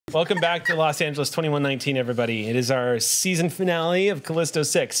Welcome back to Los Angeles 2119, everybody. It is our season finale of Callisto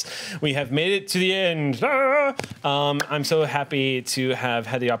 6. We have made it to the end. I'm so happy to have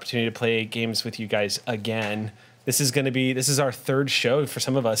had the opportunity to play games with you guys again. This is our third show for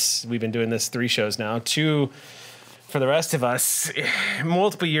some of us. We've been doing this 3 shows now. 2 for the rest of us.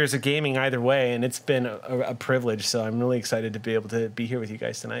 Multiple years of gaming either way, and it's been a privilege. So I'm really excited to be able to be here with you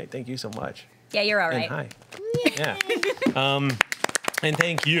guys tonight. Thank you so much. Yeah, you're all right. And hi. Yeah. And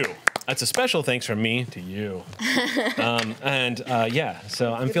thank you. That's a special thanks from me to you. Yeah,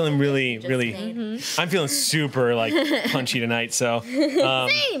 so I'm feeling really, I'm feeling super like punchy tonight. So,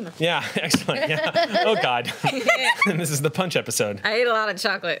 Same. Yeah, excellent. Yeah. Oh God, this is the punch episode. I ate a lot of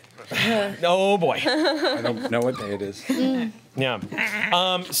chocolate. Oh boy. I don't know what day it is. Yeah.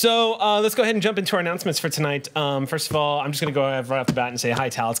 So let's go ahead and jump into our announcements for tonight. First of all, I'm just going to go right off the bat and say hi,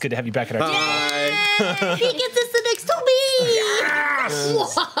 Tal. It's good to have you back at our Hi. He gets us the next to me.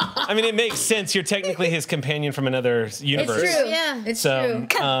 Yes. I mean, it makes sense. You're technically his companion from another universe. It's true. Yeah, it's true.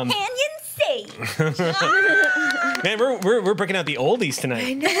 Companion safe. Man, we're breaking out the oldies tonight.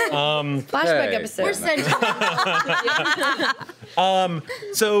 I know. Flashback episode. We're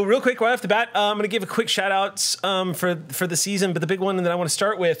So real quick, right off the bat, I'm going to give a quick shout outs for the season, but the big one that I want to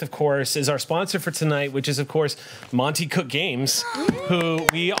start with, of course, is our sponsor for tonight, which is, of course, Monty Cook Games, who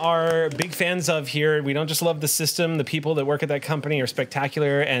we are big fans of here. We don't just love the system. The people that work at that company are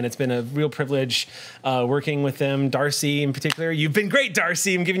spectacular, and it's been a real privilege working with them. Darcy, in particular, you've been great,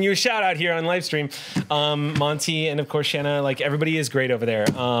 Darcy. I'm giving you a shout out here on live stream. Monty, and of course, Shanna, like everybody is great over there.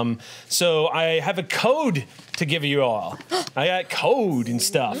 So I have a code to give you all. I got code and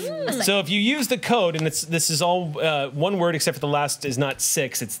stuff. So if you use the code, and this is all one word except for the last is not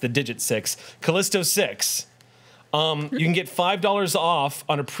 6, it's the digit 6, Callisto 6, you can get $5 off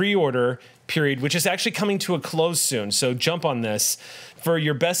on a pre-order period, which is actually coming to a close soon. So jump on this. For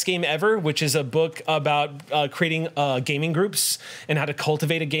your best game ever, which is a book about creating gaming groups and how to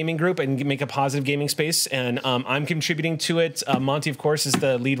cultivate a gaming group and make a positive gaming space. And I'm contributing to it. Monty, of course, is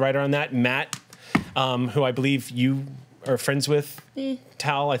the lead writer on that. Matt, who I believe you are friends with.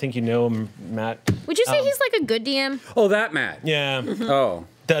 Tal, I think you know him, Matt. Would you say he's like a good DM? Oh, that Matt. Yeah. Oh.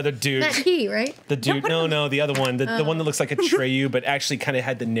 The other dude. Matt Key, right? The dude. No, the other one. The one that looks like a Treyu, but actually kind of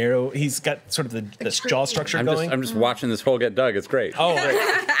had the narrow. He's got sort of the jaw structure going. I'm just watching this hole get dug. It's great. Oh,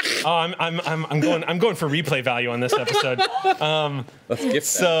 right. I'm going for replay value on this episode. Let's gift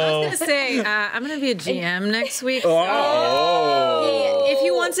so. I was gonna say I'm gonna be a GM next week. Oh. If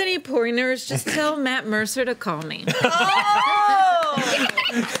he wants any pointers, just tell Matt Mercer to call me.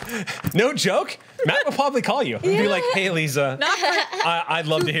 No joke. Matt will probably call you and be like, "Hey, Lisa, I'd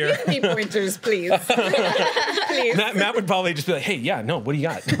love to hear." Give me pointers, please. Please. Matt would probably just be like, "Hey, yeah, no, what do you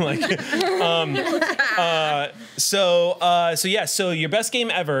got?" Like, so your best game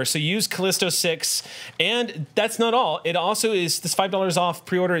ever. So use Callisto 6, and that's not all. It also is this $5 off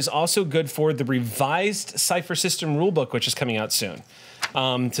pre-order is also good for the revised Cypher System rulebook, which is coming out soon.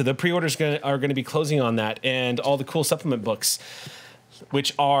 So the pre-orders are going to be closing on that, and all the cool supplement books,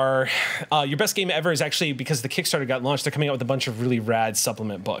 which are your best game ever is actually, because the Kickstarter got launched, they're coming out with a bunch of really rad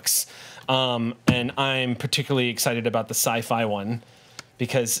supplement books. And I'm particularly excited about the sci-fi one,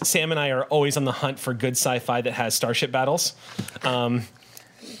 because Sam and I are always on the hunt for good sci-fi that has starship battles.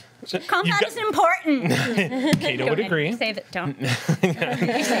 Combat is important. Kato would agree. Save it. Don't.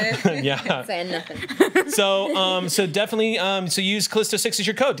 Yeah. Saying nothing. So definitely, so use Callisto 6 as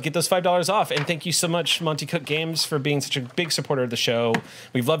your code to get those $5 off. And thank you so much, Monty Cook Games, for being such a big supporter of the show.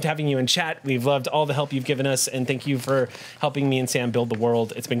 We've loved having you in chat. We've loved all the help you've given us, and thank you for helping me and Sam build the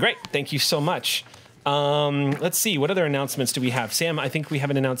world. It's been great. Thank you so much. Let's see, what other announcements do we have? Sam, I think we have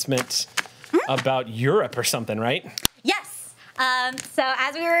an announcement about Europe or something, right? Yes. So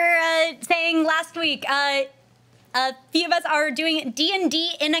as we were saying last week, a few of us are doing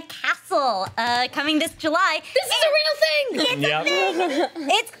D&D in a castle coming this July. This is a real thing. It's a thing.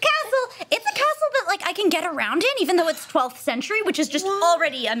 It's a castle. It's a castle that like I can get around in, even though it's 12th century, which is just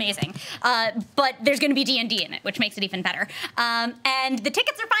already amazing. But there's going to be D&D in it, which makes it even better. And the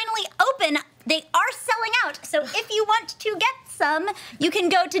tickets are finally open. They are selling out. So if you want to get some, you can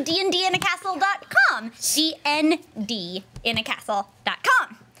go to dndinacastle.com.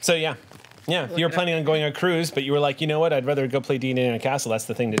 dndinacastle.com. So yeah, if you were planning on going on a cruise, but you were like, you know what, I'd rather go play D&D in a castle. That's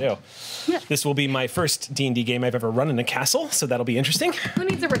the thing to do. Yeah. This will be my first D&D game I've ever run in a castle, so that'll be interesting. Who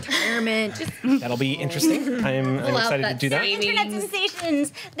needs a retirement? That'll be interesting. I'm excited to do that. Internet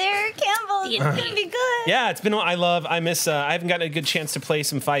sensations. They're Campbell's. It's gonna be good. Yeah, it's been. I haven't gotten a good chance to play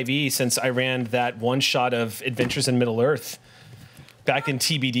some 5e since I ran that one shot of Adventures in Middle Earth back in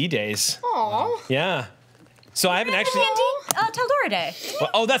TBD days. Aww. Yeah. So I haven't actually. Taldora Day. Well,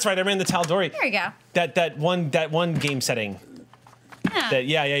 oh, that's right. I ran the Taldori. There you go. That one game setting.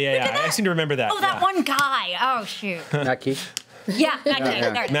 Yeah. Yeah. I seem to remember that. Oh, that one guy. Oh, shoot. Not Key. Yeah, Matt Key.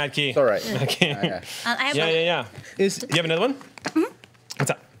 There it is. Mad Key. It's all right. Mad Key. Okay. I have Yeah. Do you have another one? Mm-hmm.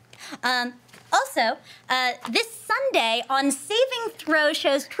 What's up? Also, this Sunday on Saving Throw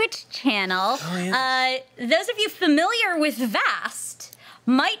Show's Twitch channel, those of you familiar with Vast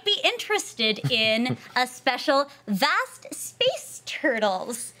might be interested in a special Vast Space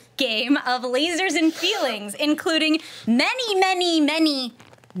Turtles game of lasers and feelings, including many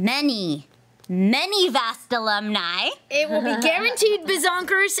Vast alumni. It will be guaranteed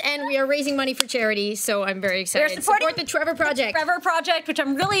bazonkers, and we are raising money for charity, so I'm very excited. Support the Trevor Project. Trevor Project, which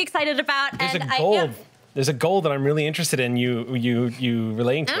I'm really excited about. There's a goal. There's a goal that I'm really interested in. You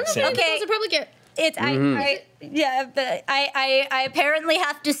relaying to I don't us, know Sam. if the probably get. It's but I apparently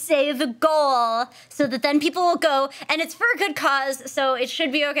have to say the goal so that then people will go, and it's for a good cause, so it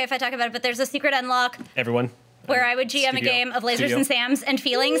should be okay if I talk about it. But there's a secret unlock Everyone. where I would GM a game of lasers and Sams and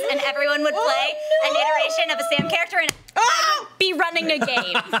feelings, and everyone would play an iteration of a Sam character, and I would be running a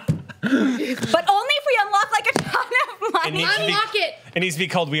game. But only if we unlock like a ton of money. Unlock it! It needs to be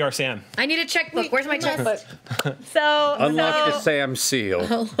called We Are Sam. I need a checkbook. Where's my checkbook? So Unlock the Sam seal.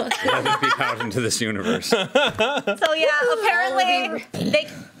 Let it be out into this universe. So yeah, apparently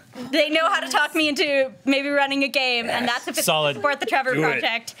they know how to talk me into maybe running a game, and that's if it's Solid. support the Trevor Do it.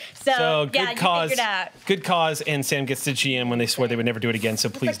 Project. So Good yeah, cause. you figured out. Good cause, and Sam gets to GM when they swore they would never do it again. So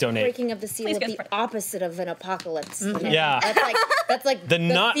please donate. Breaking of the seal Please of go the for it. opposite of an apocalypse. Yeah. That's like The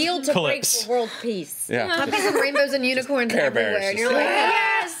the seal to break not-calypse. for world peace. Yeah. Puppies and rainbows and unicorns Care everywhere. Bears. And you're like,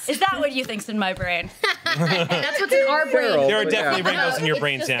 yes! Is that what you think's in my brain? And that's what's in our brain. Carol. There are definitely Yeah. rainbows in your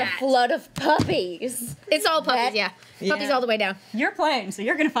brain, Just Sam. a flood of puppies. It's all puppies, yeah. Puppies all the way down. You're playing, so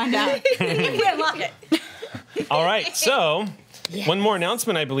you're gonna find out. We unlock it. All right, so one more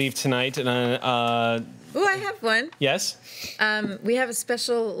announcement, I believe, tonight. And Ooh, I have one. yes, We have a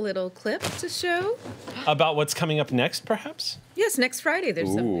special little clip to show. about what's coming up next, perhaps. Yes, next Friday there's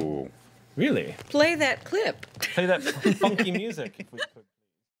something. Ooh. Really? Play that clip. Play that funky music. If we could.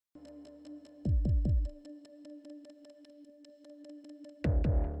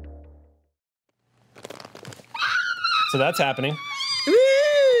 So that's happening. Woo!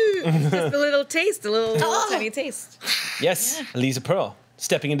 Just a little taste, a little tiny taste. Yes, Lisa Pearl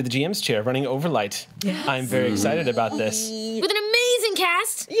stepping into the GM's chair, running Overlight. I'm very excited about this. With an amazing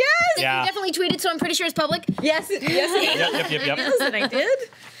cast. Yes! Yeah. You definitely tweeted, so I'm pretty sure it's public. Yes, yes, Yep. yes, and I did.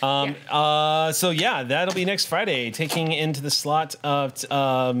 So yeah, that'll be next Friday, taking into the slot of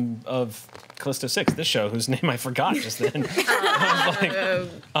Callisto 6, this show, whose name I forgot just then.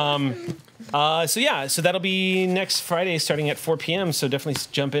 So that'll be next Friday starting at 4 p.m. So definitely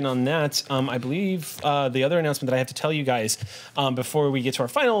jump in on that. I believe the other announcement that I have to tell you guys before we get to our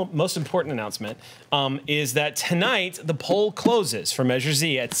final, most important announcement is that tonight the poll closes for Measure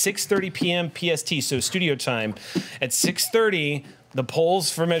Z at 6:30 p.m. PST. So studio time at 6:30. The polls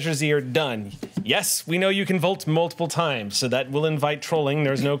for Measure Z are done. Yes, we know you can vote multiple times, so that will invite trolling.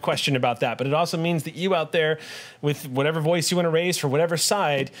 There's no question about that. But it also means that you out there, with whatever voice you want to raise for whatever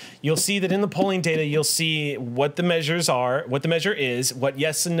side, you'll see that in the polling data, you'll see what the measures are, what the measure is, what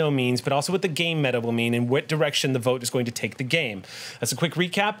yes and no means, but also what the game meta will mean and what direction the vote is going to take the game. That's a quick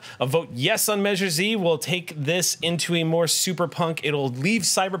recap. A vote yes on Measure Z will take this into a more cyberpunk. It'll leave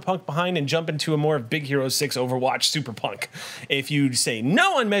cyberpunk behind and jump into a more Big Hero 6 Overwatch cyberpunk. If you say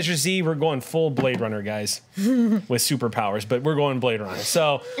no on Measure Z, we're going full Blade Runner, guys, with superpowers, but we're going Blade Runner.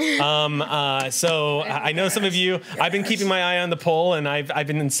 So, I know some of you. I've been keeping my eye on the poll, and I'm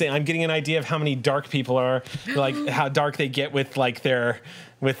getting an idea of how many dark people are, like how dark they get with like their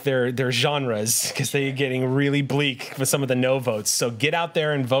genres, because they're getting really bleak with some of the no votes. So get out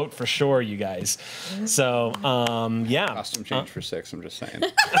there and vote for sure, you guys. So yeah. Costume change for 6, I'm just saying.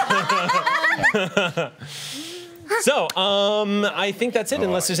 So, I think that's it,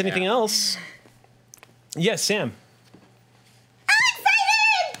 unless there's anything else. Yes, Sam. I'm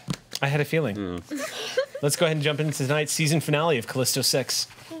excited! I had a feeling. Let's go ahead and jump into tonight's season finale of Callisto 6.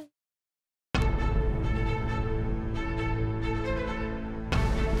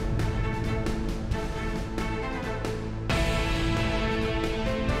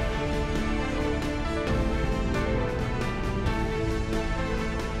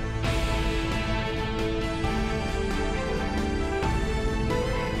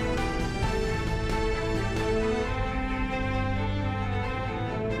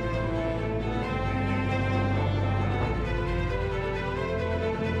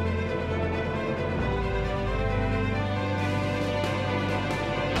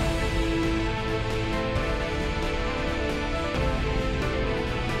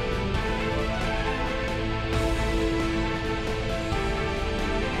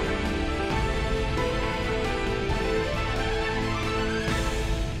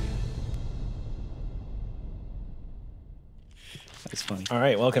 funny. All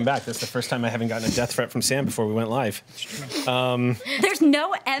right, welcome back. That's the first time I haven't gotten a death threat from Sam before we went live. There's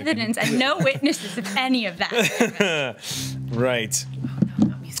no evidence and no witnesses of any of that. Right.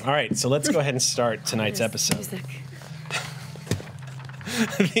 All right, so let's go ahead and start tonight's episode.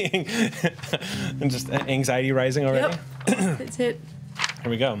 Just anxiety rising already? Yep. That's it. Here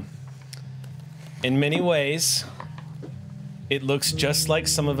we go. In many ways, it looks just like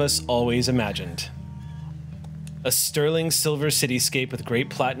some of us always imagined. A sterling silver cityscape with great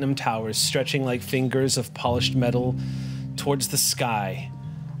platinum towers stretching like fingers of polished metal towards the sky.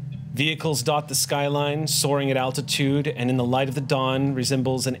 Vehicles dot the skyline, soaring at altitude, and in the light of the dawn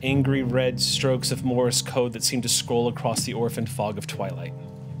resembles an angry red strokes of Morse code that seem to scroll across the orphaned fog of twilight.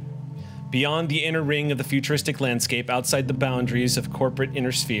 Beyond the inner ring of the futuristic landscape, outside the boundaries of corporate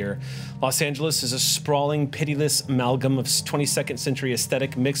inner sphere, Los Angeles is a sprawling, pitiless amalgam of 22nd century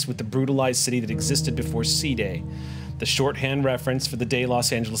aesthetic mixed with the brutalized city that existed before C-Day, the shorthand reference for the day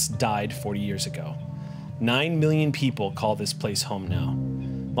Los Angeles died 40 years ago. 9 million people call this place home now.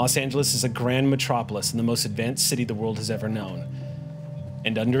 Los Angeles is a grand metropolis and the most advanced city the world has ever known.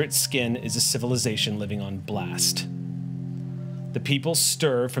 And under its skin is a civilization living on blast. The people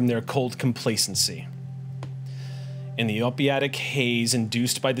stir from their cold complacency. In the opiatic haze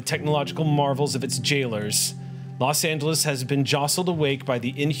induced by the technological marvels of its jailers, Los Angeles has been jostled awake by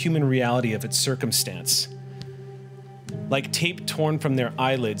the inhuman reality of its circumstance. Like tape torn from their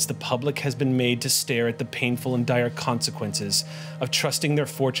eyelids, the public has been made to stare at the painful and dire consequences of trusting their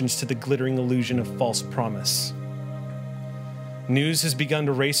fortunes to the glittering illusion of false promise. News has begun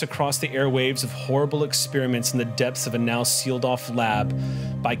to race across the airwaves of horrible experiments in the depths of a now sealed-off lab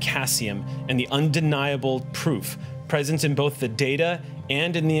by Cassium, and the undeniable proof present in both the data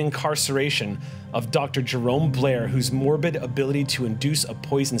and in the incarceration of Dr. Jerome Blair, whose morbid ability to induce a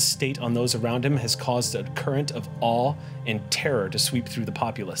poisoned state on those around him has caused a current of awe and terror to sweep through the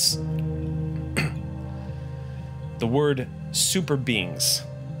populace. The word super beings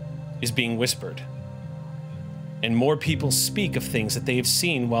is being whispered. And more people speak of things that they have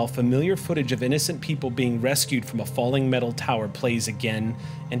seen, while familiar footage of innocent people being rescued from a falling metal tower plays again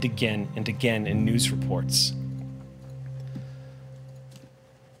and again and again in news reports.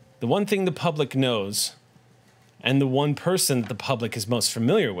 The one thing the public knows, and the one person that the public is most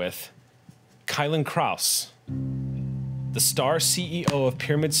familiar with, Kylan Kraus, the star CEO of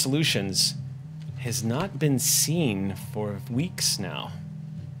Pyramid Solutions, has not been seen for weeks now.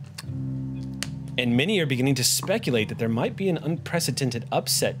 And many are beginning to speculate that there might be an unprecedented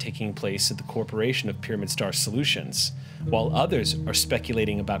upset taking place at the corporation of Pyramid Star Solutions, while others are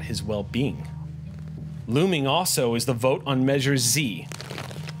speculating about his well-being. Looming also is the vote on Measure Z,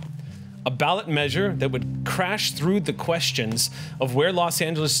 a ballot measure that would crash through the questions of where Los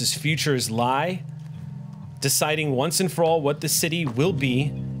Angeles' futures lie, deciding once and for all what the city will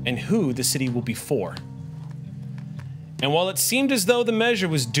be and who the city will be for. And while it seemed as though the measure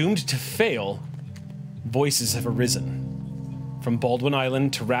was doomed to fail, voices have arisen. From Baldwin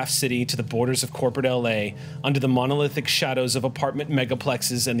Island to Raft City to the borders of corporate LA, under the monolithic shadows of apartment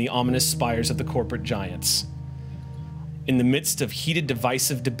megaplexes and the ominous spires of the corporate giants. In the midst of heated,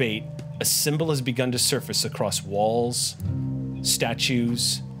 divisive debate, a symbol has begun to surface across walls,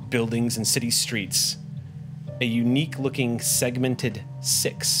 statues, buildings, and city streets. A unique-looking segmented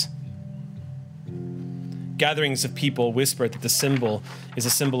 6. Gatherings of people whisper that the symbol is a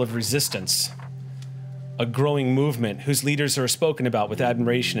symbol of resistance, a growing movement whose leaders are spoken about with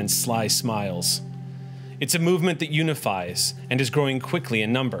admiration and sly smiles. It's a movement that unifies and is growing quickly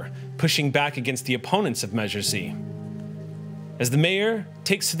in number, pushing back against the opponents of Measure Z. As the mayor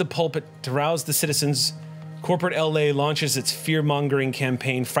takes to the pulpit to rouse the citizens, corporate LA launches its fear-mongering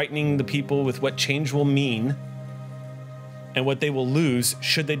campaign, frightening the people with what change will mean and what they will lose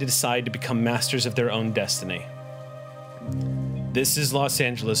should they decide to become masters of their own destiny. This is Los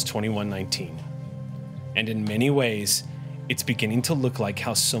Angeles 2119. And in many ways, it's beginning to look like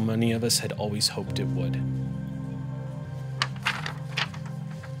how so many of us had always hoped it would.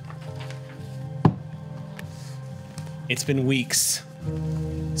 It's been weeks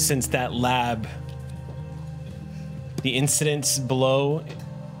since that lab, the incidents below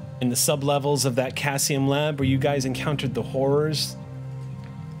in the sublevels of that Cassium lab where you guys encountered the horrors,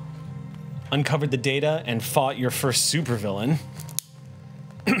 uncovered the data, and fought your first supervillain.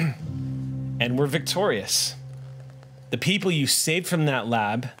 And were victorious. The people you saved from that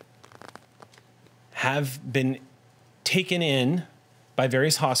lab have been taken in by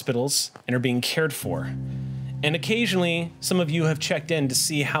various hospitals and are being cared for. And occasionally, some of you have checked in to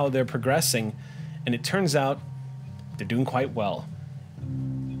see how they're progressing, and it turns out they're doing quite well.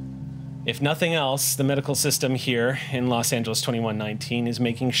 If nothing else, the medical system here in Los Angeles 2119 is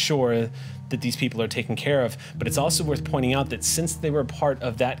making sure that these people are taken care of. But it's also worth pointing out that since they were part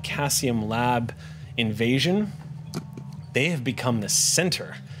of that Cassium lab invasion, they have become the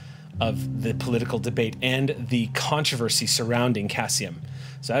center of the political debate and the controversy surrounding Cassium.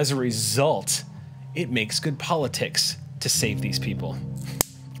 So as a result, it makes good politics to save these people.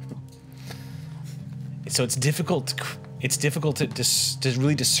 So it's difficult to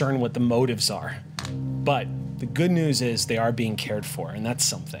really discern what the motives are. But the good news is they are being cared for, and that's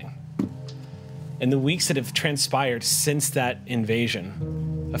something. In the weeks that have transpired since that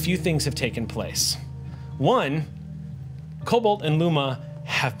invasion, a few things have taken place. One, Cobalt and Luma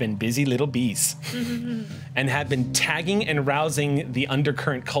have been busy little bees and have been tagging and rousing the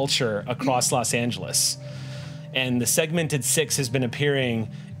undercurrent culture across Los Angeles. And the Segmented Six has been appearing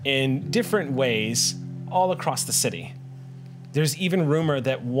in different ways all across the city. There's even rumor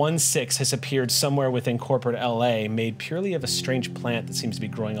that 1/6 has appeared somewhere within corporate LA, made purely of a strange plant that seems to be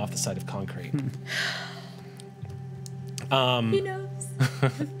growing off the side of concrete. He knows.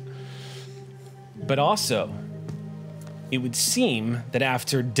 But also, it would seem that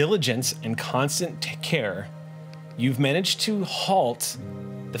after diligence and constant care, you've managed to halt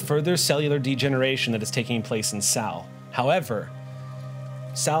the further cellular degeneration that is taking place in Sal. However,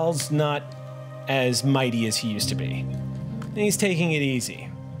 Sal's not as mighty as he used to be. And he's taking it easy.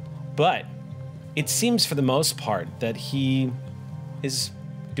 But it seems for the most part that he is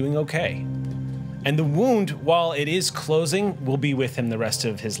doing okay. And the wound, while it is closing, will be with him the rest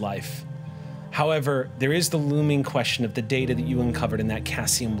of his life. However, there is the looming question of the data that you uncovered in that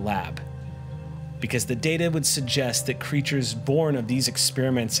Cassium lab. Because the data would suggest that creatures born of these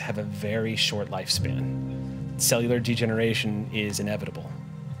experiments have a very short lifespan. Cellular degeneration is inevitable.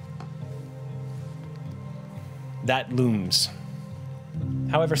 That looms.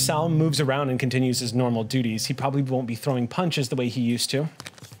 However, Sal moves around and continues his normal duties. He probably won't be throwing punches the way he used to.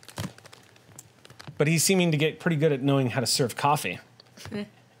 But he's seeming to get pretty good at knowing how to serve coffee.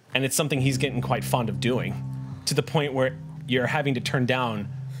 And it's something he's getting quite fond of doing, to the point where you're having to turn down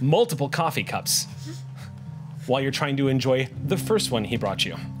multiple coffee cups while you're trying to enjoy the first one he brought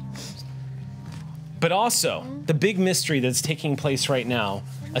you. But also, the big mystery that's taking place right now,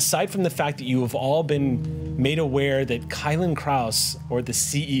 aside from the fact that you have all been made aware that Kylan Kraus, or the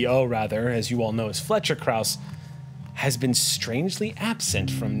CEO rather, as you all know as Fletcher Kraus, has been strangely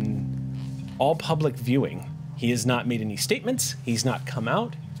absent from all public viewing. He has not made any statements, he's not come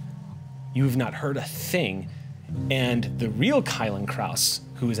out, you've not heard a thing. And the real Kylan Kraus,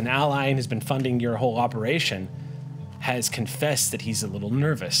 who is an ally and has been funding your whole operation, has confessed that he's a little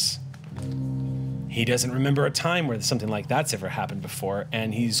nervous. He doesn't remember a time where something like that's ever happened before,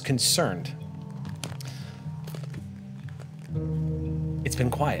 and he's concerned. It's been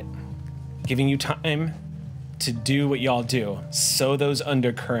quiet, giving you time to do what y'all do, sow those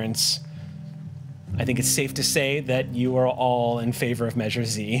undercurrents. I think it's safe to say that you are all in favor of Measure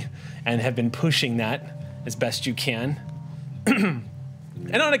Z and have been pushing that as best you can.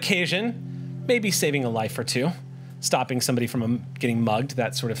 And on occasion, maybe saving a life or two, stopping somebody from getting mugged,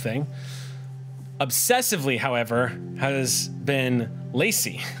 that sort of thing. Obsessively, however, has been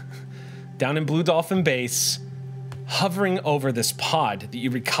Lacey, down in Blue Dolphin Base, hovering over this pod that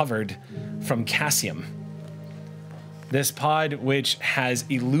you recovered from Cassium. This pod, which has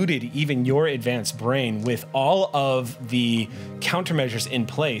eluded even your advanced brain with all of the countermeasures in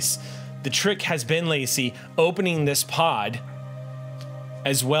place. The trick has been, Lacey, opening this pod,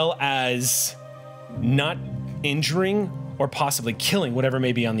 as well as not injuring or possibly killing whatever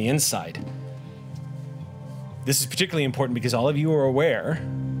may be on the inside. This is particularly important because all of you are aware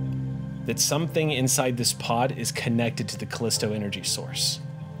that something inside this pod is connected to the Callisto energy source.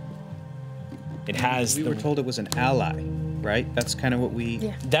 It has. We were told it was an ally, right? That's kind of what we.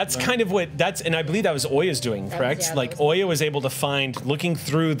 Yeah. That's kind of what and I believe that was Oya's doing, correct? Yeah, like Oya was able to find, looking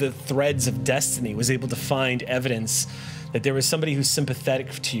through the threads of destiny, was able to find evidence that there was somebody who's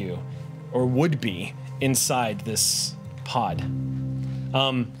sympathetic to you, or would be, inside this pod.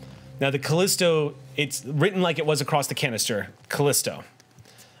 Now the Callisto, it's written like it was across the canister, Callisto,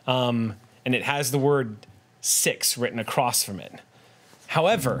 and it has the word 6 written across from it.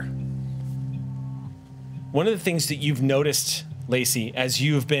 However, one of the things that you've noticed, Lacey, as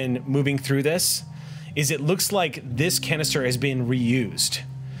you've been moving through this, is it looks like this canister has been reused.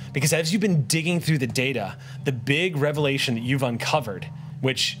 Because as you've been digging through the data, the big revelation that you've uncovered,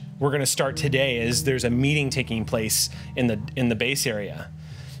 which we're going to start today, is there's a meeting taking place in the base area.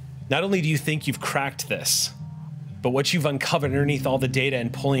 Not only do you think you've cracked this, but what you've uncovered underneath all the data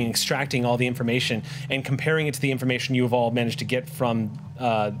and pulling and extracting all the information and comparing it to the information you have all managed to get from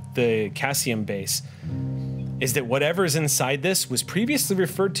the Cassium base is that whatever's inside this was previously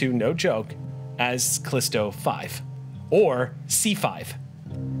referred to, no joke, as Callisto 5 or C5.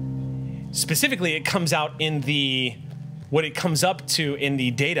 Specifically, it comes out in what it comes up to in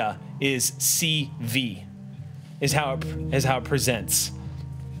the data is CV, is how it presents.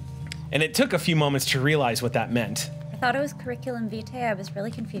 And it took a few moments to realize what that meant. I thought it was curriculum vitae. I was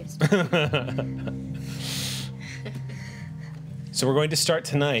really confused. So we're going to start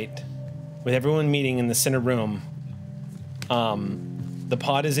tonight with everyone meeting in the center room. The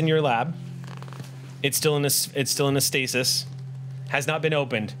pod is in your lab. It's still in a stasis. Has not been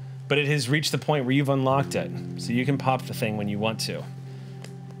opened, but it has reached the point where you've unlocked it, so you can pop the thing when you want to.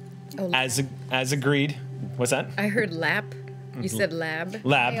 Oh, As agreed. What's that? I heard lap. You said lab.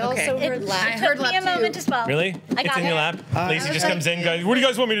 Lab. I also heard lap. It took me a moment as well. Really? I It's got in your it. lab? Lacey just comes in, guys. What do you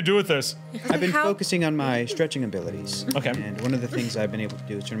guys want me to do with this? I've been focusing on my stretching abilities. Okay. And one of the things I've been able to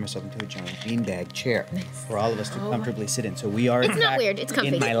do is turn myself into a giant beanbag chair for all of us to comfortably sit in. So we are It's not weird, it's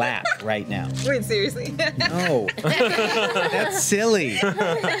comfy. in my lap right now. Wait, seriously? No. That's silly.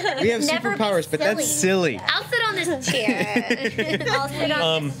 We have Never be superpowers, but that's silly. I'll sit on this chair. I'll sit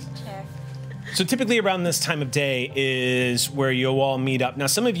on this chair. So typically around this time of day is where you'll all meet up. Now,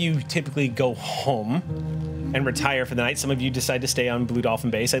 some of you typically go home and retire for the night. Some of you decide to stay on Blue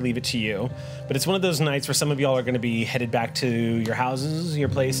Dolphin Base. I leave it to you. But it's one of those nights where some of y'all are going to be headed back to your houses, your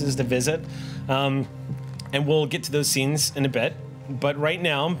places to visit. And we'll get to those scenes in a bit. But right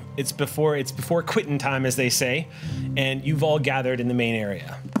now, it's before quitting time, as they say, and you've all gathered in the main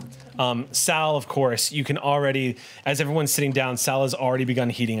area. Sal, of course, you can already, as everyone's sitting down, Sal has already begun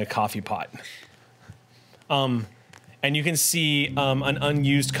heating a coffee pot. And you can see an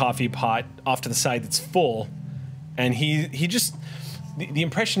unused coffee pot off to the side that's full. And he just, the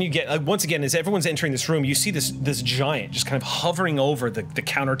impression you get, once again, as everyone's entering this room, you see this giant just kind of hovering over the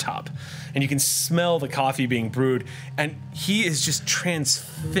countertop. And you can smell the coffee being brewed. And he is just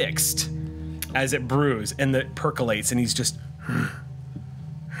transfixed as it brews and it percolates. And he's just...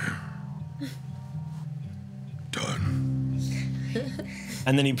 done.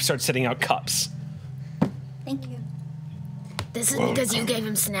 And then he starts setting out cups. Thank you. This is because you gave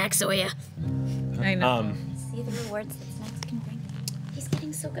him snacks, Oya. I know. See the rewards that snacks can bring. He's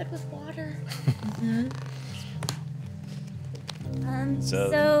getting so good with water.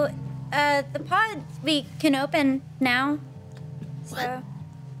 So, the pod we can open now. So,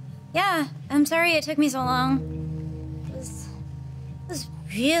 yeah, I'm sorry it took me so long. It was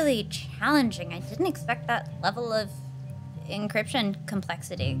really challenging. I didn't expect that level of encryption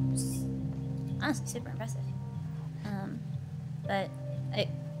complexity. It was honestly super impressive. But I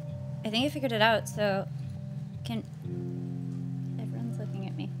think I figured it out. So, everyone's looking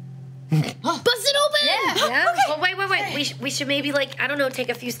at me. Bust it open! Yeah. Well, wait. We should maybe, like, I don't know, take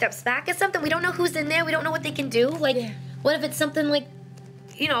a few steps back or something. We don't know who's in there. We don't know what they can do. Like, what if it's something like,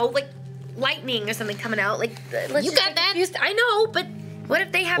 you know, like lightning or something coming out? Like, let's You just got take a that. few I know, but what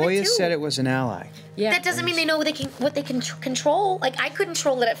if they have it Oya too? said it was an ally. Yeah. That doesn't mean they know what they can control. Like, I couldn't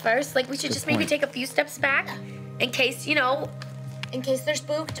control it at first. Like, we should just maybe point. take a few steps back in case, you know. In case they're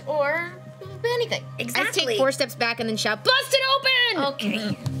spooked or anything. I Exactly. take 4 steps back and then shout, "Bust it open!"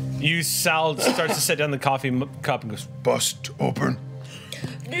 Okay. Sal starts to set down the coffee cup and goes, bust open.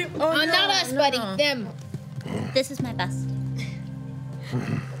 Oh, not us, buddy. Them. This is my best.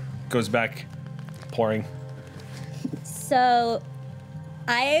 Goes back, pouring. So,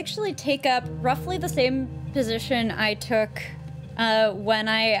 I actually take up roughly the same position I took when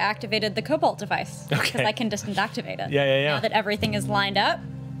I activated the Cobalt device. Okay. Because I can distant activate it. Yeah. Now that everything is lined up,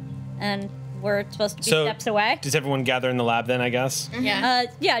 and we're supposed to be So, steps away. does everyone gather in the lab then, I guess?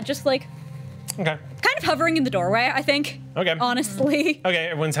 Yeah, just like Okay. kind of hovering in the doorway, I think. Okay. Honestly. Okay,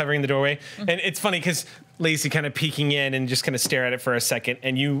 everyone's hovering in the doorway. And it's funny because Lacey kind of peeking in and just kind of stare at it for a second,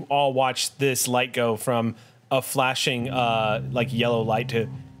 and you all watch this light go from a flashing like yellow light to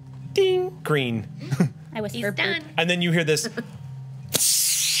ding, green. I whisper. He's "Boop." done. And then you hear this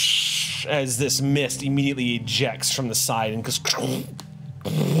as this mist immediately ejects from the side and goes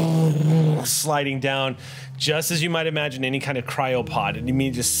sliding down, just as you might imagine any kind of cryopod. It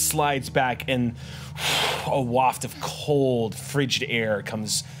immediately just slides back, and a waft of cold, frigid air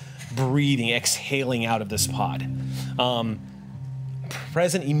comes breathing, exhaling out of this pod.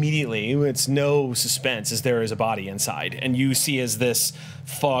 Present immediately, it's no suspense as there is a body inside, and you see as this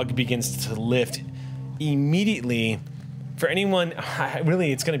fog begins to lift immediately. For anyone,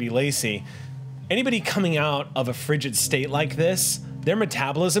 really, it's going to be Lacey. Anybody coming out of a frigid state like this their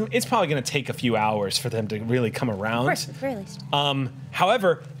metabolism, it's probably going to take a few hours for them to really come around. Of course, at the very least.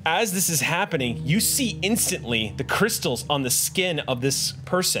 However, as this is happening, you see instantly the crystals on the skin of this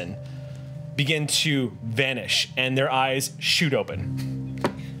person begin to vanish and their eyes shoot open.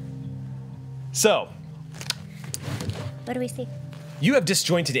 So, What do we see? you have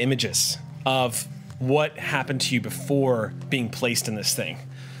disjointed images of what happened to you before being placed in this thing,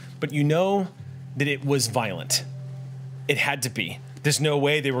 but you know that it was violent. It had to be. There's no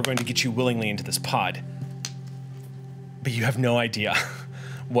way they were going to get you willingly into this pod. But you have no idea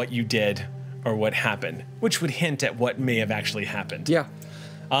what you did or what happened, which would hint at what may have actually happened. Yeah.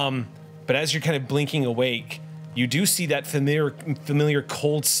 But as you're kind of blinking awake, you do see that familiar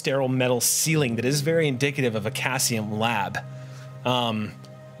cold, sterile metal ceiling that is very indicative of a Cassium lab.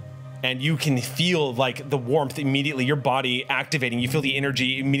 And you can feel like the warmth immediately, your body activating. You feel the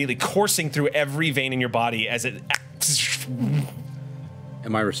energy immediately coursing through every vein in your body as it...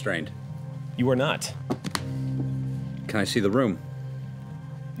 Am I restrained? You are not. Can I see the room?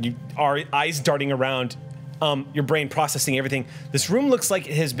 You are eyes darting around, your brain processing everything. This room looks like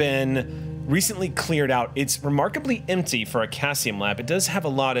it has been recently cleared out. It's remarkably empty for a Cassium lab. It does have a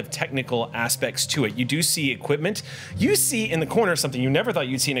lot of technical aspects to it. You do see equipment. You see in the corner something you never thought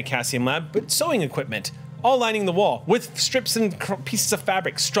you'd see in a Cassium lab, but sewing equipment, all lining the wall with strips and pieces of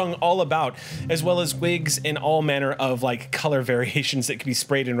fabric strung all about, as well as wigs and all manner of like color variations that can be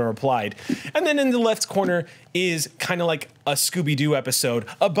sprayed in or applied. And then in the left corner is kind of like a Scooby-Doo episode,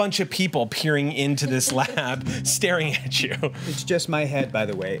 a bunch of people peering into this lab, staring at you. It's just my head, by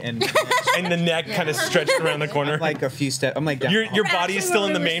the way, and And the neck kind of stretched around the corner. like a few steps. I'm like down. Your body is still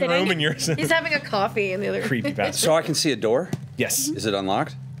in the main room and you're He's having a coffee in the other. creepy bastard. So I can see a door? Yes, Is it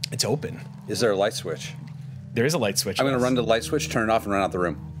unlocked? it's open. Is there a light switch? There is a light switch. I'm going to run to the light switch, turn it off, and run out the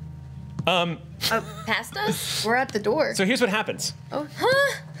room. Past us? We're at the door. So here's what happens. Oh,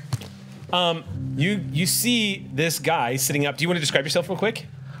 You see this guy sitting up. Do you want to describe yourself real quick?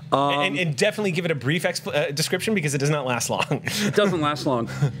 And definitely give it a brief description because it does not last long. It doesn't last long.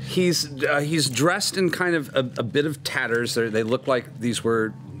 He's dressed in kind of a bit of tatters. They look like these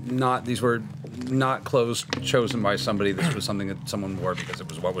were not clothes chosen by somebody. This was something that someone wore because it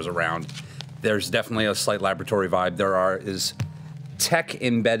was what was around. There's definitely a slight laboratory vibe. There is tech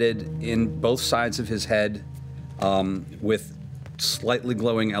embedded in both sides of his head, with slightly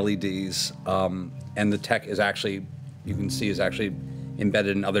glowing LEDs, and the tech is actually, you can see, is actually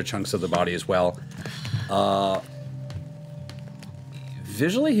embedded in other chunks of the body as well.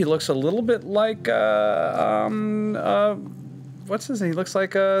 Visually, he looks a little bit like what's his name? He looks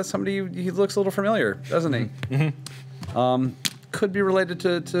like somebody. He looks a little familiar, doesn't he? Mm-hmm. Could be related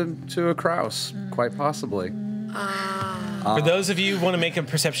to a Kraus, quite possibly. For those of you who want to make a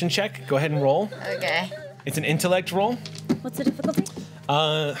perception check, go ahead and roll. Okay. It's an intellect roll. What's the difficulty?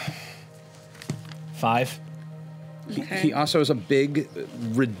 5. He also has a big,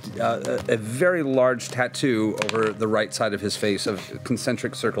 a very large tattoo over the right side of his face of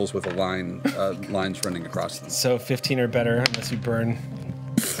concentric circles with a line, lines running across them. So 15 or better, unless you burn.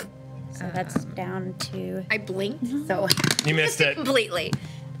 So that's down to... I blinked, so You missed it. completely.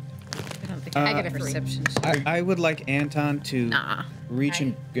 I got a perception. I would like Anton to reach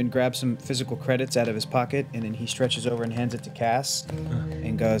and grab some physical credits out of his pocket, and then he stretches over and hands it to Cass,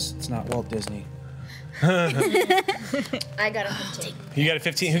 and goes, "It's not Walt Disney." I got a 15. You got a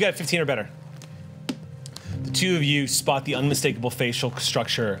 15. Who got a 15 or better? The two of you spot the unmistakable facial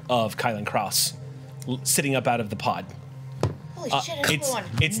structure of Kylan Cross sitting up out of the pod. Holy shit,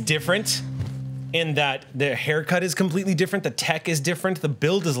 It's different in that the haircut is completely different, the tech is different, the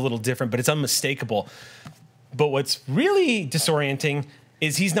build is a little different, but it's unmistakable. But what's really disorienting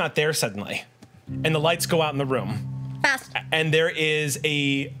is he's not there suddenly, and the lights go out in the room. Fast. And there is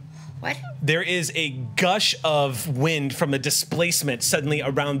a gush of wind from a displacement suddenly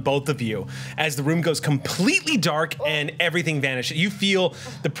around both of you as the room goes completely dark and everything vanishes. You feel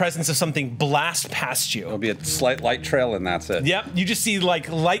the presence of something blast past you. There'll be a slight light trail, and that's it. Yep, you just see like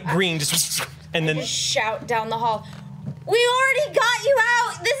light green just, and then Shout down the hall. We already got you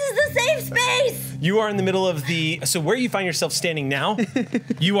out! This is the safe space! you are in the middle of so where you find yourself standing now,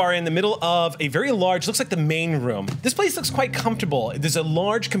 you are in the middle of a very large, looks like the main room. This place looks quite comfortable. There's a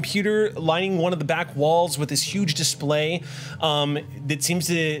large computer lining one of the back walls with this huge display that seems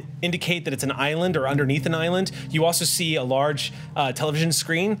to indicate that it's an island or underneath an island. You also see a large television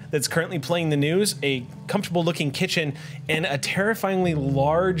screen that's currently playing the news, a comfortable looking kitchen, and a terrifyingly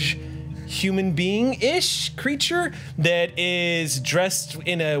large human being-ish creature that is dressed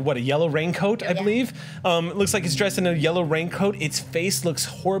in a yellow raincoat, I believe. It looks like it's dressed in a yellow raincoat. Its face looks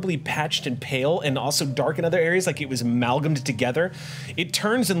horribly patched and pale and also dark in other areas, like it was amalgamated together. It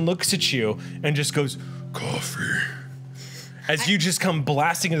turns and looks at you and just goes, "Coffee." As you just come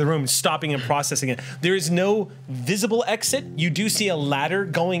blasting into the room, stopping and processing it. There is no visible exit. You do see a ladder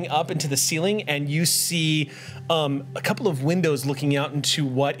going up into the ceiling, and you see a couple of windows looking out into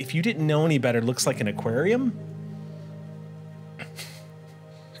what, if you didn't know any better, looks like an aquarium.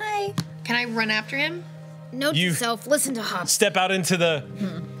 Hi. Can I run after him? Note to self, listen to Hops. Step out into the...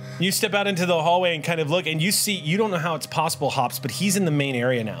 You step out into the hallway and kind of look, and you see, you don't know how it's possible, Hops, but he's in the main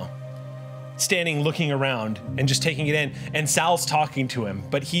area now. Standing, looking around, and just taking it in. And Sal's talking to him,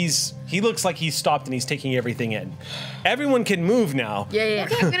 but he looks like he's stopped and he's taking everything in. Everyone can move now. Yeah.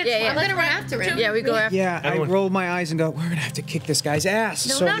 Okay, I'm gonna run after him. Yeah, we go after. Yeah, I roll my eyes and go, we're gonna have to kick this guy's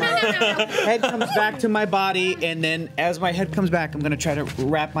ass. No. My head comes back to my body, and then as my head comes back, I'm gonna try to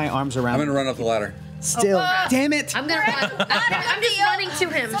wrap my arms around. I'm gonna run up the ladder. Still, damn it! I'm gonna run. I'm just running to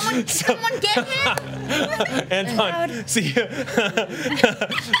him. Someone get him! Anton, see a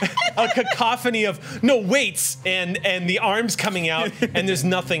cacophony of no weights and the arms coming out, and there's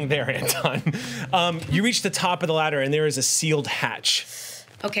nothing there, Anton. You reach the top of the ladder, and there is a sealed hatch.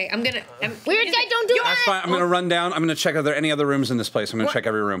 Okay, weird guy, don't do That's fine. I'm gonna run down. I'm gonna check are there any other rooms in this place. I'm gonna check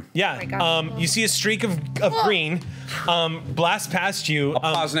every room. Yeah. You see a streak of green blast past you.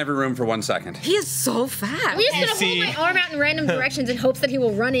 I'll pause in every room for 1 second. He is so fast. We're just gonna hold my arm out in random directions in hopes that he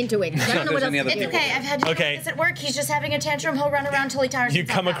will run into it. I don't know what else to do. It's okay. I've had this at work. He's just having a tantrum. He'll run around till he tires You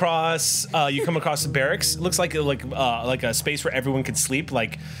himself come out. across the barracks. It looks like a space where everyone could sleep.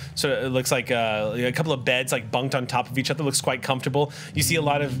 So it looks like a couple of beds bunked on top of each other. It looks quite comfortable. You see a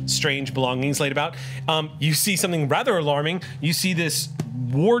lot of strange belongings laid about. You see something rather alarming. You see this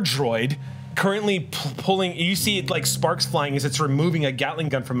war droid currently pulling. You see it sparks flying as it's removing a Gatling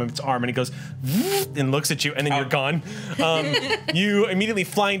gun from its arm, and it goes and looks at you, and then you're gone. You immediately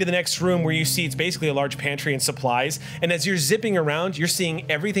fly into the next room where you see it's basically a large pantry and supplies. And as you're zipping around, you're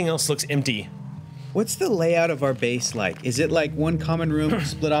seeing everything else looks empty. What's the layout of our base like? Is it like one common room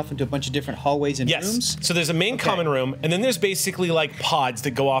split off into a bunch of different hallways and rooms? So there's a main common room, and then there's basically pods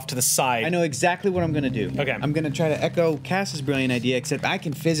that go off to the side. I know exactly what I'm gonna do. Okay. I'm gonna try to echo Cass's brilliant idea, except I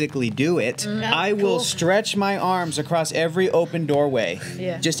can physically do it. I will stretch my arms across every open doorway,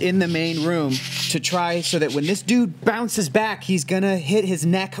 just in the main room, to try so that when this dude bounces back, he's gonna hit his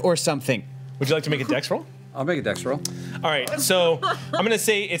neck or something. Would you like to make a dex roll? I'll make a dex roll. All right, so I'm going to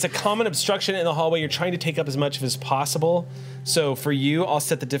say it's a common obstruction in the hallway. You're trying to take up as much of as possible. So for you, I'll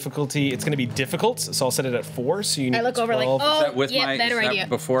set the difficulty. It's going to be difficult, so I'll set it at 4. So you need I look 12. over Is that with my, better is that idea.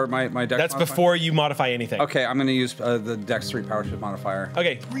 before my dex That's modifier? before you modify anything. Okay, I'm gonna use the dex 3 power shift modifier.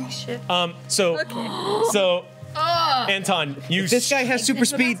 Okay. So Anton, If this guy has super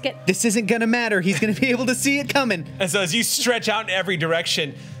speed, this isn't gonna matter. He's gonna be able to see it coming. And so as you stretch out in every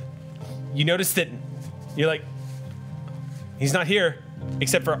direction, you notice that you're like, he's not here,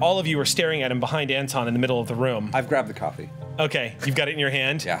 except for all of you are staring at him behind Anton in the middle of the room. I've grabbed the coffee. Okay, you've got it in your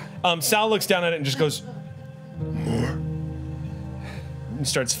hand? Yeah. Sal looks down at it and just goes, more. And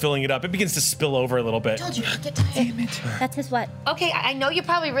starts filling it up. It begins to spill over a little bit. Told you, get tired. That's his what? Okay, I know you're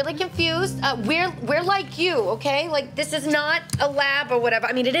probably really confused. We're like you, okay? This is not a lab or whatever.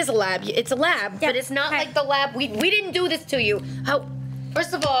 I mean, it is a lab. It's a lab, but it's not like the lab. We didn't do this to you.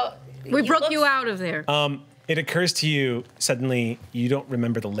 First of all, We broke you out of there. It occurs to you suddenly you don't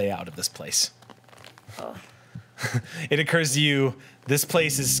remember the layout of this place. Oh. It occurs to you this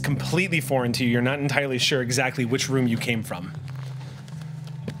place is completely foreign to you. You're not entirely sure exactly which room you came from.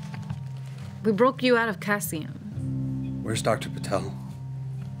 We broke you out of Cassian. Where's Dr. Patel?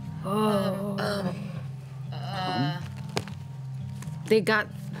 They got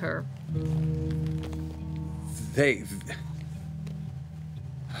her.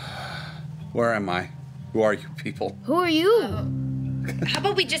 Where am I? Who are you people? Who are you? how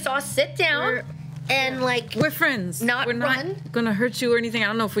about we just all sit down and We're friends. Not We're not run? gonna hurt you or anything. I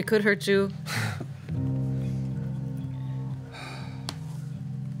don't know if we could hurt you.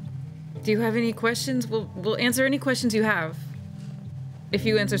 Do you have any questions? We'll answer any questions you have. If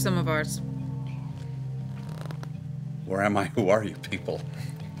you answer some of ours. Where am I? Who are you people?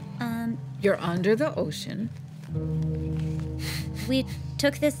 You're under the ocean. We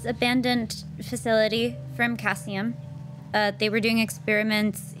took this abandoned facility from Cassium. They were doing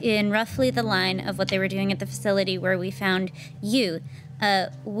experiments in roughly the line of what they were doing at the facility where we found you.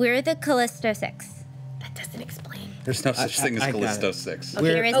 We're the Callisto 6. That doesn't explain. There's no such thing as I got Callisto it. 6. Okay,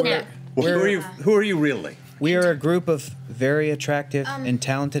 there is now. Who are you really? We are a group of very attractive and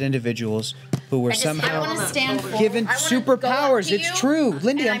talented individuals who were I somehow want to stand forward. given I wanna go up superpowers. to It's you, true.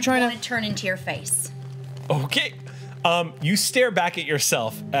 Lindy, and I'm trying going to... to turn into your face. Okay. You stare back at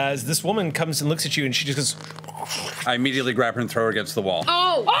yourself as this woman comes and looks at you, and she just goes. I immediately grab her and throw her against the wall.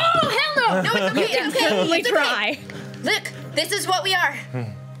 Oh! Oh, hell no! No, it's okay. You can totally It's okay. cry. Look, this is what we are.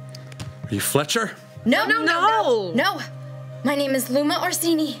 Are you Fletcher? No. My name is Luma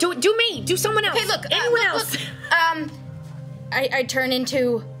Orsini. Do me. Do someone else. Hey, look. Anyone else. I turn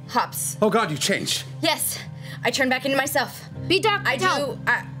into Hops. Oh God, you changed. Yes, I turn back into myself. Be Dr. I Patel.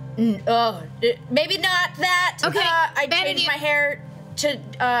 do. Maybe not that. Okay, I bad change idea. my hair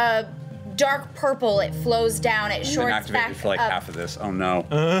to dark purple. It flows down. It Been shorts activated back for like up. half of this. Oh no.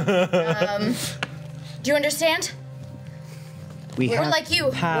 Do you understand? We're like you. We're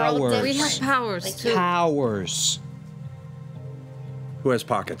all powers. We have powers too. Powers. Who has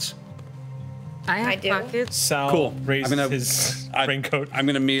pockets? I have do. pockets. Sal Cool. raises I'm gonna- his raincoat. I'm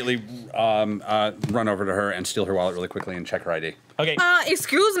gonna immediately run over to her and steal her wallet really quickly and check her ID. Okay.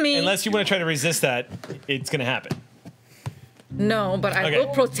 Excuse me. Unless you want to try to resist that, it's going to happen. No, but I Okay. will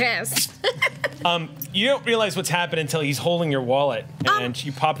protest. You don't realize what's happened until he's holding your wallet, and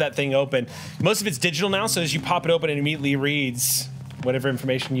you pop that thing open. Most of it's digital now, so as you pop it open, it immediately reads whatever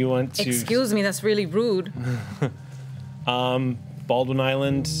information you want to. Excuse me, that's really rude. Baldwin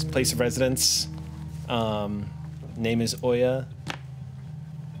Island, place of residence. Name is Oya.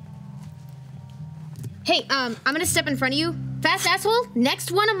 Hey, I'm gonna step in front of you. Fast asshole,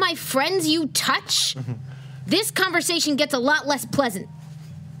 next one of my friends you touch, this conversation gets a lot less pleasant.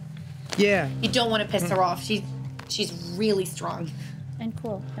 Yeah. You don't want to piss her off. She's really strong. And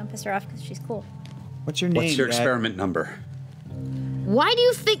cool. Don't piss her off because she's cool. What's your name? What's your Dad? experiment number? Why do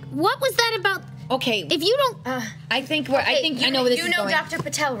you think, what was that about? Okay. If you don't, I think I know where this you is know going. Dr.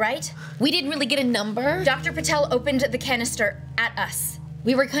 Patel, right? We didn't really get a number. Dr. Patel opened the canister at us.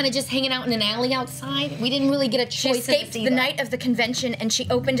 We were kind of just hanging out in an alley outside. We didn't really get a She choice. escaped the night of the convention and she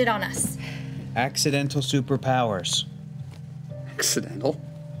opened it on us. Accidental superpowers. Accidental.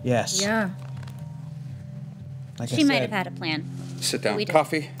 Yes. Yeah. Like She I might said. have had a plan. Sit down. We did.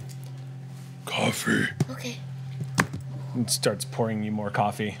 Coffee. Coffee. Okay. And starts pouring you more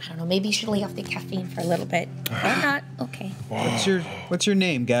coffee. I don't know. Maybe you should lay off the caffeine for a little bit. Or not. Okay. What's your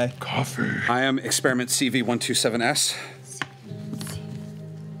name, guy? Coffee. I am experiment CV127S.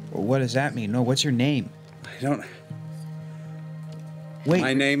 What does that mean? No, what's your name? I don't. Wait.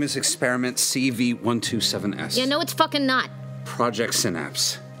 My name is experiment CV127S. yeah, no, it's fucking not. Project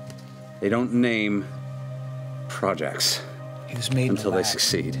Synapse. They don't name projects He was made until in a they lab.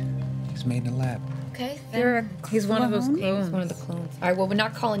 succeed. He was made in a lab. Okay. He's one of those He's clones. one of the clones. All right. Well, we're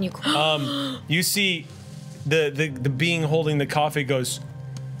not calling you clones. You see the being holding the coffee goes,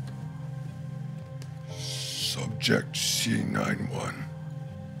 Subject C91.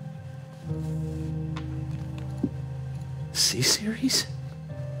 C-series?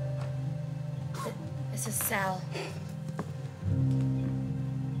 This is Sal.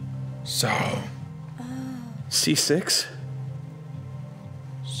 Sal. C6?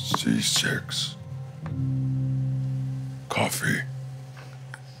 C6. Coffee.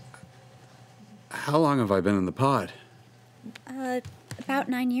 How long have I been in the pod? About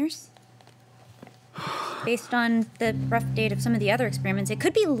 9 years. Based on the rough date of some of the other experiments. It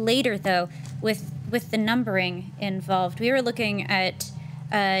could be later, though, with the numbering involved. We were looking at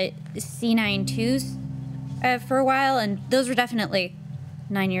C92s for a while, and those were definitely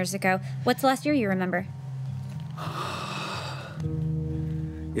 9 years ago. What's the last year you remember?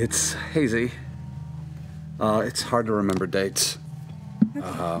 It's hazy. It's hard to remember dates.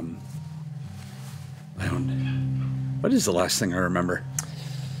 I don't. What is the last thing I remember?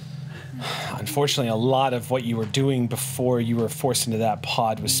 unfortunately, a lot of what you were doing before you were forced into that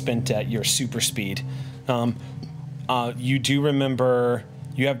pod was spent at your super speed. You do remember,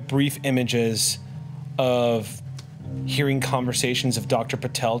 you have brief images of hearing conversations of Dr.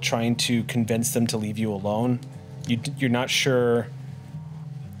 Patel trying to convince them to leave you alone. You're not sure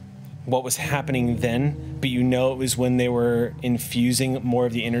what was happening then, but you know it was when they were infusing more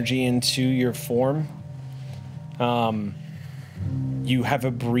of the energy into your form. You have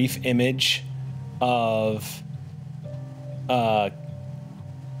a brief image of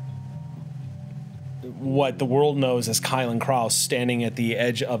what the world knows as Kyle and Kraus standing at the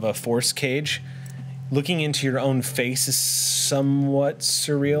edge of a force cage. Looking into your own face is somewhat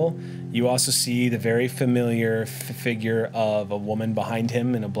surreal. You also see the very familiar figure of a woman behind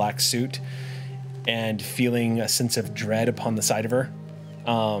him in a black suit and feeling a sense of dread upon the side of her.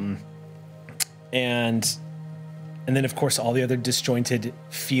 And And then, of course, all the other disjointed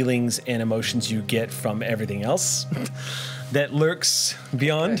feelings and emotions you get from everything else that lurks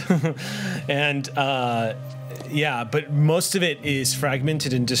beyond. And yeah, but most of it is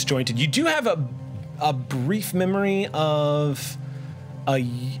fragmented and disjointed. You do have a brief memory of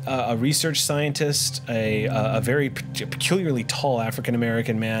a research scientist, a very peculiarly tall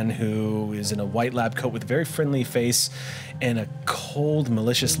African-American man who is in a white lab coat with a very friendly face and a cold,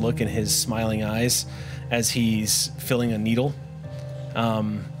 malicious look in his smiling eyes as he's filling a needle.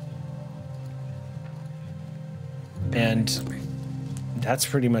 And that's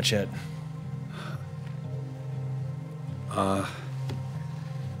pretty much it.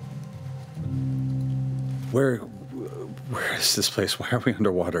 Where is this place? Why are we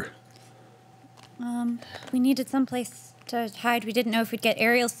underwater? We needed someplace to hide. We didn't know if we'd get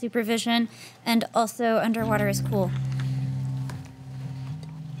aerial supervision, and also underwater is cool.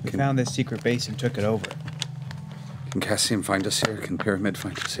 We found this secret base and took it over. Can Cassian find us here? Can Pyramid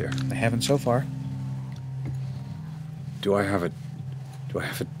find us here? They haven't so far.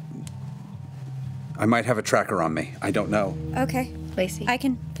 I might have a tracker on me. I don't know. Okay. Lacey. I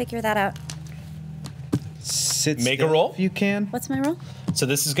can figure that out. Make a roll if you can. What's my roll? So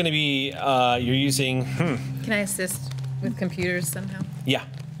this is going to be you're using. Can I assist with computers somehow? Yeah,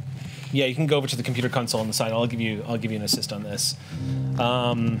 you can go over to the computer console on the side. I'll give you an assist on this.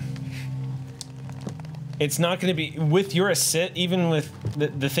 It's not going to be with your assist. Even with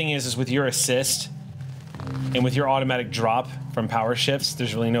the thing is with your assist and with your automatic drop from power shifts.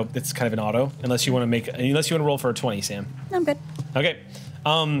 There's really no. It's kind of an auto unless you want to roll for a 20, Sam. I'm good. Okay.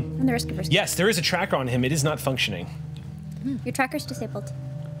 I'm the risk averse. Yes, there is a tracker on him. It is not functioning. Your tracker's disabled.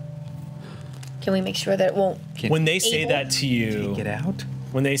 Can we make sure that it won't? When they say that to you, Take it out.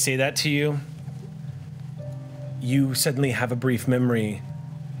 when they say that to you, you suddenly have a brief memory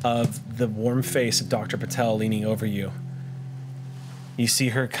of the warm face of Dr. Patel leaning over you. You see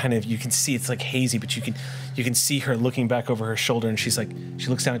her you can see it's like hazy, but you can see her looking back over her shoulder, and she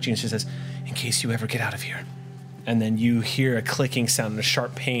looks down at you and she says, "In case you ever get out of here." And then you hear a clicking sound and a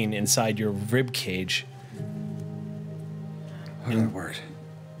sharp pain inside your rib cage. What a word.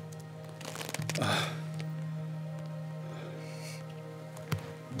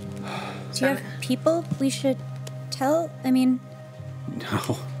 Do you have people we should tell? I mean,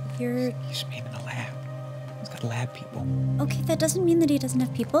 No. He's made in a lab. He's got lab people. okay, that doesn't mean that he doesn't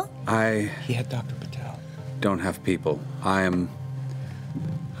have people. He had Dr. Patel. Don't have people. I am.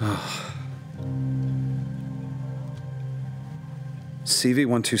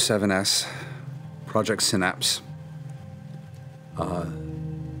 CV-127S, Project Synapse.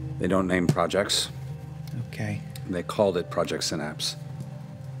 They don't name projects. Okay. They called it Project Synapse.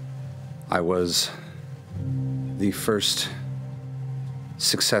 I was the first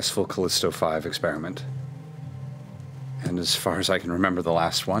successful Callisto 5 experiment. And as far as I can remember, the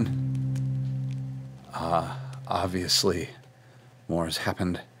last one. Obviously, more has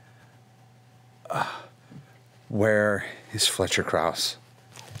happened. Where is Fletcher Krause?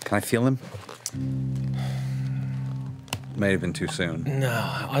 Can I feel him? May have been too soon.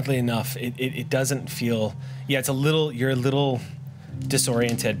 No, oddly enough, it doesn't feel. Yeah, you're a little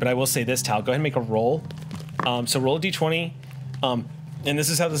disoriented. But I will say this, Tal. Go ahead and make a roll. So roll a d20, and this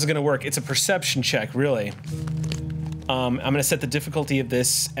is how this is going to work. It's a perception check, really. I'm going to set the difficulty of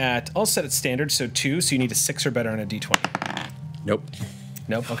this I'll set it standard, so 2. So you need a 6 or better on a d20. Nope.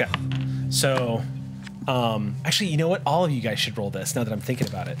 Nope. Okay. So, actually, you know what? All of you guys should roll this. Now that I'm thinking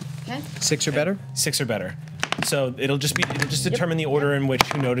about it. Okay. 6 or better? 6 or better. So it'll just determine the order in which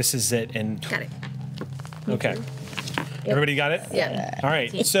who notices it and. Got it. Okay. Everybody got it? Yeah. All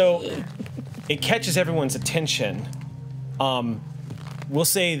right. So it catches everyone's attention. We'll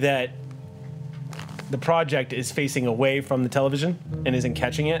say that the project is facing away from the television and isn't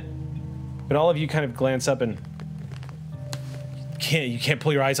catching it, but all of you kind of glance up and you can't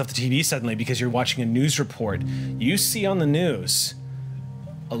pull your eyes off the TV suddenly because you're watching a news report. You see on the news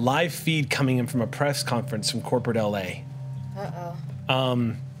a live feed coming in from a press conference from corporate LA.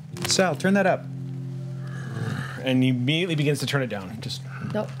 Sal, turn that up. And he immediately begins to turn it down. Just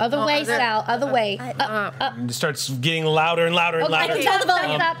No, other way, Sal. Other way. and it starts getting louder and louder and louder. I can tell the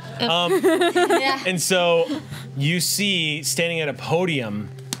volume's up. And so you see standing at a podium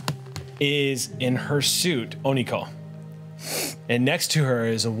is in her suit, Oniko. And next to her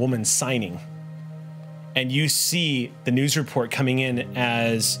is a woman signing. And you see the news report coming in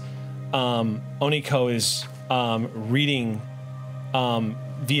as Oniko is reading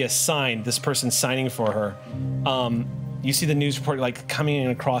via sign, this person signing for her. You see the news report like coming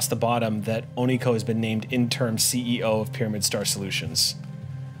in across the bottom that Oniko has been named interim CEO of Pyramid Star Solutions.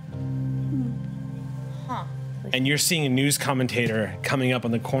 and you're seeing a news commentator coming up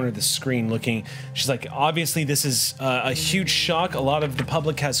on the corner of the screen looking. She's like, obviously this is a huge shock. A lot of the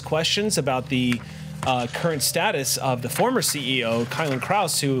public has questions about the current status of the former CEO, Kylan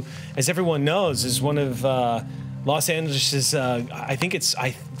Kraus, who, as everyone knows, is one of Los Angeles's,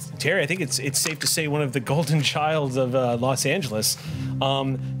 Terry, I think it's safe to say one of the golden childs of Los Angeles.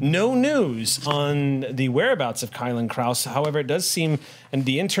 No news on the whereabouts of Kylan Kraus. However, it does seem, and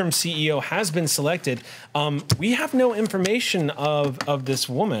the interim CEO has been selected. We have no information of this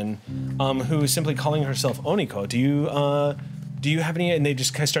woman who is simply calling herself Oniko. Do you have any? And they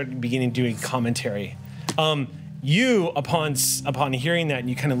just kind of start beginning doing commentary. You, upon hearing that, and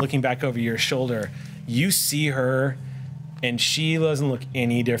you kind of looking back over your shoulder, you see her, and she doesn't look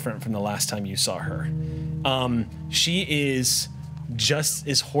any different from the last time you saw her. She is just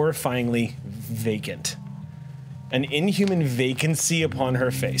as horrifyingly vacant. An inhuman vacancy upon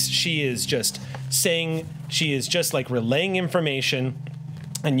her face. She is just like relaying information,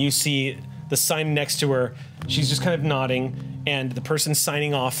 and you see the sign next to her. She's just kind of nodding, and the person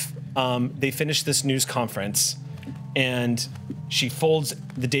signing off, they finish this news conference, and she folds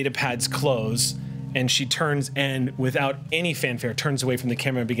the data pads close, and she turns and, without any fanfare, turns away from the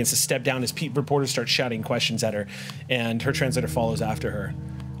camera and begins to step down as reporters start shouting questions at her, and her translator follows after her.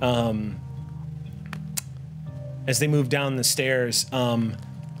 As they move down the stairs,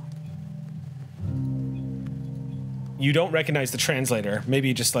 you don't recognize the translator,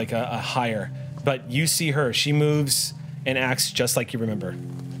 maybe just like a hire, but you see her. She moves and acts just like you remember.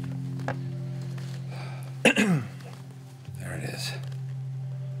 There it is.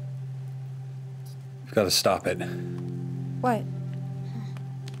 We've got to stop it. What?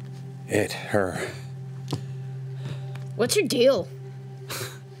 Her. What's your deal?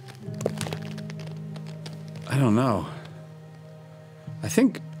 I don't know. I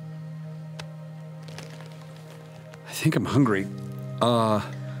think I'm hungry.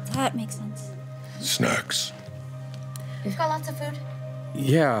 That makes sense. Snacks. We've got lots of food.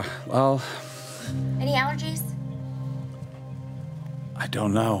 Yeah, well, Any allergies? I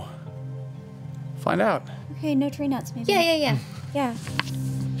don't know. Find out. Okay, no tree nuts, maybe. Yeah. Yeah.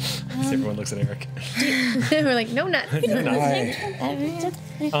 Everyone looks at Eric. We're like, no nuts.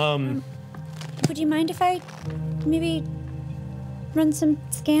 Would you mind if I maybe run some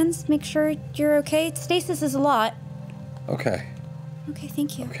scans, make sure you're okay? Stasis is a lot. Okay. Okay,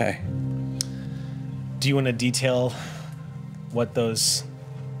 thank you. Okay. Do you want to detail what those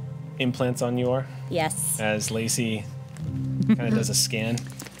implants on you are? Yes. As Lacey kind of does a scan.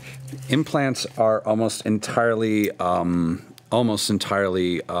 Implants are almost entirely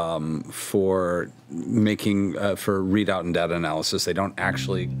for making for readout and data analysis. They don't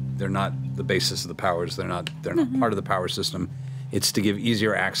actually. They're not the basis of the powers. They're not part of the power system. It's to give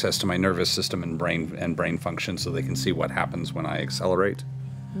easier access to my nervous system and brain function, so they can see what happens when I accelerate.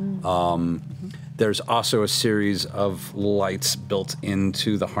 There's also a series of lights built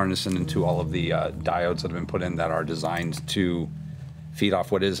into the harness and into all of the diodes that have been put in that are designed to feed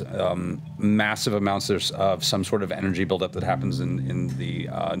off what is massive amounts of some sort of energy buildup that happens in the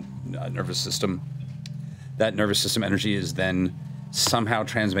nervous system. That nervous system energy is then somehow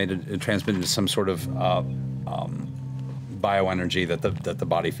transmitted to some sort of bioenergy that the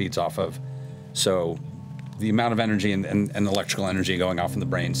body feeds off of. So the amount of energy and electrical energy going off in the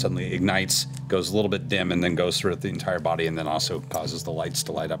brain suddenly ignites, goes a little bit dim, and then goes throughout the entire body, and then also causes the lights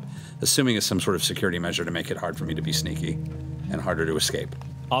to light up, assuming it's some sort of security measure to make it hard for me to be sneaky and harder to escape.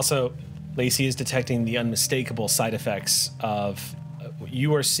 Also, Lacey is detecting the unmistakable side effects of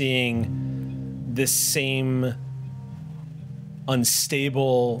you are seeing this same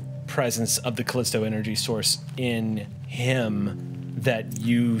unstable presence of the Callisto energy source in him that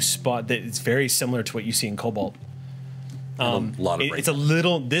you spot that it's very similar to what you see in Cobalt. It's a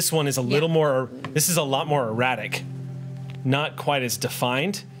little. This one is a little more. This is a lot more erratic, not quite as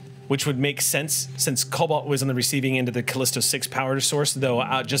defined, which would make sense since Cobalt was on the receiving end of the Callisto 6 power source, though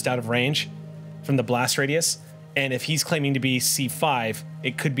just out of range from the blast radius. And if he's claiming to be C5,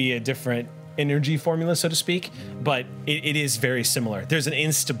 it could be a different energy formula, so to speak, but it is very similar. There's an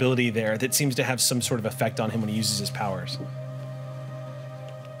instability there that seems to have some sort of effect on him when he uses his powers.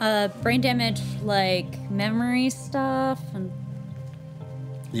 Brain damage, like memory stuff, and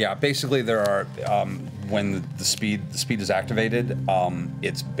yeah, basically there are when the speed is activated,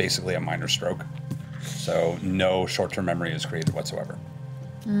 it's basically a minor stroke, so no short-term memory is created whatsoever.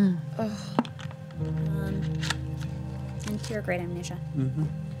 And pure great amnesia.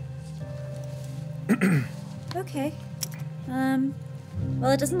 Okay.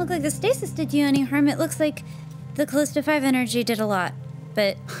 Well, it doesn't look like the stasis did you any harm. It looks like the Callisto 5 energy did a lot,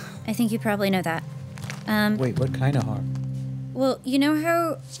 but I think you probably know that. Wait, what kind of harm? Well, you know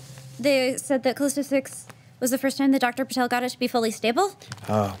how they said that Callisto 6 was the first time that Dr. Patel got it to be fully stable?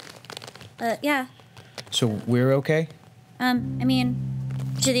 Oh. Yeah. So we're okay? I mean,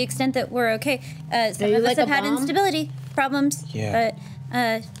 to the extent that we're okay. Some you of us like have a had bomb? instability problems. Yeah.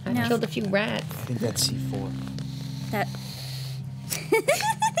 But, I no. killed a few rats. I think that's C4. That.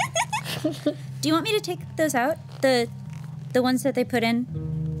 Do you want me to take those out? The ones that they put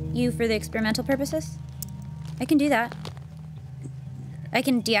in you for the experimental purposes? I can do that. I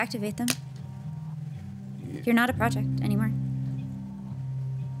can deactivate them. You're not a project anymore.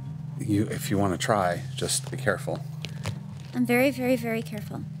 If you want to try, just be careful. I'm very, very, very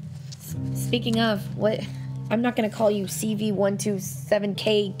careful. Speaking of, what? I'm not gonna call you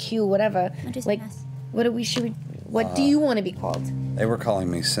CV127KQ whatever. I'm just Like, a mess. what do we should? What do you want to be called? They were calling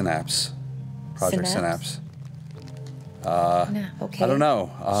me Synapse. Project Synapse? Synapse. No, okay. I don't know.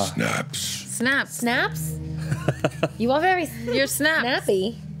 Snaps. Snaps. Snaps? You are very You're snaps.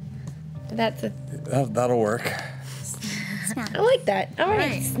 snappy. That's a. That'll work. I like that. All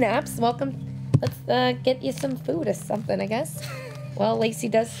right, Right. Snaps. Welcome. Let's get you some food or something, I guess. Well, Lacey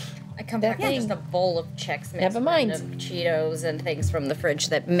does. I come That back with thing. just a bowl of Chex Mix. Never mind. and Cheetos and things from the fridge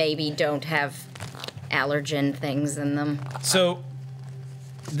that maybe don't have allergen things in them. So,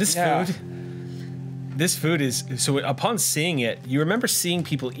 this Yeah. food is, so upon seeing it, you remember seeing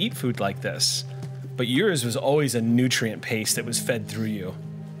people eat food like this, but yours was always a nutrient paste that was fed through you.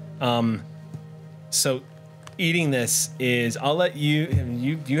 So eating this is, I'll let you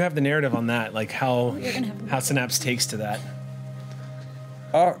have the narrative on that, like how Synapse takes to that.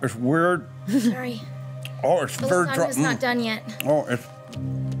 Oh, it's weird. Sorry. Oh, it's very dry. Lasagna's not done yet. Oh, it's.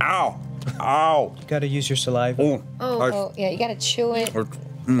 Ow. Ow. You gotta use your saliva. Oh. Oh, yeah, you gotta chew it. Or-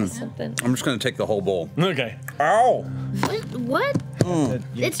 Something. I'm just going to take the whole bowl. Okay. Ow. What?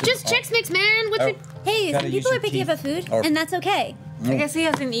 It's just Chex Mix, man. What's it? Hey, Gotta some use people your are picky teeth. about food, Or- and that's okay. I guess he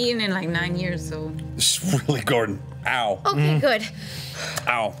hasn't eaten in like 9 years, so. It's really Gordon. Ow. Okay, good.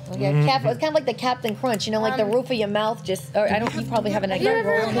 Ow. Yeah, it's kind of like the Captain Crunch, you know, like the roof of your mouth just. Or I don't. You probably haven't. you ever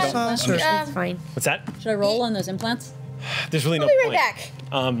roll on had it. sauce or- It's fine. What's that? Should I roll on those implants? There's really no I'll be point. right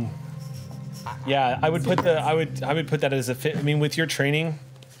back. Yeah, I would put that as a fit. I mean, with your training.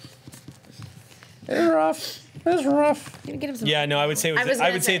 It's rough. It's rough. Can you get him some? Yeah, no, I would say I was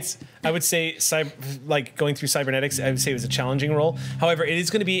gonna say- like going through cybernetics. I would say it was a challenging role. However, it is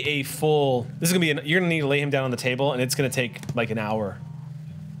going to be a full. This is going to be. You're going to need to lay him down on the table, and it's going to take like an hour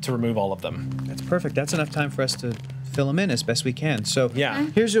to remove all of them. That's perfect. That's enough time for us to fill them in as best we can. So Yeah.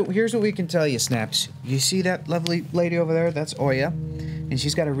 here's what we can tell you, Snaps. You see that lovely lady over there? That's Oya, and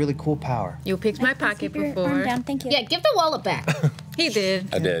she's got a really cool power. You picked my pocket Keep your arm before. down, thank you. Yeah, give the wallet back. He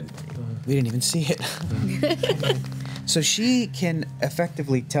did. I did. We didn't even see it. So she can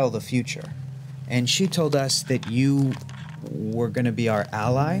effectively tell the future, and she told us that you were going to be our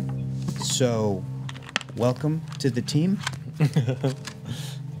ally. So, welcome to the team.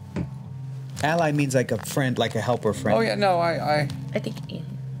 Ally means like a friend, like a helper friend. Oh, yeah, no, I I think.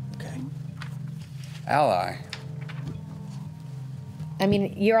 Okay. ally. I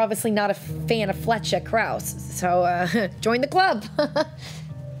mean, you're obviously not a fan of Fletcher Krause, so join the club.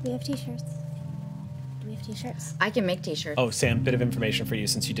 We have t-shirts. Do we have t-shirts? I can make t-shirts. Oh, Sam, bit of information for you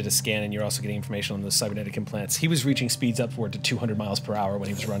since you did a scan and you're also getting information on the cybernetic implants. He was reaching speeds upward to 200 miles per hour when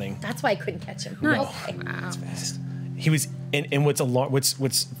he was running. That's why I couldn't catch him. Nice. Okay. He was, and what's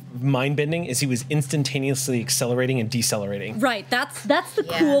mind bending is he was instantaneously accelerating and decelerating. Right, that's the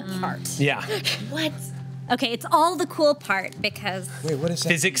cool part. Yeah, What? Okay, it's all the cool part because Wait, what is that?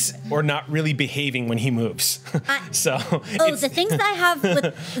 physics or not really behaving when he moves. So, the things I have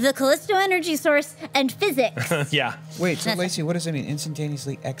with the Callisto energy source and physics. yeah. Wait, so Lacey, what does that mean?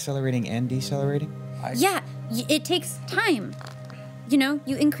 Instantaneously accelerating and decelerating? Yeah, it takes time. You know,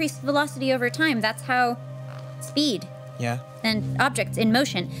 you increase velocity over time. That's how speed Yeah. and objects in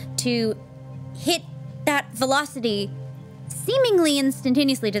motion to hit that velocity seemingly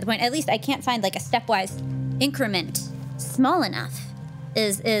instantaneously to the point, at least I can't find like a stepwise increment small enough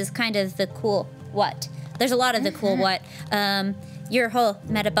is kind of the cool what. There's a lot of the cool what. Your whole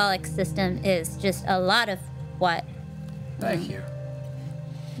metabolic system is just a lot of what. Thank you.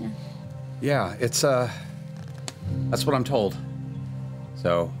 Yeah, it's that's what I'm told.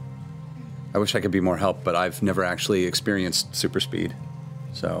 So I wish I could be more help, but I've never actually experienced super speed.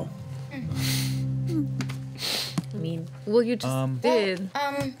 So I mean, Well, you just did.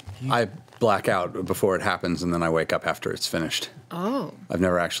 I black out before it happens and then I wake up after it's finished. Oh. I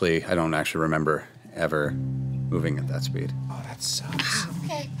don't actually remember ever moving at that speed. Oh, that sucks.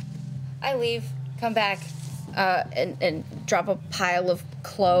 Okay. I leave. Come back. and drop a pile of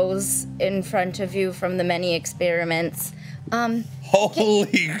clothes in front of you from the many experiments.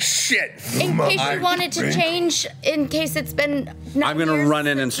 Holy shit! In case you wanted to change, in case it's been. I'm gonna run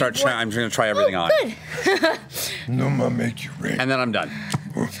in and start trying. I'm gonna try everything on. Good. Numa make you ring. And then I'm done.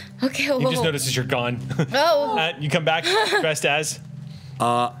 Okay. You just notice as you're gone. Oh. You come back dressed as.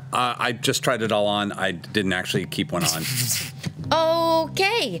 I just tried it all on. I didn't actually keep one on.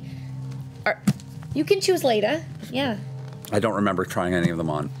 Okay. You can choose later. Yeah. I don't remember trying any of them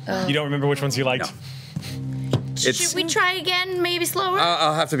on. You don't remember which ones you liked? No. Should we try again? Maybe slower.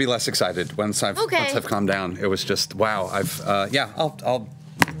 I'll have to be less excited once I've calmed down. It was just wow. I'll.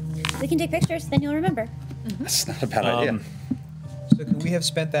 We can take pictures, then you'll remember. That's not a bad idea. So could we have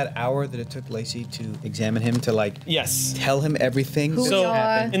spent that hour that it took Lacey to examine him to yes, tell him everything? So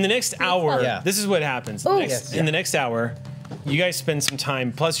in the next hour, this is what happens. In the next hour, you guys spend some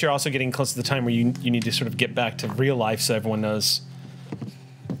time. Plus, you're also getting close to the time where you need to sort of get back to real life, so everyone knows.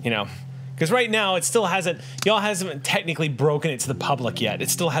 Because right now it still hasn't. Y'all hasn't technically broken it to the public yet. It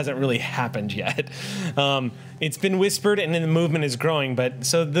still hasn't really happened yet. It's been whispered, and then the movement is growing. But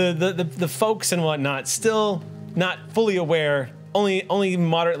so the folks and whatnot still not fully aware. Only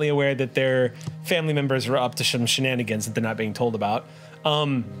moderately aware that their family members are up to some shenanigans that they're not being told about.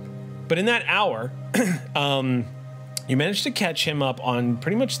 But in that hour, you managed to catch him up on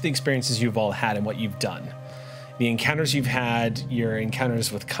pretty much the experiences you've all had and what you've done. The encounters you've had, your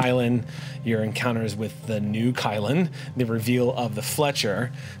encounters with Kylan, your encounters with the new Kylan, the reveal of the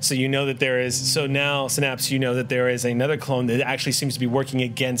Fletcher. So you know that so now, Synapse, you know that there is another clone that actually seems to be working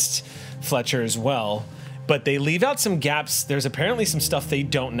against Fletcher as well. But they leave out some gaps. There's apparently some stuff they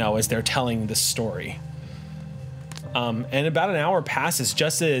don't know as they're telling the story. And about an hour passes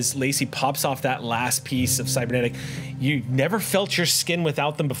just as Lacey pops off that last piece of cybernetic. You never felt your skin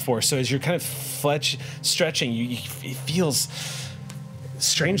without them before, so as you're kind of stretching, it feels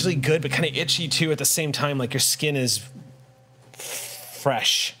strangely good, but kind of itchy too at the same time, like your skin is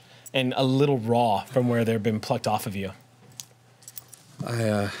fresh and a little raw from where they've been plucked off of you.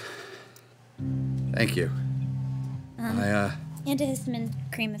 Thank you. Antihistamine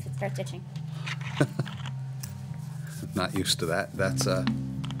cream if it starts itching. Not used to that. That's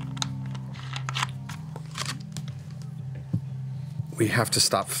we have to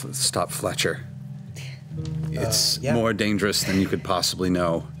stop Fletcher. It's more dangerous than you could possibly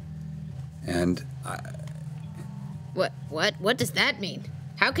know. And What does that mean?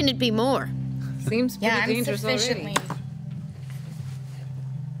 How can it be more? Seems pretty dangerous already.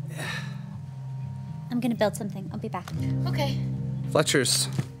 I'm gonna build something. I'll be back. Okay. Fletcher's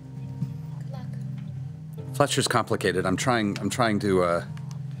complicated. I'm trying to I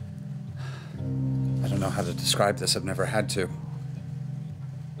don't know how to describe this. I've never had to.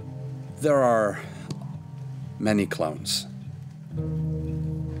 There are many clones.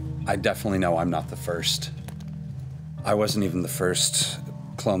 I definitely know I'm not the first. I wasn't even the first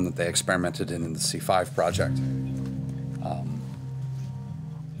clone that they experimented in the C5 project.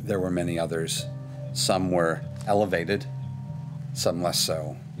 There were many others. Some were elevated, some less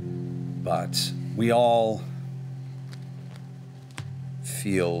so. But we all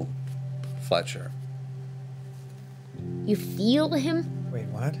feel Fletcher. You feel him? Wait,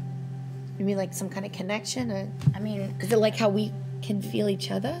 what? You mean like some kind of connection? Or, I mean, is it like how we can feel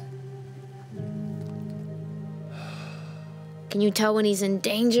each other? Can you tell when he's in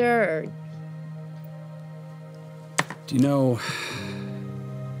danger or... Do you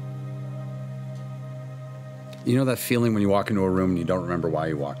know that feeling when you walk into a room and you don't remember why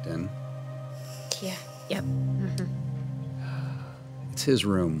you walked in? Yeah. Yep. Mm-hmm. It's his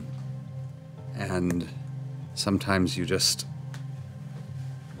room. And sometimes you just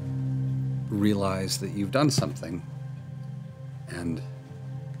realize that you've done something. And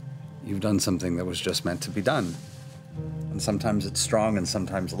you've done something that was just meant to be done. And sometimes it's strong and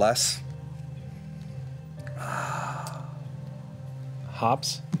sometimes less.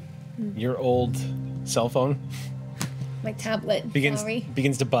 Hops, your old cell phone My tablet. begins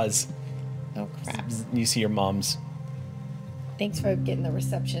to buzz. Oh, crap. You see your mom's. Thanks for getting the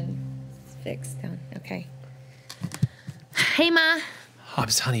reception fixed down. Okay. Hey, Ma.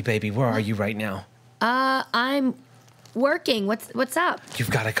 Hobbs, honey, baby, where are you right now? I'm working. What's up? You've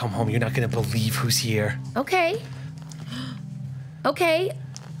got to come home. You're not going to believe who's here. Okay. Okay.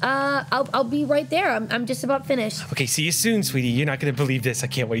 I'll be right there. I'm just about finished. Okay, see you soon, sweetie. You're not going to believe this. I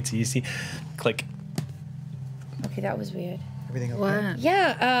can't wait till you see. Click. Okay, that was weird. Everything okay? What?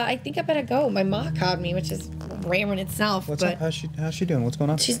 Yeah, I think I better go. My mom called me, which is rare in itself. What's up? How's she doing? What's going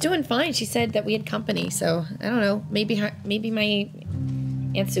on? She's doing fine. She said that we had company, so I don't know. Maybe my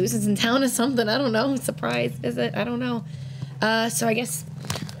Aunt Susan's in town or something. I don't know. Surprise visit. I don't know. So I guess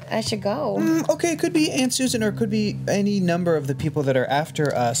I should go. Okay, it could be Aunt Susan, or it could be any number of the people that are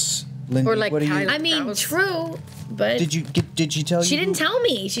after us. Lindy, Or like what do you? I mean, true, but Did she tell you? she didn't tell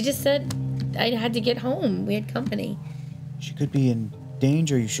me. She just said I had to get home. We had company. She could be in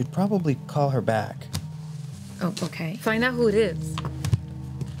danger. You should probably call her back. Oh, okay. Find out who it is.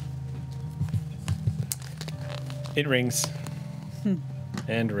 It rings.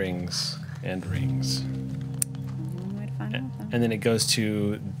 And rings. And rings. And then it goes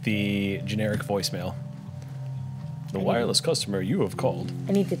to the generic voicemail. The wireless customer you have called.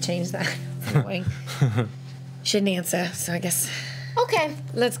 I need to change that. Annoying. Shouldn't answer, so I guess. Okay,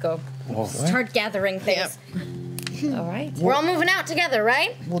 let's go. Start gathering things. All right. We're all moving out together,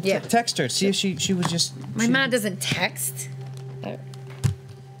 right? Well, text her. See if she was just. My ma doesn't text.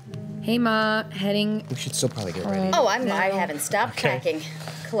 Hey, Ma, heading. We should still probably get ready. Oh, I haven't stopped packing,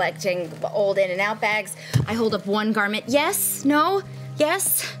 collecting old in and out bags. I hold up one garment. Yes? No?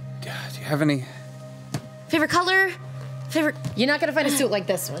 Yes? Do you have any? Favorite color? Favorite? You're not gonna find a suit like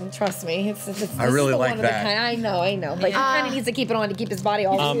this one. Trust me. It's I really the like one of the that. kind. I know. But he kind of needs to keep it on to keep his body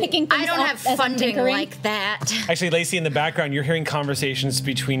all. Picking I things don't up have as I'm funding tinkering. like that. Actually, Lacey, in the background, you're hearing conversations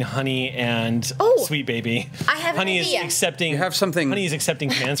between Honey and Sweet Baby. I have Honey an idea. is accepting. You have something. Honey is accepting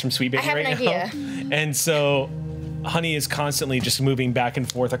commands from Sweet Baby I have right an idea. now, and so Honey is constantly just moving back and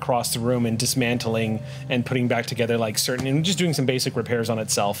forth across the room and dismantling and putting back together like certain and just doing some basic repairs on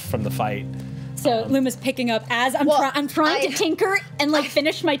itself from the fight. So Luma's picking up as I'm trying to tinker and like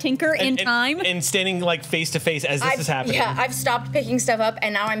finish my tinker in time. And standing like face to face as this is happening. Yeah, I've stopped picking stuff up,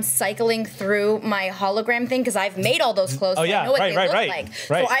 and now I'm cycling through my hologram thing because I've made all those clothes. Oh, so yeah, I know what right, they right, look right, like.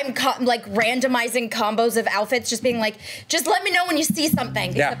 right. So I'm like randomizing combos of outfits, just being like, just let me know when you see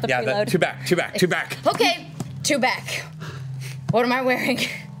something. Yeah, the yeah. preload. Two back. Okay, two back. What am I wearing?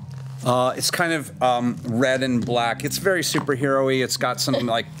 It's kind of red and black. It's very superhero-y. It's got some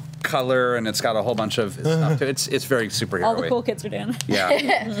like color, and it's got a whole bunch of stuff to it. It's very superhero-y. All the cool kids are down. Yeah,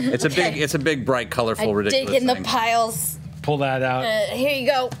 it's a big, bright, colorful, ridiculous Dig in the thing. piles. Pull that out. Here you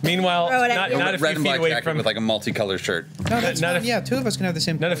go. Meanwhile, Throw it at not you. a Red few and feet black away jacket from with like a multicolored shirt. No, that's not fine. Yeah, two of us can have the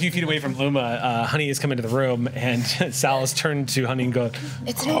same. not a few feet away from Luma. Honey has come into the room, and Sal has turned to Honey and goes,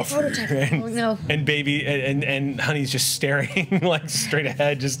 It's an old prototype. and, Oh no. and baby and Honey's just staring like straight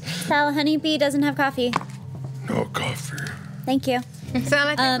ahead, just Sal, Honeybee doesn't have coffee. No coffee. Thank you. Sal,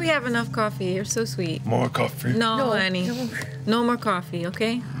 I think we have enough coffee. You're so sweet. More coffee. No, honey. No more coffee,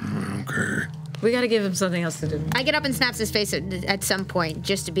 okay? Okay. We gotta give him something else to do. I get up and snaps his face at some point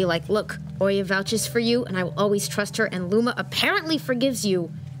just to be like, look, Oya vouches for you, and I will always trust her, and Luma apparently forgives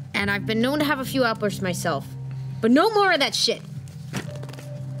you, and I've been known to have a few outbursts myself. But no more of that shit.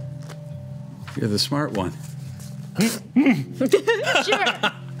 You're the smart one. Sure.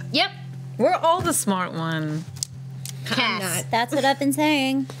 Yep. We're all the smart one. Cass. That's what I've been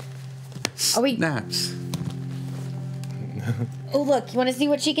saying. Are we? Naps. Oh look, you want to see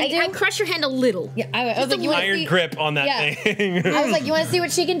what she can do? I crush your hand a little. Yeah, I was like, you want to iron see? grip on that Yeah. thing. I was like, you want to see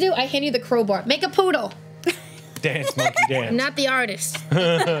what she can do? I hand you the crowbar. Make a poodle. Dance, monkey, dance. Not the artist.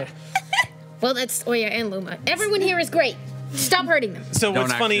 Well, that's Oya and Luma. Everyone here is great. Stop hurting them. So Don't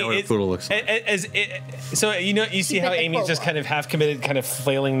what's actually funny know what a is, poodle looks like. so you see how at the Amy's just crowbar. kind of half committed, kind of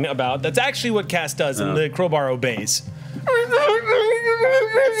flailing about. That's actually what Cass does, and the crowbar obeys.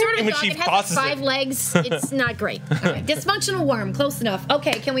 It's sort of In a which dog. she It has tosses like 5 it. legs. It's not great. Okay, dysfunctional worm. Close enough.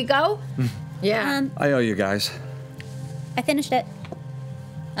 Okay, can we go? Yeah. I owe you guys. I finished it.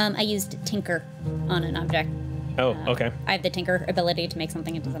 I used Tinker on an object. Oh, okay. I have the Tinker ability to make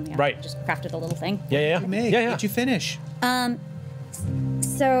something into something else. Right. I just crafted a little thing. Yeah. Meg, Yeah. did you finish?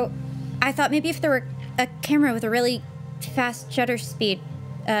 So I thought maybe if there were a camera with a really fast shutter speed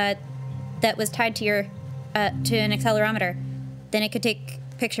that was tied to your to an accelerometer, then it could take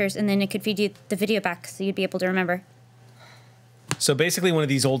pictures and then it could feed you the video back so you'd be able to remember. So basically, one of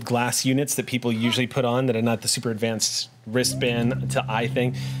these old glass units that people usually put on that are not the super advanced wristband to eye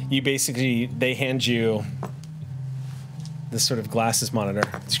thing. They hand you this sort of glasses monitor.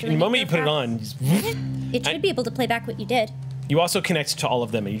 The moment you put it on, It should be able to play back what you did. you also connect to all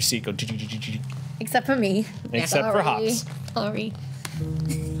of them, and you see it go. Except for me. Except for Hops. Sorry.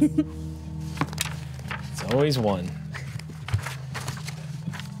 It's always one.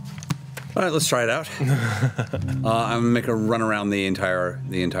 All right, let's try it out. I'm gonna make a run around the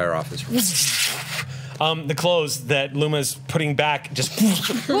entire office. The clothes that Luma's putting back just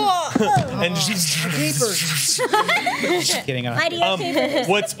and she's Getting on. IDF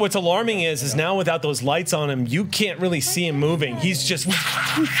papers. what's alarming is now without those lights on him, you can't really see him moving. He's just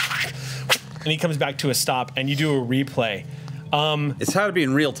and he comes back to a stop, and you do a replay. It's how to be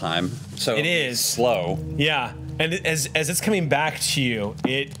in real time, so It is. slow. Yeah, and as it's coming back to you,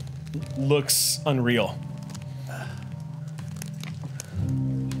 it looks unreal.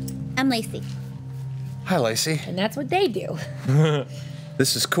 I'm Lacey. Hi, Lacey. And that's what they do.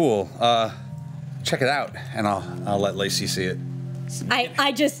 This is cool. Check it out, and I'll let Lacey see it.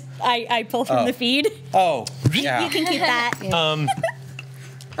 I pull from the feed. Oh, You yeah. can keep that.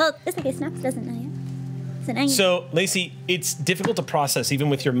 Well, it's okay. Snaps doesn't know yet. So, Lacey, it's difficult to process even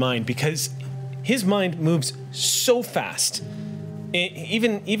with your mind because his mind moves so fast.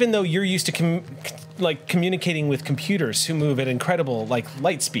 Even though you're used to communicating with computers who move at incredible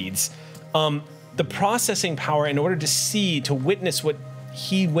light speeds, the processing power in order to witness what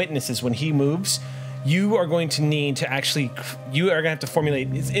he witnesses when he moves, you are going to need to have to formulate,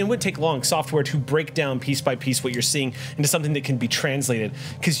 it would take long software to break down piece by piece what you're seeing into something that can be translated,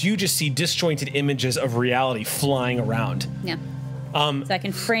 because you just see disjointed images of reality flying around. Yeah. So I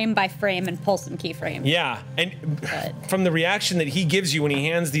can frame by frame and pull some keyframes. Yeah, and from the reaction that he gives you when he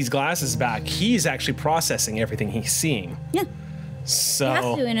hands these glasses back, he's actually processing everything he's seeing. Yeah. So You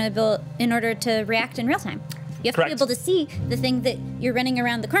have to in order to react in real time. You have to be able to see the thing that you're running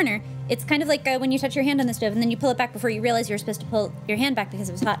around the corner. It's kind of like when you touch your hand on the stove and then you pull it back before you realize you're supposed to pull your hand back because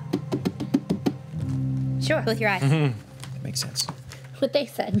it was hot. Sure. With your eyes. That makes sense. What they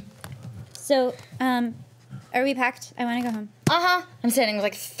said. So, are we packed? I want to go home. I'm sitting with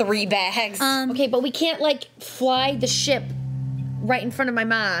like 3 bags. Okay, but we can't like fly the ship right in front of my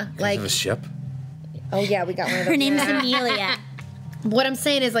ma. Like, Of a ship? oh yeah, we got one of those. Her name's Amelia. What I'm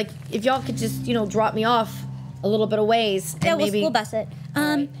saying is, like, if y'all could just, drop me off a little bit of ways, and Yeah, we'll maybe school bus it.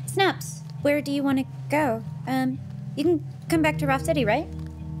 Snaps, where do you want to go? You can come back to Rough City, right?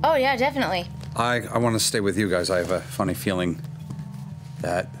 Oh yeah, definitely. I want to stay with you guys. I have a funny feeling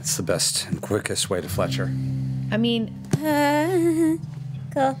that it's the best and quickest way to Fletcher. I mean,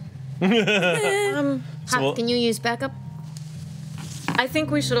 Cool. Hop, can you use backup? I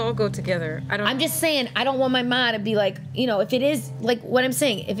think we should all go together. I'm just saying, I don't want my ma to be like, if it is, like, what I'm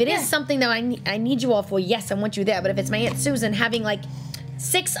saying, if it is something that I need you all for, yes, I want you there. But if it's my Aunt Susan having, like,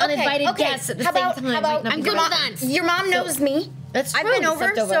 6 uninvited guests at the same time, I'm good with your mom knows me. That's I've true, been over,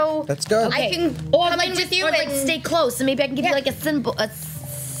 except so Let's go. I can or come like in just with you or like and stay close, and maybe I can give you like a symbol. We'll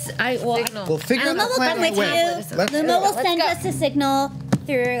figure out Luma the will plan come on with the way. you. Let's Luma go. will send go. us a signal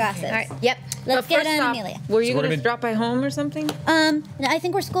through your glasses. All right. Yep. Let's But get first on off, Amelia. were you we're gonna gonna- drop by home or something? I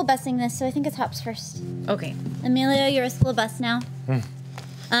think we're school busing this, so I think it's Hops first. Okay. Amelia, you're a school bus now.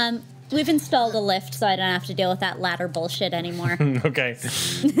 We've installed a lift, so I don't have to deal with that ladder bullshit anymore. Okay.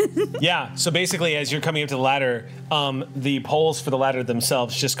 Yeah, so basically as you're coming up to the ladder, the poles for the ladder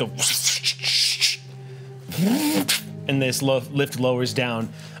themselves just go and this lift lowers down,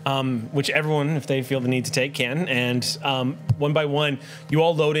 which everyone, if they feel the need to take, can. And one by one, you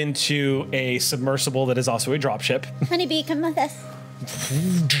all load into a submersible that is also a dropship. Honeybee, come with us.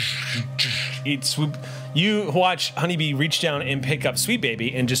 You watch Honeybee reach down and pick up Sweet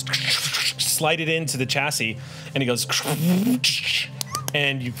Baby and just slide it into the chassis, and it goes,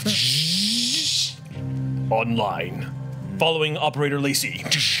 and you online. Following Operator Lacey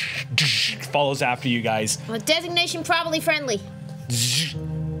follows after you guys. Well, designation probably friendly.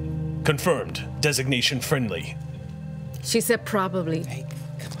 Confirmed. Designation friendly. She said probably.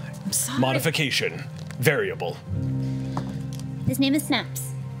 Modification. Variable. His name is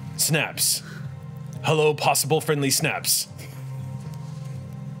Snaps. Snaps. Hello, possible friendly Snaps.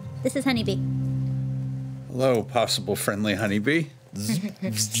 This is Honeybee. Hello, possible friendly honeybee.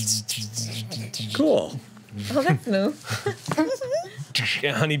 Cool. Oh, that's new.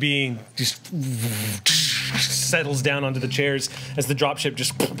 Yeah, Honeybee just settles down onto the chairs as the dropship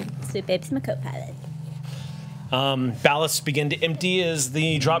just. Sweet Babe's my co-pilot. Ballasts begin to empty as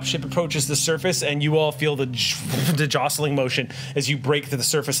the dropship approaches the surface, and you all feel the jostling motion as you break through the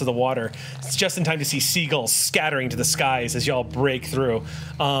surface of the water. It's just in time to see seagulls scattering to the skies as y'all break through.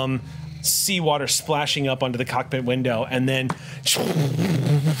 Seawater splashing up onto the cockpit window, and then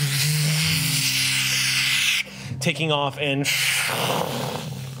taking off, and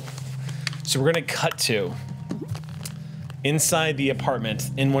so we're gonna cut to inside the apartment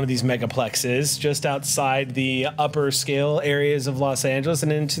in one of these megaplexes, just outside the upper scale areas of Los Angeles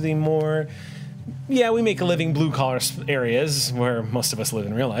and into the more, we make a living blue collar areas where most of us live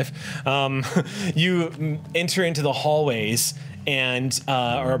in real life. You enter into the hallways and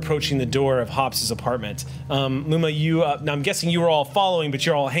are approaching the door of Hops' apartment. Luma, now I'm guessing you were all following, but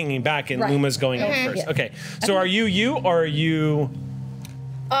you're all hanging back and Luma's going up first. Okay, so are you or are you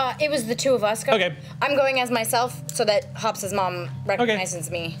It was the two of us. Okay. I'm going as myself so that Hops' mom recognizes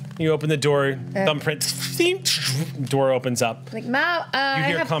me. You open the door, thumbprint, door opens up. Like, Ma, I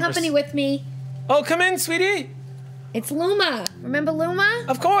hear have company with me. Oh, come in, sweetie. It's Luma. Remember Luma?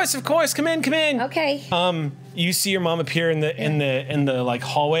 Of course. Come in. Okay. You see your mom appear in the like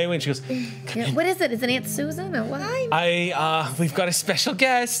hallway when she goes, Yeah, what is it? Is it Aunt Susan or what? we've got a special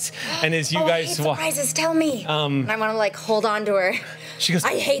guest, and as you guys I hate surprises. Tell me. And I want to like hold on to her. She goes,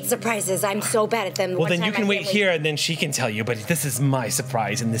 I hate surprises. I'm so bad at them. well, then you can wait here, and then she can tell you. But this is my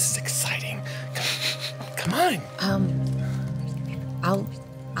surprise, and this is exciting. Come on. I'll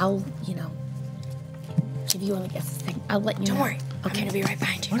give you a thing. I'll let you know. Don't worry. I'm gonna be right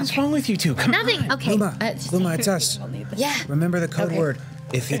behind you. What is wrong with you two? Come Nothing. on. Okay. Luma, it's us. Yeah. Remember the code word.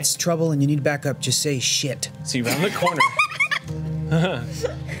 If it's trouble and you need backup, just say shit. So you round the corner.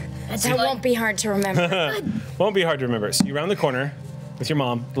 That won't be hard to remember. Won't be hard to remember. So you round the corner with your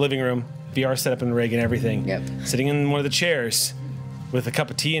mom, the living room, VR set up in the rig and everything. Yep. Sitting in one of the chairs with a cup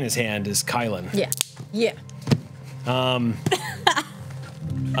of tea in his hand is Kylan. Yeah.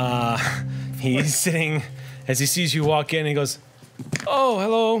 He's sitting as he sees you walk in and he goes, oh,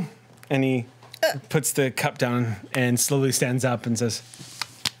 hello. And he puts the cup down and slowly stands up and says,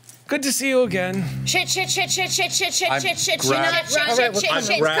 good to see you again. Shit. I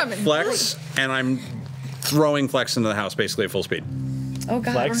grab Flex and I'm throwing Flex into the house basically at full speed. Oh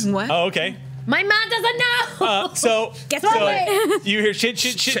God. Flex? What? Oh, okay. My mom doesn't know. So you hear shit.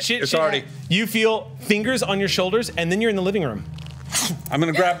 It's already. You feel fingers on your shoulders, and then you're in the living room. I'm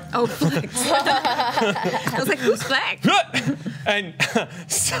gonna grab. Oh, Flex. I was like, who's Flex? And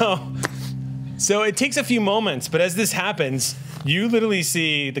so it takes a few moments, but as this happens, you literally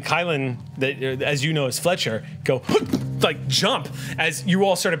see the Kylan that, as you know, is Fletcher, go like jump as you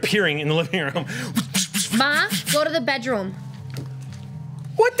all start appearing in the living room. Ma, go to the bedroom.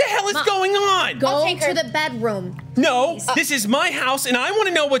 What the hell is going on? Go to the bedroom. No, this is my house, and I want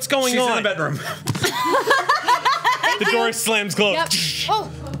to know what's going on. She's in the bedroom. The door slams closed. Yep. Oh,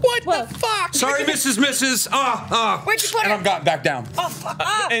 What the fuck? Sorry, Mrs. where'd you put And her? I've got back down. Oh, fuck.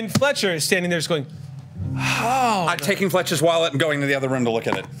 And Fletcher is standing there just going, I'm taking Fletcher's wallet and going to the other room to look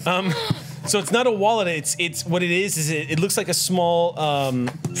at it. so it's not a wallet, it's what it is it looks like a small,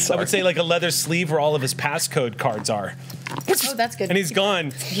 I would say like a leather sleeve where all of his passcode cards are. Oh, that's good. And he's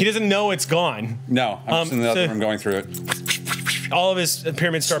gone. He doesn't know it's gone. No, I'm just in the other room going through it. All of his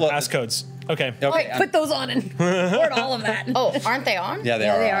Pyramid Star passcodes. Okay. Okay. Put those on and record all of that. Oh, aren't they on? Yeah, they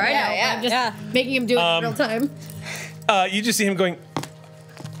are. They are. I know. Yeah. I'm just making him do it in real time. You just see him going,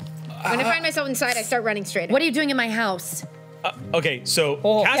 When I find myself inside, I start running straight. What are you doing in my house? okay, so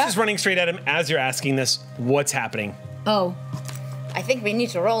Cass is running straight at him as you're asking this. What's happening? Oh. I think we need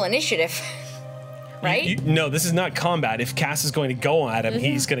to roll initiative. Right? No, this is not combat. If Cass is going to go at him,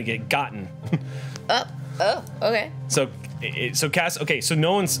 he's going to get gotten. Oh, okay. So Cass, okay, so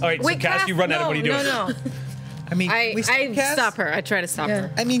no one's, all right, so Cass, you run at him, what are you doing? No. I mean, I stop her. I try to stop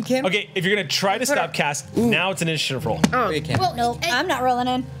her. I mean, Kim. Okay, if you're going to try to stop Cass, now it's an initiative roll. Wait, Kim. Well, No, I'm not rolling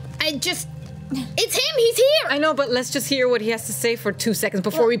in. it's him. He's here. I know, but let's just hear what he has to say for 2 seconds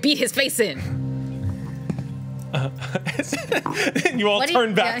before we beat his face in. And you all What do you-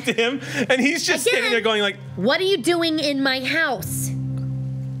 turn back to him, and he's just Again. standing there going like, What are you doing in my house?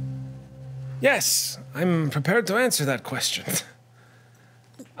 yes, I'm prepared to answer that question.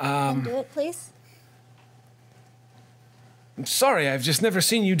 Do it, please. I'm sorry, I've just never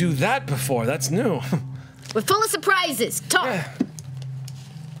seen you do that before. That's new. We're full of surprises. Talk.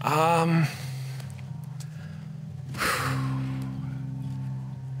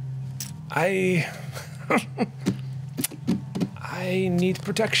 I need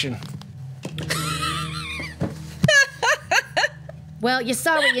protection. Well, you're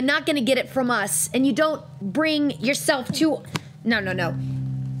sorry. You're not going to get it from us. And you don't bring yourself to... No.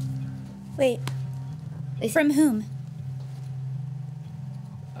 Wait. From whom?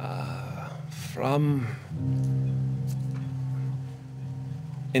 From...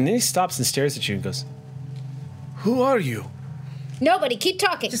 And then he stops and stares at you and goes, who are you? Nobody. Keep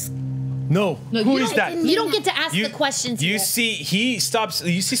talking. No, who is that? You don't get to ask the questions You here. see, he stops,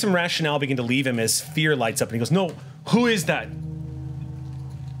 you see some rationale begin to leave him as fear lights up and he goes, no, who is that?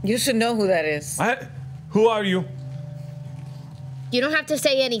 You should know who that is. What? Who are you? You don't have to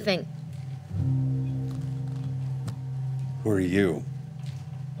say anything. Who are you?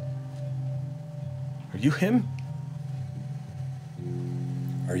 Are you him?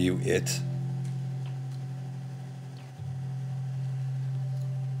 Are you it?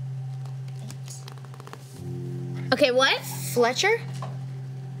 Okay, what?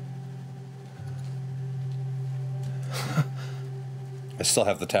 I still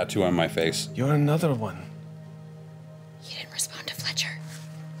have the tattoo on my face. You're another one. You didn't respond to Fletcher.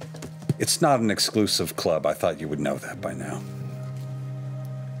 It's not an exclusive club. I thought you would know that by now.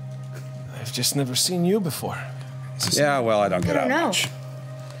 I've just never seen you before. Yeah, well, I don't get out know. much.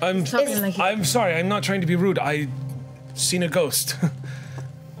 I'm sorry. I'm not trying to be rude. I seen a ghost.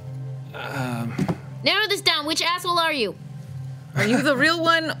 Narrow this down. Which asshole are you? Are you the real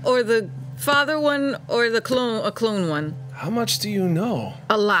one, or the father one, or the clone? A clone one? How much do you know?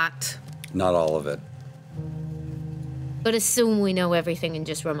 A lot. Not all of it. But assume we know everything and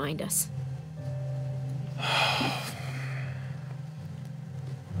just remind us.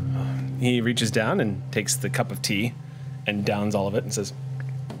 He reaches down and takes the cup of tea and downs all of it and says,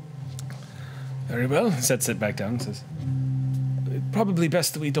 very well, sets it back down and says, probably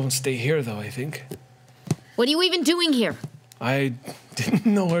best that we don't stay here, though, I think. What are you even doing here? I didn't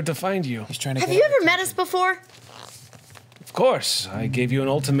know where to find you. He's trying to. Have you ever met us before? Of course, I gave you an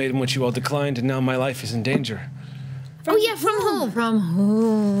ultimatum which you all declined, and now my life is in danger. Oh yeah, from whom? From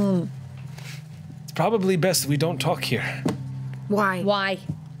whom? It's probably best that we don't talk here. Why? Why?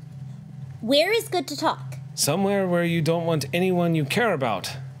 Where is good to talk? Somewhere where you don't want anyone you care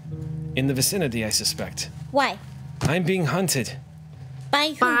about. In the vicinity, I suspect. Why? I'm being hunted. By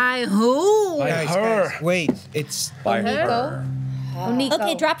who? By who? By Guys, her. guys, wait, it's By her. Oniko.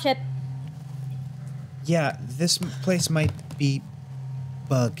 Okay, dropship. yeah. This place might be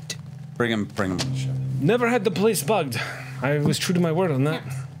bugged. Bring him to the ship. Never had the place bugged. I was true to my word on that.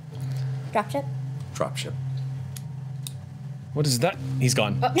 Dropship. Dropship. What is that? He's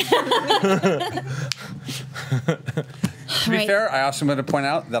gone. To be fair, I also want to point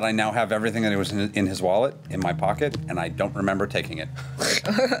out that I now have everything that was in his wallet in my pocket, and I don't remember taking it.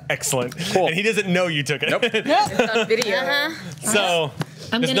 Excellent. Cool. And he doesn't know you took it. Nope. It's on video. So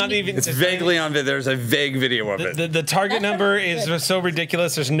it's not even. It's vaguely on video. There's a vague video of it. The target number is so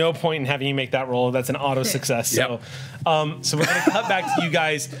ridiculous. There's no point in having you make that roll. That's an auto success. Yep. So we're gonna cut back to you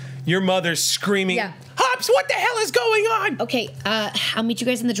guys. Your mother's screaming, Yeah. "Hops! What the hell is going on?" Okay, I'll meet you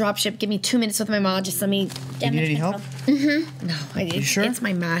guys in the dropship. Give me 2 minutes with my mom. Just let me. You need any help? No, You sure? It's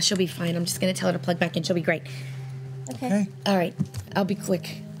my ma. She'll be fine. I'm just gonna tell her to plug back in. She'll be great. Okay. All right, I'll be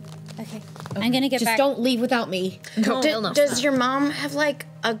quick. Okay. I'm gonna get Just back. don't leave without me. No, no. Does your mom have like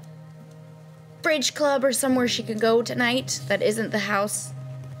a bridge club or somewhere she could go tonight that isn't the house?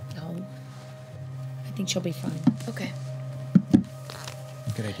 No. I think she'll be fine. Okay.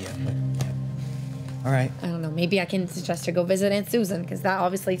 Good idea. But, yeah. All right. I don't know. Maybe I can suggest her go visit Aunt Susan because that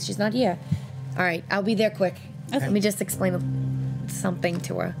obviously she's not here. All right, I'll be there quick. Okay. Let me just explain something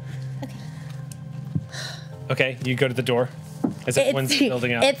to her. Okay, you go to the door as everyone's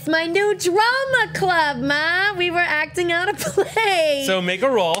building out. It's my new drama club, Ma. We were acting out a play. So make a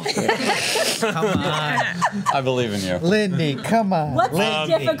roll. Come on, I believe in you. Lindy. Come on. What's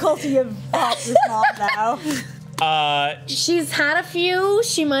Lindy. the difficulty of this mom now? She's had a few.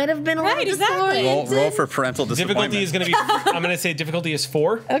 She might have been a little exactly. disoriented. Roll for parental disappointment. Difficulty is going to be. I'm going to say difficulty is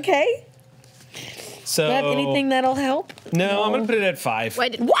 4. Okay. So Do you have anything that'll help? No, I'm going to put it at 5.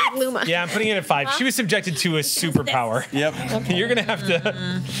 What? Luma. Yeah, I'm putting it at 5. She was subjected to a superpower. Yep. You're gonna have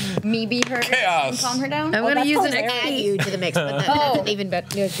to. Me be her Chaos. and calm her down? I'm gonna use an hilarious. add you to the mix, but that's even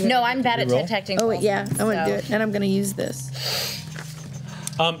better. No, I'm bad at detecting. Oh false yeah, I want to so- do it, and I'm gonna use this.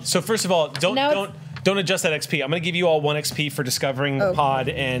 So first of all, don't adjust that XP. I'm gonna give you all 1 XP for discovering the pod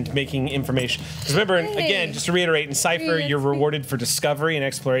and making information. Because remember, again, just to reiterate, in Cypher, you're rewarded for discovery and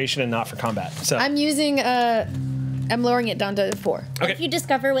exploration and not for combat. So I'm using I'm lowering it down to 4. okay. If you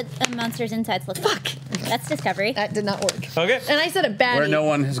discover what a monster's insides look like. That's discovery. That did not work. Okay. And I said a baddie. Where no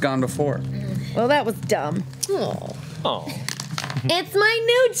one has gone before. Well, that was dumb. Oh. It's my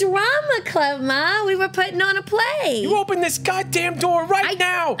new drama club, Ma. We were putting on a play. You open this goddamn door right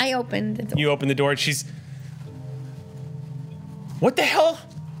now. I opened the door. You open the door and she's. What the hell?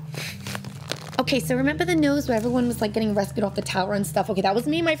 Okay, so remember the news where everyone was like getting rescued off the tower and stuff? Okay, that was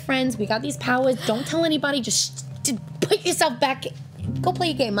me and my friends. We got these powers. Don't tell anybody. Just put yourself back. Go play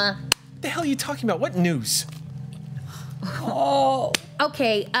your game, Ma. What the hell are you talking about? What news? Oh.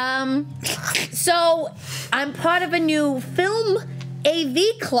 Okay, so I'm part of a new film AV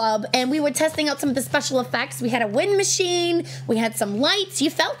club, and we were testing out some of the special effects. We had a wind machine. We had some lights.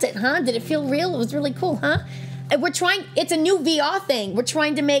 You felt it, huh? Did it feel real? It was really cool, huh? And it's a new VR thing. We're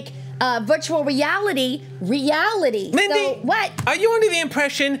trying to make virtual reality. Lindy, so, what? Are you under the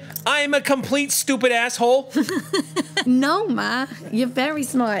impression I am a complete stupid asshole? No, Ma. You're very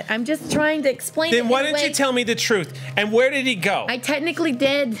smart. I'm just trying to explain Then it why in a didn't way- you tell me the truth? And where did he go? I technically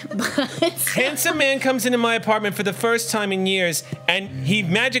did, but... Handsome man comes into my apartment for the first time in years, and he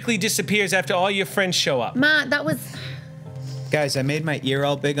magically disappears after all your friends show up. Ma, that was... Guys, I made my ear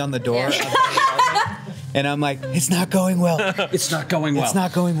all big on the door. And I'm like, it's not going well. It's not going well. It's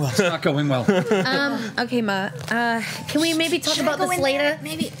not going well. It's not going well. Okay, Ma. Can we maybe talk about this later?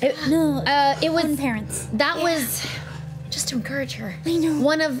 Maybe. No. It was parents. That was Just to encourage her. I know.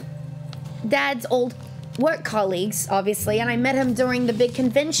 one of Dad's old work colleagues, obviously, and I met him during the big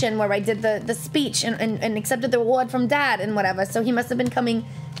convention where I did the speech and accepted the award from Dad and whatever. So he must have been coming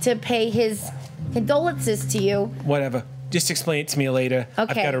to pay his condolences to you. Whatever. Just explain it to me later. I've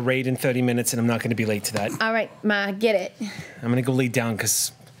Okay. got a raid in 30 minutes, and I'm not going to be late to that. All right, Ma, get it. I'm going to go lay down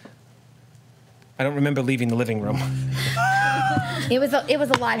because I don't remember leaving the living room. It was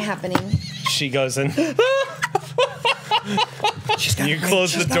a lot happening. She goes in. She's got You a raid.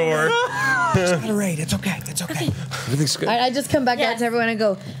 close She's the got a door. raid. She's got a raid. It's okay. It's okay. Everything's good. I just come back out Yes. to everyone and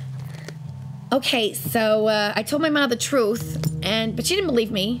go, okay, so I told my mom the truth, but she didn't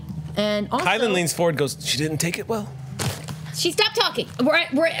believe me. And also, Kylan leans forward, goes, she didn't take it well. she stopped talking.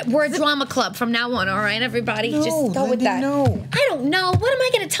 We're a drama club from now on, all right, everybody? Just go with Lindy, that. no. I don't know. What am I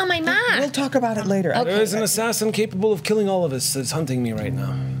going to tell my mom? We'll talk about it later. There is an assassin capable of killing all of us that's hunting me right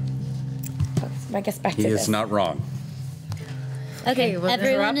now. I guess back He to is this. not wrong. Okay,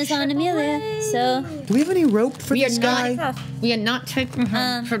 everyone is on Amelia, so Do we have any rope for We are this not. guy? We are not taking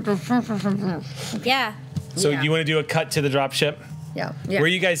her. yeah. So Yeah. you want to do a cut to the dropship? Yeah. Where are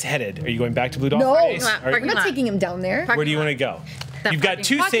you guys headed? Are you going back to Blue Dolphin No, Base? we're not lot. taking him down there. Where do you want to go? That You've got parking-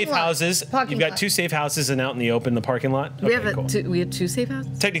 two Parking safe lot. houses. Parking You've got lot. two safe houses and out in the open, the parking lot. We Okay, have cool. we have two safe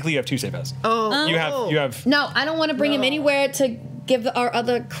houses. Technically, you have two safe houses. Oh, You have. No, I don't want to bring him anywhere to give our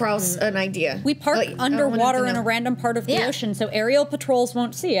other Kraus an idea. We park Like, I don't want him underwater to in a know. random part of the Yeah. ocean, so aerial patrols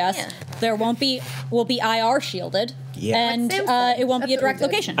won't see us. Yeah. We'll be IR shielded, Yeah. and That sounds it won't be a That's direct what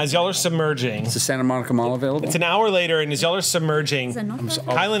we did. location. As y'all are submerging, Is the Santa Monica Mall available? it's an hour later, and as y'all are submerging,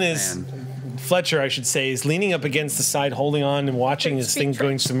 Kylan is. Man. Fletcher, I should say, is leaning up against the side, holding on and watching his thing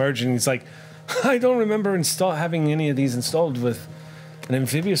going submerged. And he's like, I don't remember having any of these installed with an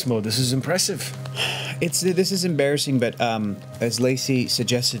amphibious mode. This is impressive. This is embarrassing, but as Lacey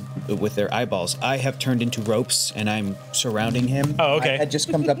suggested with their eyeballs, I have turned into ropes and I'm surrounding him. Oh, okay. My head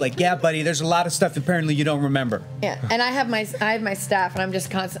just comes up like, yeah, buddy. There's a lot of stuff apparently you don't remember. Yeah, and I have my staff, and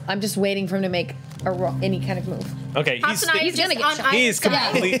I'm just waiting for him to make any kind of move. Okay, he's gonna get shot. he is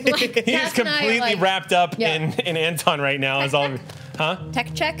completely he is Cass and I are completely like- wrapped up Yeah. in Anton right now. Is all, huh?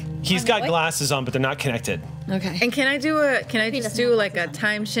 Tech check. He's on got the way. glasses on, but they're not connected. Okay. and can I just do like a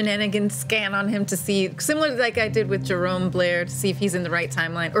time shenanigans scan on him to see, similar to like I did with Jerome Blair, to see if he's in the right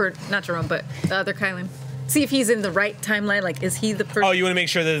timeline, or not Jerome, but the other Kylan. See if he's in the right timeline. Like, is he the person? Oh, you want to make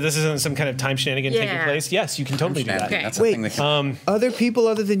sure that this isn't some kind of time shenanigan taking Yeah. place? Yes, you can totally do that. Okay. That's a Wait, thing that can Other people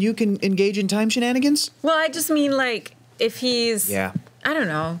other than you can engage in time shenanigans? Well, I just mean like if he's. Yeah. I don't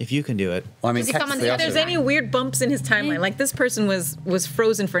know. If you can do it. Well, I mean, Does he come on technically the If there's also- any weird bumps in his timeline, like this person was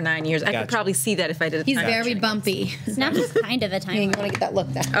frozen for 9 years, I Gotcha. could probably see that if I did. A He's time very check. bumpy. Snap is kind of a You time. want to get that look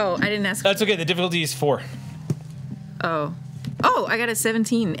there. Oh, I didn't ask. That's okay. The difficulty is 4. Oh, I got a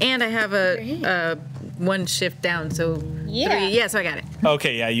 17, and I have a one shift down, so 3. Yeah, so I got it.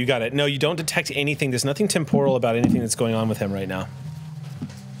 Okay, yeah, you got it. No, you don't detect anything. There's nothing temporal about anything that's going on with him right now.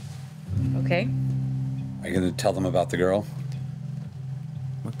 Okay. Are you going to tell them about the girl?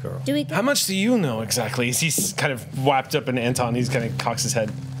 What girl? Do we? How much do you know exactly? He's kind of wrapped up in Anton. He's kind of cocks his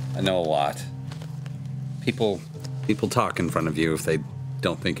head. I know a lot. People talk in front of you if they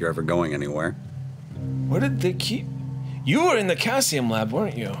don't think you're ever going anywhere. Where did they keep? You were in the Cassium lab,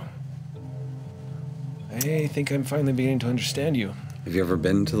 weren't you? I think I'm finally beginning to understand you. Have you ever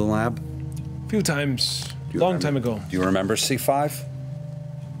been to the lab? A few times, Do you long remember- time ago. Do you remember C5?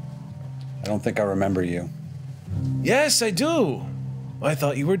 I don't think I remember you. Yes, I do. I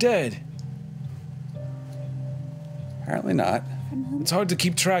thought you were dead. Apparently not. It's hard to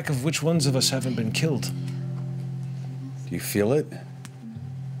keep track of which ones of us haven't been killed. Do you feel it?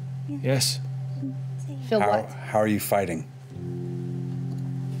 Yes. Feel what? How are you fighting?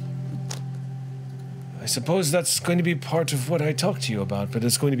 I suppose that's going to be part of what I talk to you about, but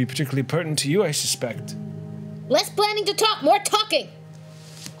it's going to be particularly pertinent to you, I suspect. Less planning to talk, more talking.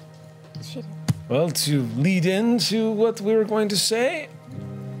 Well, to lead into what we were going to say,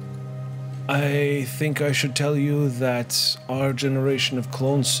 I think I should tell you that our generation of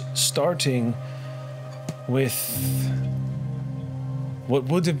clones, starting with what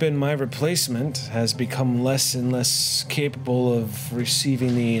would have been my replacement, has become less and less capable of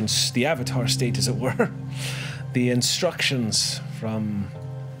receiving the avatar state, as it were, the instructions from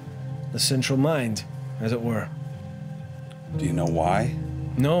the central mind, as it were. Do you know why?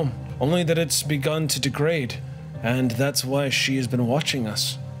 No, only that it's begun to degrade, and that's why she has been watching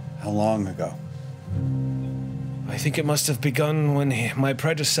us. How long ago? I think it must have begun when my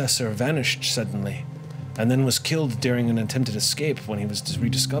predecessor vanished suddenly, and then was killed during an attempted escape when he was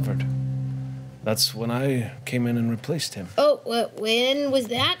rediscovered. That's when I came in and replaced him. Oh, when was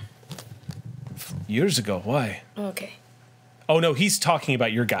that? Years ago. Why? Okay. Oh, no, he's talking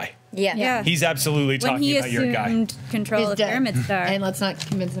about your guy. Yeah. He's absolutely When talking he about your guy. assumed control He's of dead. Pyramid Star. And let's not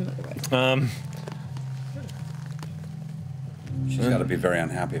convince him otherwise. She's got to be very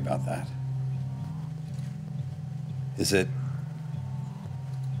unhappy about that. Is it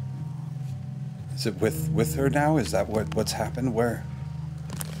with her now? Is that what's happened? Where?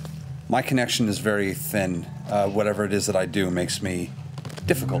 My connection is very thin. Whatever it is that I do makes me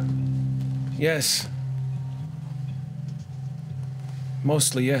difficult. Yes.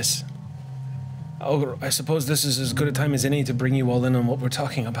 Mostly, yes. Oh, I suppose this is as good a time as any to bring you all in on what we're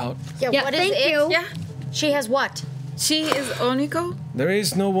talking about. Yeah, what is thank it? you. Yeah. She has what? She is Oniko? There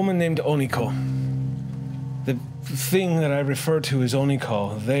is no woman named Oniko. The thing that I refer to as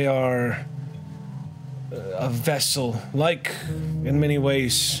Oniko, they are a vessel, like, in many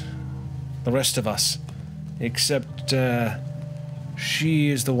ways, the rest of us. Except, she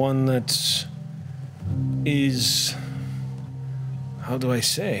is the one that is... How do I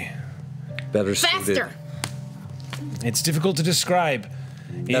say? Better suited. Faster! It's difficult to describe.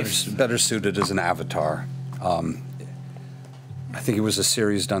 Better suited as an avatar. I think it was a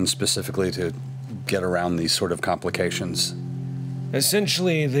series done specifically to get around these sort of complications.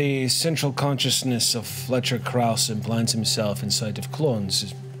 Essentially, the central consciousness of Fletcher Krause implants himself inside of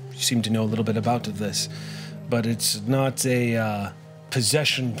clones. You seem to know a little bit about this, but it's not a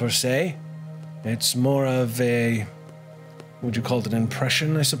possession per se. It's more of a, would you call it an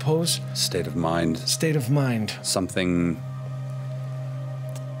impression, I suppose? State of mind. State of mind. Something...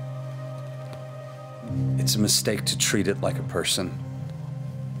 It's a mistake to treat it like a person.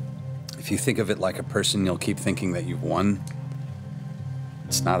 If you think of it like a person, you'll keep thinking that you've won.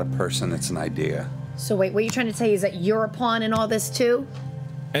 It's not a person, it's an idea. So wait, what you're trying to say is that you're a pawn in all this too?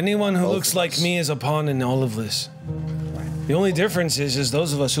 Anyone who Both looks of like us. me is a pawn in all of this. The only difference is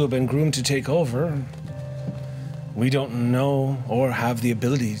those of us who have been groomed to take over, we don't know or have the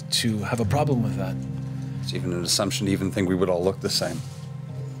ability to have a problem with that. It's even an assumption to even think we would all look the same.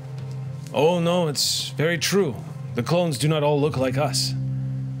 Oh, no, it's very true. The clones do not all look like us.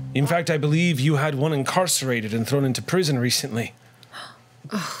 In fact, I believe you had one incarcerated and thrown into prison recently.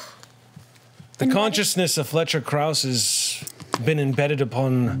 The consciousness of Fletcher Krause has been embedded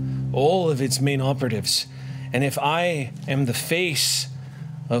upon all of its main operatives. And if I am the face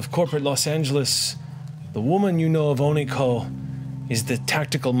of corporate Los Angeles, the woman you know of Oniko is the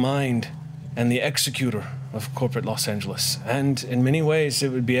tactical mind and the executor of corporate Los Angeles. And in many ways, it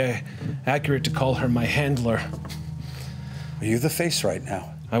would be accurate to call her my handler. Are you the face right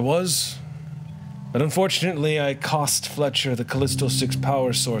now? I was, but unfortunately I cost Fletcher the Callisto 6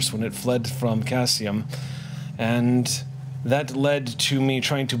 power source when it fled from Cassium, and that led to me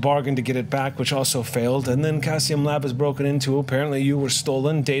trying to bargain to get it back, which also failed, and then Cassium Lab was broken into. Apparently you were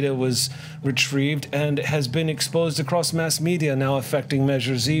stolen, data was retrieved, and has been exposed across mass media, now affecting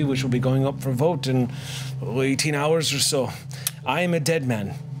Measure Z, which will be going up for vote in 18 hours or so. I am a dead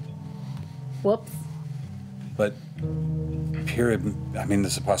man. Whoops. But Pyramid, I mean,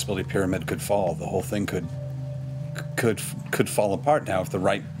 there's a possibility Pyramid could fall. The whole thing could fall apart now if the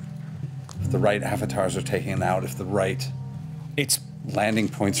right avatars are taken out, if the right landing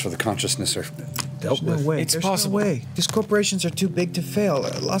points for the consciousness are dealt There's no with. way. It's There's possible. no way. These corporations are too big to fail.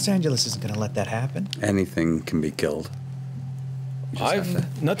 Los Angeles isn't going to let that happen. Anything can be killed. You just have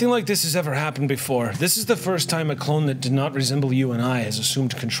to- Nothing like this has ever happened before. This is the first time a clone that did not resemble you and I has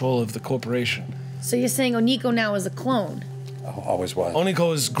assumed control of the corporation. So you're saying Oniko now is a clone? Always was.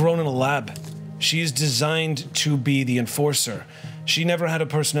 Oniko is grown in a lab. She is designed to be the enforcer. She never had a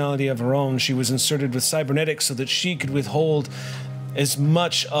personality of her own. She was inserted with cybernetics so that she could withhold as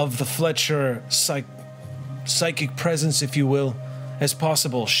much of the Fletcher psychic presence, if you will, as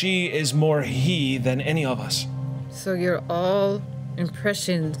possible. She is more he than any of us. So you're all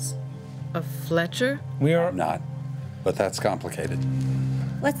impressions of Fletcher? We are Not. But that's complicated.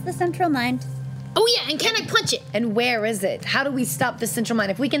 What's the central mind? Oh yeah, and can I punch it? And where is it? How do we stop the central mind?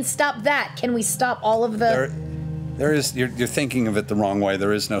 If we can stop that, can we stop all of the... There is, you're thinking of it the wrong way.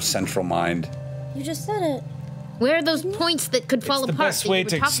 There is no central mind. You just said it. Where are those points that could fall the apart? best that way you were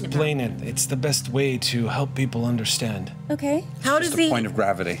to talking explain about? it. It's the best way to help people understand. Okay. How Just does a he... point of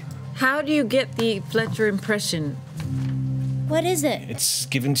gravity. How do you get the Fletcher impression? What is it? It's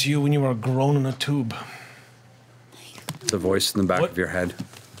given to you when you are grown in a tube. The voice in the back What? of your head.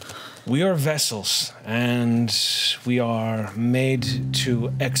 We are vessels, and we are made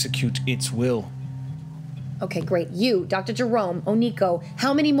to execute its will. Okay, great. You, Dr. Jerome, Oniko,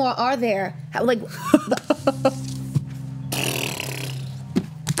 how many more are there?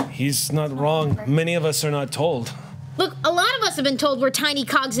 He's not wrong. Many of us are not told. Look, a lot of us have been told we're tiny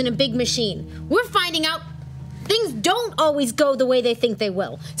cogs in a big machine. We're finding out things don't always go the way they think they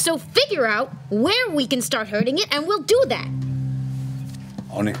will. So figure out where we can start hurting it, and we'll do that.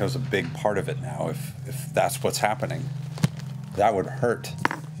 Oniko's a big part of it now. If that's what's happening, that would hurt.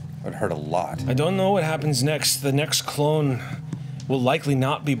 It would hurt a lot. I don't know what happens next. The next clone will likely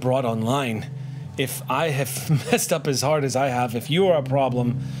not be brought online. If I have messed up as hard as I have, if you are a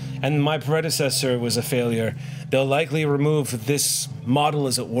problem, and my predecessor was a failure, they'll likely remove this model,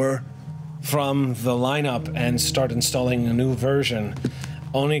 as it were, from the lineup and start installing a new version.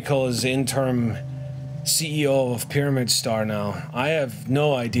 Oniko is interim CEO of Pyramid Star now. I have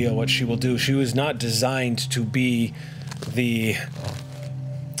no idea what she will do. She was not designed to be the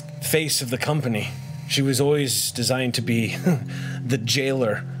face of the company. She was always designed to be the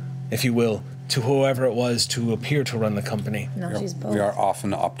jailer, if you will, to whoever it was to appear to run the company. No, she's both. We are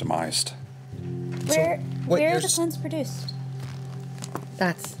often optimized. Where are the clones produced?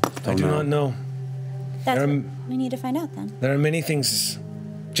 I do not know. That's what we need to find out then. There are many things.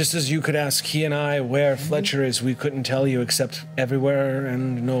 Just as you could ask he and I where Fletcher is, we couldn't tell you except everywhere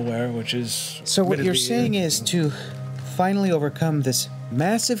and nowhere, which is... So what you're saying is to finally overcome this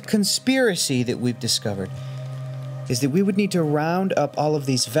massive conspiracy that we've discovered is that we would need to round up all of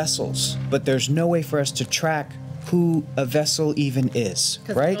these vessels, but there's no way for us to track who a vessel even is,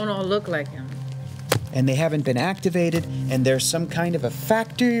 Because right? they don't all look like him. And they haven't been activated, and there's some kind of a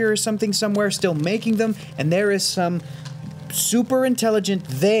factory or something somewhere still making them, and there is some super intelligent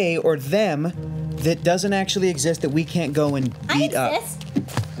they or them that doesn't actually exist that we can't go and beat up.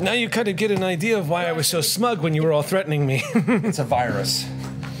 Now you kind of get an idea of why I was so smug when you were all threatening me. It's a virus.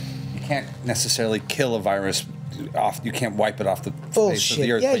 You can't necessarily kill a virus off. You can't wipe it off the face of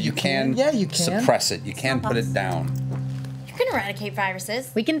the earth, but you can suppress it. You can put it down. You can eradicate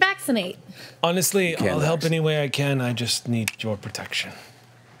viruses. We can vaccinate. Honestly, I'll help any way I can. I just need your protection.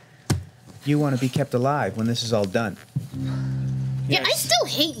 You want to be kept alive when this is all done. Yeah, I still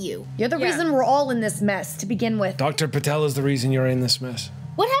hate you. You're the reason we're all in this mess to begin with. Dr. Patel is the reason you're in this mess.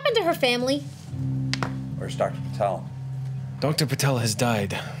 What happened to her family? Where's Dr. Patel? Dr. Patel has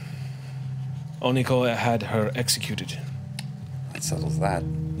died. Oniko had her executed. That settles that.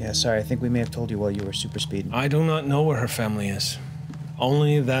 Yeah, sorry, I think we may have told you while you were super speeding. I do not know where her family is.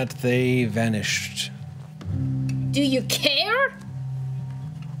 Only that they vanished. Do you care?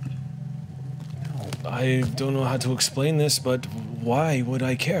 I don't know how to explain this, but why would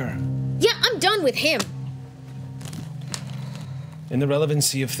I care? Yeah, I'm done with him. In the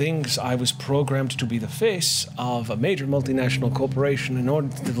relevancy of things, I was programmed to be the face of a major multinational corporation in order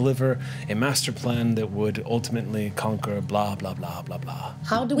to deliver a master plan that would ultimately conquer blah, blah, blah, blah, blah.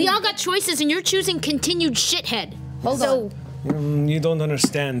 How do we all got choices, and you're choosing continued shithead. Hold on. You don't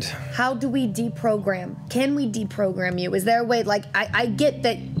understand. How do we deprogram? Can we deprogram you? Is there a way, like, I get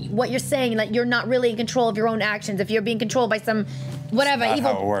that what you're saying, that you're not really in control of your own actions. If you're being controlled by some, whatever, That's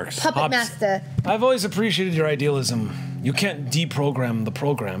evil how it works. puppet master. I've always appreciated your idealism. You can't deprogram the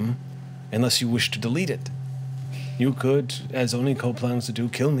program unless you wish to delete it. You could, as Oniko plans to do,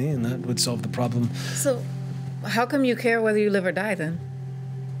 kill me, and that would solve the problem. So, how come you care whether you live or die, then?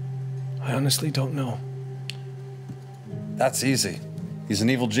 I honestly don't know. That's easy. He's an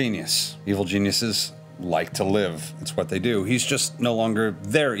evil genius. Evil geniuses like to live. It's what they do. He's just no longer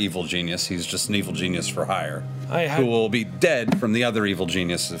their evil genius. He's just an evil genius for hire. Who will be dead from the other evil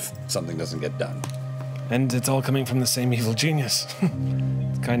genius if something doesn't get done. And it's all coming from the same evil genius.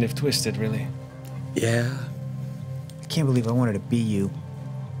 It's kind of twisted, really. Yeah. I can't believe I wanted to be you.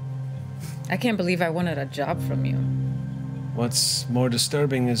 I can't believe I wanted a job from you. What's more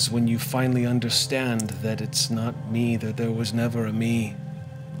disturbing is when you finally understand that it's not me, that there was never a me.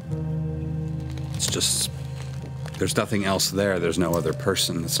 It's just, there's nothing else there. There's no other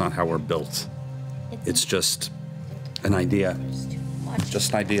person. That's not how we're built. It's just an idea.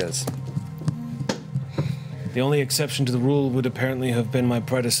 Just ideas. The only exception to the rule would apparently have been my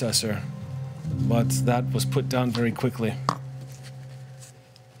predecessor, but that was put down very quickly.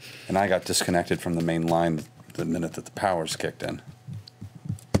 And I got disconnected from the main line the minute that the powers kicked in.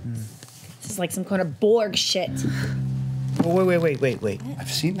 This is like some kind of Borg shit. Oh, wait. I've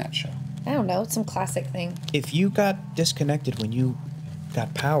seen that show. I don't know, it's some classic thing. If you got disconnected when you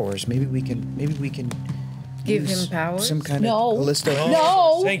got powers, maybe we can Give use him powers? some kind No. of Callisto.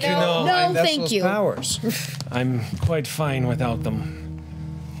 No. Thank you, no. No, thank you. Powers. I'm quite fine without them.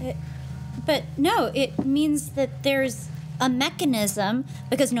 But no, it means that there's a mechanism,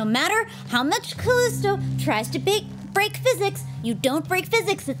 because no matter how much Callisto tries to break physics, you don't break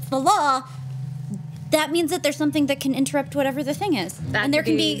physics, it's the law. That means that there's something that can interrupt whatever the thing is. And there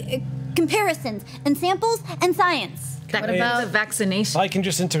can be comparisons and samples and science. What about the vaccination? I can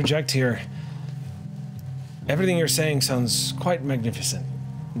just interject here. Everything you're saying sounds quite magnificent,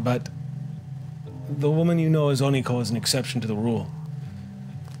 but the woman you know as Oniko is an exception to the rule.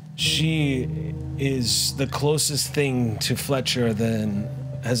 She is the closest thing to Fletcher than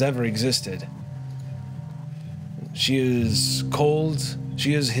has ever existed. She is cold.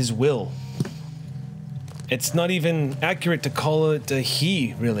 She is his will. It's not even accurate to call it a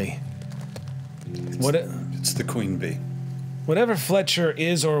he, really. It's the queen bee. Whatever Fletcher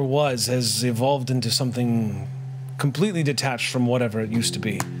is or was has evolved into something completely detached from whatever it used to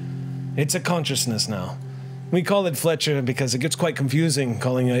be. It's a consciousness now. We call it Fletcher because it gets quite confusing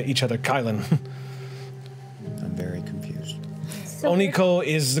calling each other Kylan. I'm very confused. Oniko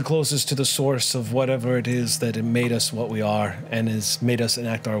is the closest to the source of whatever it is that it made us what we are and has made us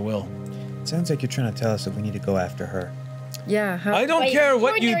enact our will. It sounds like you're trying to tell us that we need to go after her. Yeah. I don't care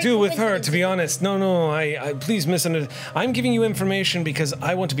what you do with her, to be honest. No, I please misunderstand. I'm giving you information because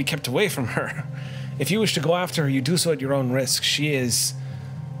I want to be kept away from her. If you wish to go after her, you do so at your own risk. She is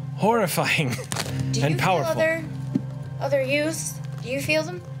horrifying and powerful. Do you feel other youths? Do you feel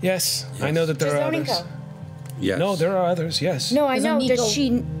them? Yes, I know that there are others. Oniko? Yes. No, there are others, yes. No, I know.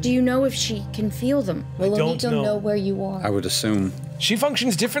 Oniko- Do you know if she can feel them? Will don't Oniko know. know where you are? I would assume. She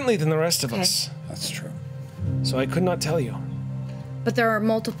functions differently than the rest of us, That's true. so I could not tell you. But there are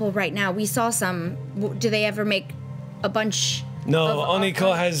multiple right now. We saw some. Do they ever make a bunch? No, of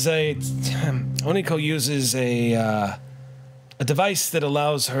Oniko has a... Oniko uses a device that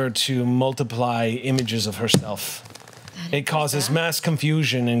allows her to multiply images of herself. It causes mass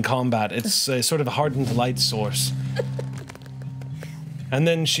confusion in combat. It's a sort of hardened light source. And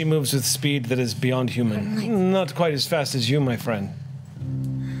then she moves with speed that is beyond human. Not quite as fast as you, my friend.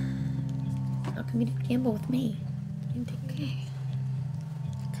 How come you didn't gamble with me? Okay.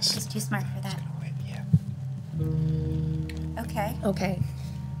 She's too smart for that. Okay. Okay.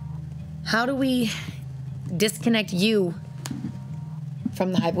 How do we disconnect you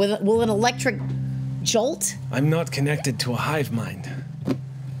from the hive? Will an electric jolt? I'm not connected to a hive mind.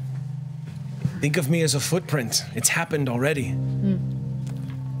 Think of me as a footprint. It's happened already.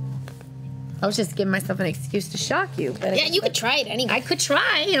 I was just giving myself an excuse to shock you. But Yeah, you could try it anyway. I could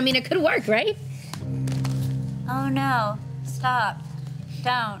try. I mean, it could work, right? Oh no. Stop.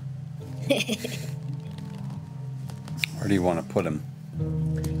 Don't. Where do you want to put him?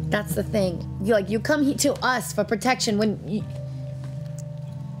 That's the thing. You come to us for protection when you...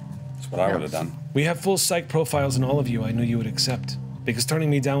 That's what I would have done. We have full psych profiles in all of you I knew you would accept. Because turning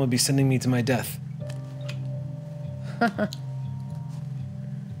me down would be sending me to my death.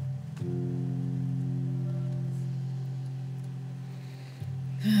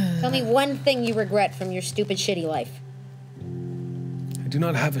 Tell me one thing you regret from your stupid, shitty life. I do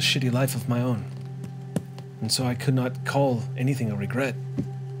not have a shitty life of my own. And so I could not call anything a regret.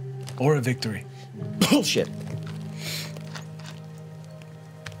 Or a victory. Bullshit.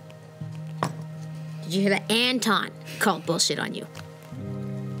 Did you hear that? Anton called bullshit on you.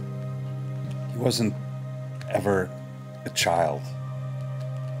 He wasn't ever a child.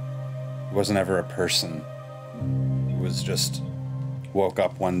 He wasn't ever a person. He was just woke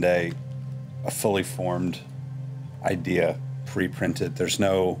up one day, a fully formed idea, pre-printed. There's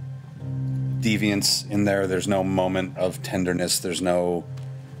no deviance in there. There's no moment of tenderness. There's no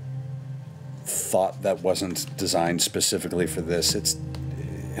thought that wasn't designed specifically for this.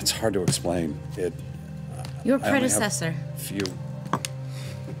 It's hard to explain. Your I only have predecessor. few.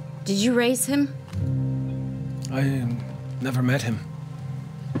 Did you raise him? I never met him.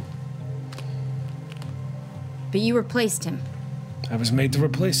 But you replaced him. I was made to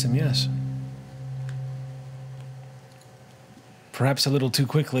replace him, yes. Perhaps a little too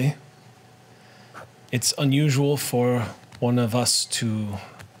quickly. It's unusual for one of us to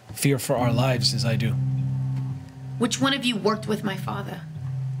fear for our lives as I do. Which one of you worked with my father?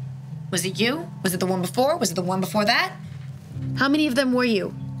 Was it you? Was it the one before? Was it the one before that? How many of them were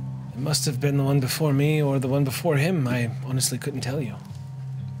you? It must have been the one before me or the one before him. I honestly couldn't tell you.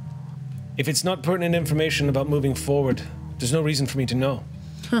 If it's not pertinent information about moving forward, there's no reason for me to know.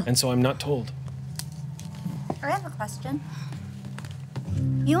 And so I'm not told. I have a question.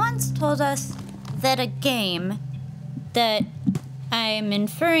 You once told us that a game that I'm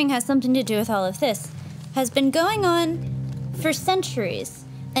inferring has something to do with all of this has been going on for centuries.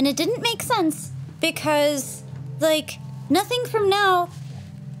 And it didn't make sense because, like, nothing from now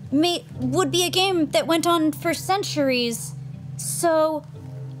would be a game that went on for centuries. So,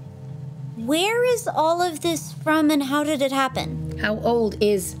 where is all of this from and how did it happen? How old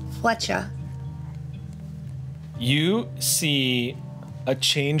is Fletcher? You see a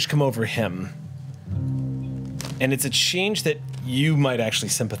change come over him. And it's a change that you might actually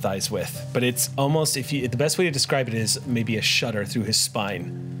sympathize with. But it's almost, the best way to describe it is maybe a shudder through his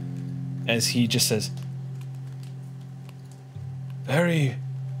spine. As he just says, very,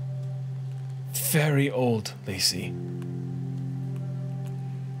 very old, Lacey.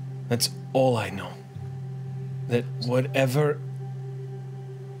 That's all I know. That whatever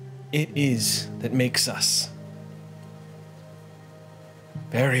it is that makes us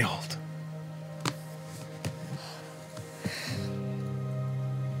very old.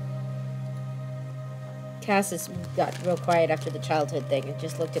 Cassis got real quiet after the childhood thing and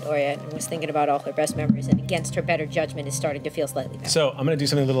just looked at Oya and was thinking about all her best memories, and against her better judgment is starting to feel slightly better. So I'm going to do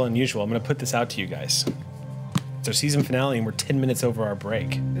something a little unusual. I'm going to put this out to you guys. It's our season finale and we're 10 minutes over our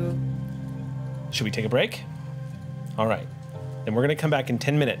break. Ooh. Should we take a break? All right. Then we're going to come back in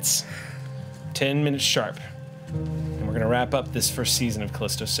 10 minutes. 10 minutes sharp. And we're going to wrap up this first season of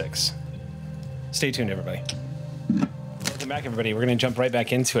Callisto 6. Stay tuned, everybody. Welcome back, everybody. We're going to jump right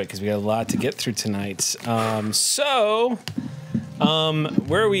back into it because we got a lot to get through tonight.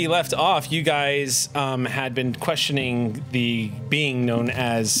 Where we left off, you guys had been questioning the being known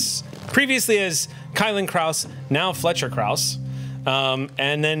as, previously as Kylan Kraus, now Fletcher Kraus,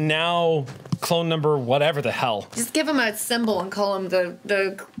 and then now clone number whatever the hell. Just give him a symbol and call him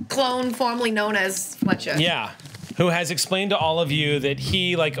the clone formerly known as Fletcher. Yeah. Who has explained to all of you that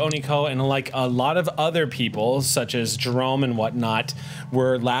he, like Oniko and like a lot of other people, such as Jerome and whatnot,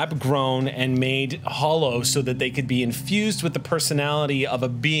 were lab grown and made hollow so that they could be infused with the personality of a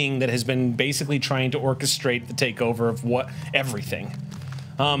being that has been basically trying to orchestrate the takeover of everything.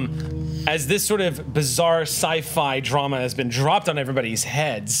 As this sort of bizarre sci-fi drama has been dropped on everybody's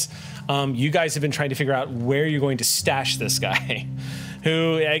heads, you guys have been trying to figure out where you're going to stash this guy.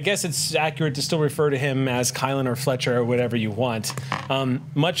 Who, I guess it's accurate to still refer to him as Kylan or Fletcher or whatever you want.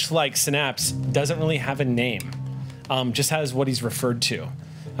 Much like Synapse, doesn't really have a name, just has what he's referred to.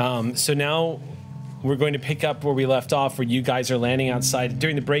 So now we're going to pick up where we left off, where you guys are landing outside.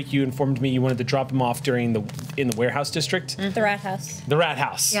 During the break, you informed me you wanted to drop him off in the warehouse district. The rat house. The rat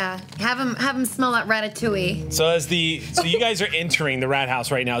house. Yeah, have him smell that ratatouille. So you guys are entering the rat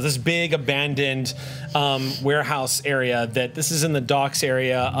house right now. It's this big abandoned warehouse area that this is in the docks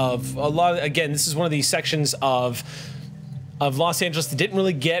area of a lot. Again, this is one of these sections of Los Angeles that didn't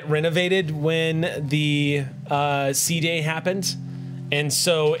really get renovated when the C-Day happened. And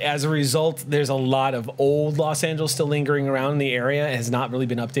so, as a result, there's a lot of old Los Angeles still lingering around in the area. It has not really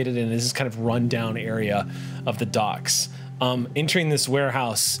been updated, and this is kind of run-down area of the docks. Entering this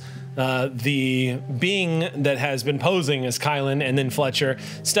warehouse, the being that has been posing as Kylan and then Fletcher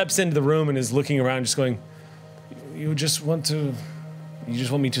steps into the room and is looking around, just going, "You just want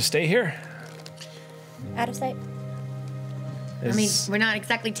me to stay here?" Out of sight. I mean, we're not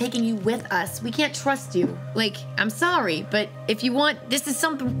exactly taking you with us. We can't trust you. Like, I'm sorry, but if you want, this is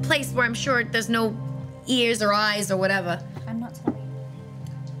some place where I'm sure there's no ears or eyes or whatever. I'm not sorry.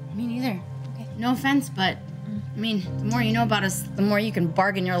 Me neither. Okay. No offense, but I mean, the more you know about us, the more you can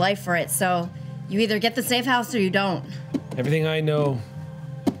bargain your life for it. So you either get the safe house or you don't. Everything I know,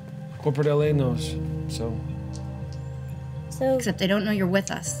 corporate LA knows. So except they don't know you're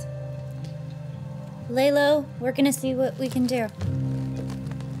with us. Lay low. We're gonna see what we can do.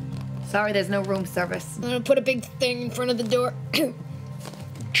 Sorry, there's no room service. I'm gonna put a big thing in front of the door.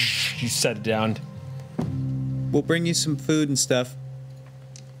 You set it down. We'll bring you some food and stuff.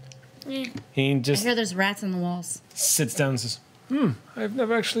 He just I hear there's rats on the walls. sits down and says, I've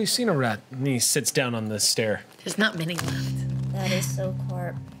never actually seen a rat. And he sits down on the stair. There's not many left. That is so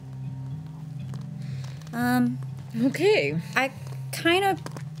corp. Okay. I kind of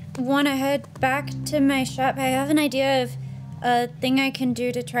want to head back to my shop. I have an idea of a thing I can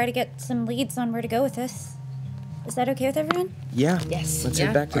do to try to get some leads on where to go with this. Is that okay with everyone? Yeah. Yes. Let's Yeah.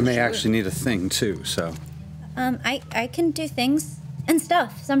 head back to I the may shore. actually need a thing too, so I can do things and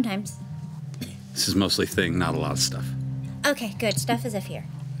stuff sometimes. this is mostly thing, not a lot of stuff. Okay, good. Stuff is if here.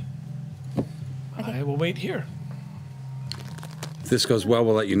 Okay. I will wait here. If this goes well,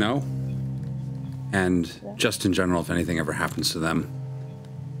 we'll let you know. And just in general, if anything ever happens to them,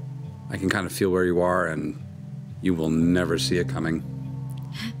 I can kind of feel where you are, and you will never see it coming.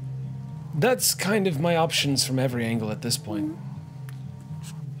 That's kind of my options from every angle at this point.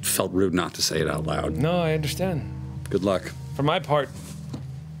 Felt rude not to say it out loud. No, I understand. Good luck. For my part,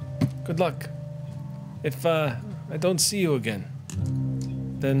 good luck. If I don't see you again.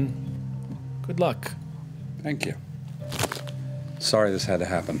 then good luck. Thank you. Sorry this had to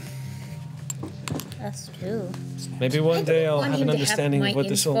happen. Us too. Maybe one day I'll want have him an to have understanding my of what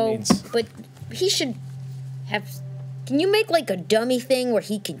this all info, means. But he should have. Can you make like a dummy thing where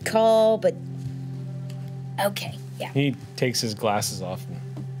he could call? But okay, yeah. He takes his glasses off.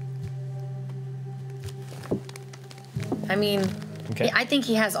 I mean, Okay. I think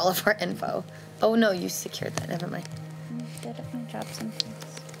he has all of our info. Oh no, you secured that. Never mind. Good at my job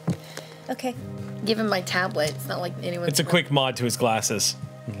sometimes. Okay. Give him my tablet. It's not like anyone's. It's a quick mod to his glasses,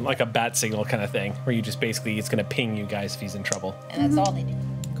 like a bat signal kind of thing, where you just basically, it's going to ping you guys if he's in trouble. And that's all they do.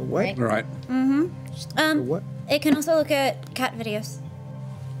 Go what? Right. What? It can also look at cat videos.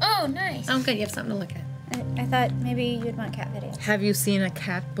 Oh, nice. Oh, good. You have something to look at. I thought maybe you'd want cat videos. Have you seen a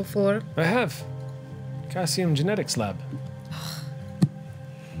cat before? I have. Calcium Genetics Lab.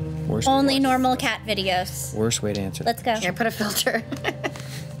 Worst Only way, normal cat videos. worst way to answer. Let's go. Can't put a filter.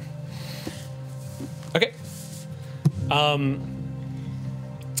 Okay. So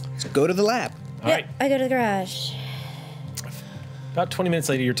go to the lab. All right. I go to the garage. About 20 minutes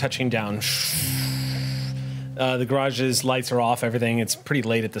later, you're touching down. The garage's lights are off, everything. It's pretty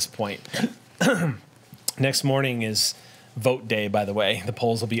late at this point. Next morning is vote day, by the way. The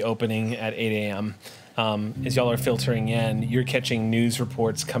polls will be opening at 8 a.m. As y'all are filtering in, you're catching news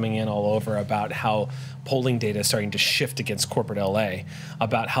reports coming in all over about how polling data is starting to shift against corporate LA,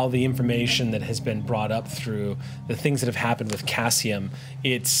 about how the information that has been brought up through the things that have happened with Cassium,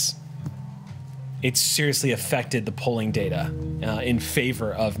 it's seriously affected the polling data in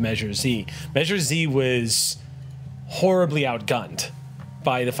favor of Measure Z. Measure Z was horribly outgunned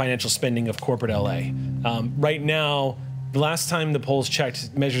by the financial spending of corporate LA. Right now, the last time the polls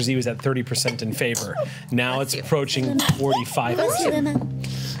checked, Measure Z was at 30% in favor. Now it's approaching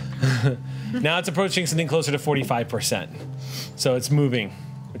 45%. Now it's approaching something closer to 45%. So it's moving.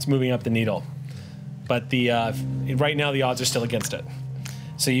 It's moving up the needle. But right now the odds are still against it.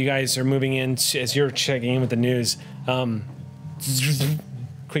 So you guys are moving in as you're checking in with the news.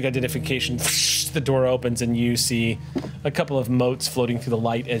 Quick identification. The door opens and you see a couple of motes floating through the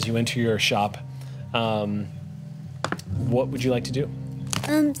light as you enter your shop. What would you like to do?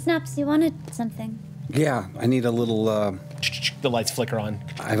 Snaps, you wanted something. Yeah, I need a little. The lights flicker on.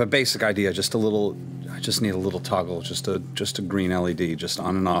 I have a basic idea. Just a little. I just need a little toggle. Just a green LED. Just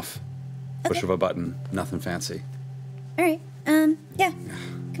on and off. Push of a button. Nothing fancy. All right. Yeah.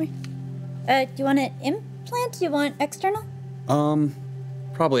 Come here. Do you want an implant? Do you want external?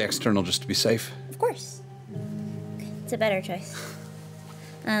 Probably external, just to be safe. Of course. It's a better choice.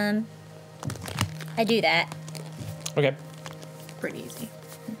 I do that. Okay. Pretty easy.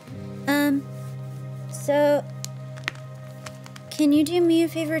 So, can you do me a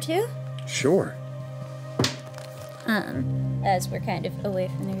favor too? Sure. As we're kind of away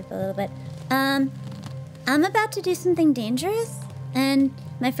from the group a little bit. I'm about to do something dangerous, and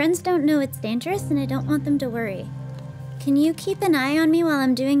my friends don't know it's dangerous, and I don't want them to worry. Can you keep an eye on me while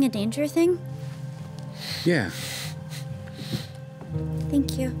I'm doing a danger thing? Yeah.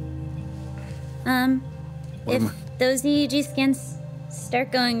 Thank you. If those EEG scans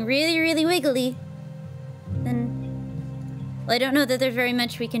start going really, really wiggly, then... Well, I don't know that there's very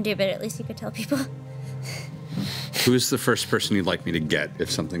much we can do, but at least you could tell people. Who's the first person you'd like me to get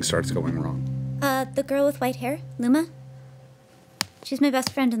if something starts going wrong? The girl with white hair, Luma. She's my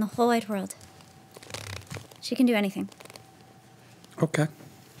best friend in the whole wide world. She can do anything. Okay.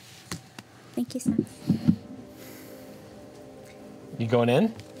 Thank you, Sam. You going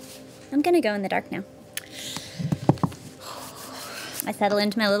in? I'm gonna go in the dark now. I settle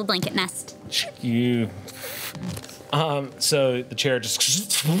into my little blanket nest. You. So the chair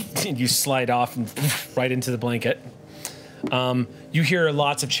just. And you slide off and right into the blanket. You hear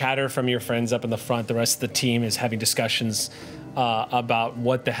lots of chatter from your friends up in the front. The rest of the team is having discussions about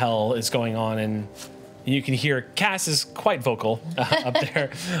what the hell is going on, and you can hear Cass is quite vocal up there,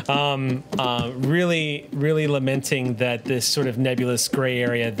 really, really lamenting that this sort of nebulous gray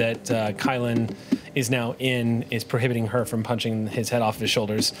area that Kylan is now in is prohibiting her from punching his head off his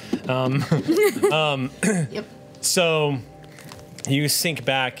shoulders. Yep. So you sink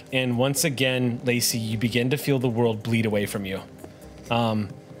back, and once again, Lacey, you begin to feel the world bleed away from you.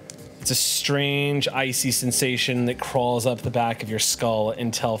 It's a strange, icy sensation that crawls up the back of your skull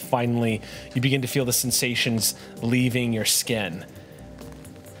until finally you begin to feel the sensations leaving your skin.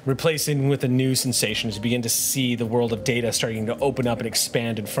 Replacing with a new sensation as you begin to see the world of data starting to open up and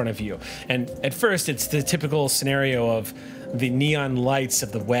expand in front of you. And at first, it's the typical scenario of the neon lights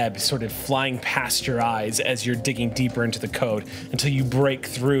of the web sort of flying past your eyes as you're digging deeper into the code until you break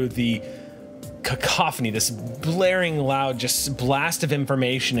through the cacophony, this blaring loud just blast of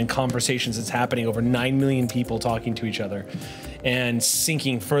information and conversations that's happening over 9 million people talking to each other and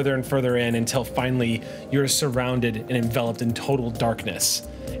sinking further and further in until finally you're surrounded and enveloped in total darkness.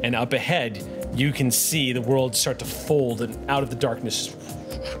 And up ahead, you can see the world start to fold, and out of the darkness,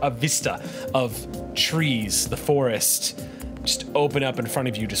 a vista of trees, the forest, just open up in front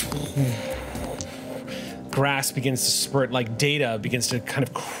of you. Just grass begins to spurt, like data begins to kind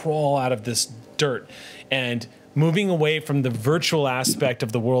of crawl out of this dirt. And moving away from the virtual aspect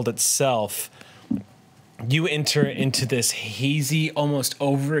of the world itself, you enter into this hazy, almost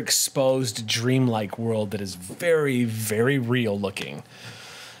overexposed, dreamlike world that is very, very real looking.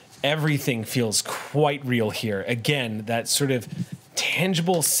 Everything feels quite real here. Again, that sort of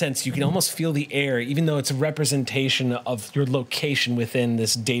tangible sense. You can almost feel the air, even though it's a representation of your location within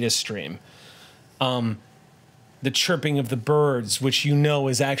this data stream. The chirping of the birds, which you know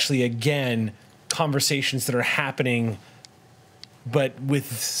is actually, again, conversations that are happening, but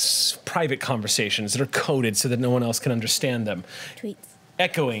with private conversations that are coded so that no one else can understand them. Tweets.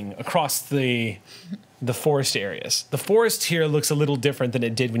 Echoing across the forest areas. The forest here looks a little different than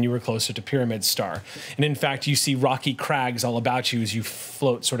it did when you were closer to Pyramid Star. And in fact, you see rocky crags all about you as you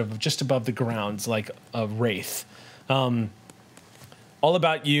float sort of just above the ground like a wraith. All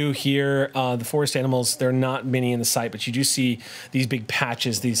about you here, the forest animals, there are not many in the sight, but you do see these big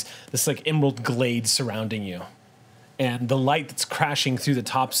patches, this like emerald glade surrounding you. And the light that's crashing through the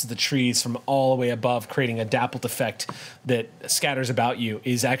tops of the trees from all the way above, creating a dappled effect that scatters about you,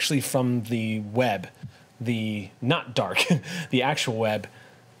 is actually from the web, the not dark, the actual web,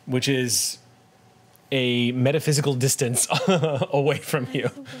 which is a metaphysical distance away from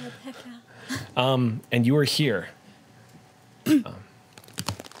you. And you are here.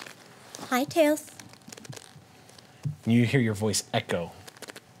 Hi, Tails. You hear your voice echo,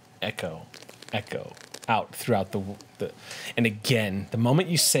 echo, echo out throughout the and again, the moment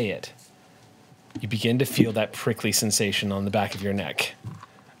you say it, you begin to feel that prickly sensation on the back of your neck.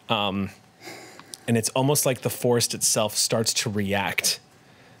 And it's almost like the forest itself starts to react.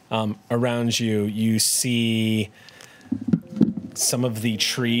 Around you, you see some of the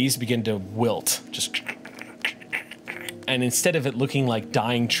trees begin to wilt, just. And instead of it looking like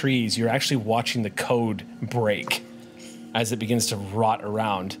dying trees, you're actually watching the code break as it begins to rot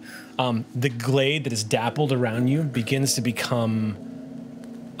around. The glade that is dappled around you begins to become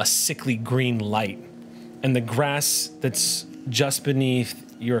a sickly green light. And the grass that's just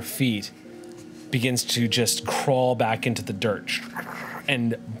beneath your feet begins to just crawl back into the dirt.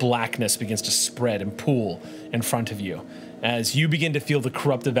 And blackness begins to spread and pool in front of you as you begin to feel the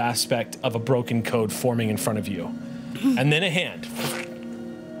corruptive aspect of a broken code forming in front of you. And then a hand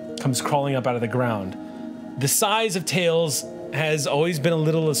comes crawling up out of the ground. The size of Tails has always been a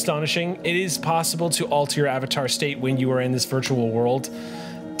little astonishing. It is possible to alter your avatar state when you are in this virtual world.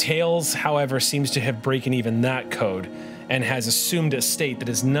 Tails, however, seems to have broken even that code and has assumed a state that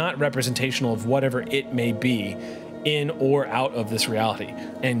is not representational of whatever it may be in or out of this reality,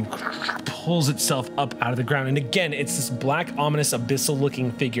 and pulls itself up out of the ground. And again, it's this black, ominous,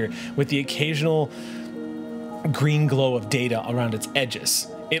 abyssal-looking figure with the occasional green glow of data around its edges.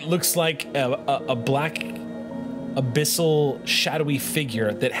 It looks like a black, abyssal, shadowy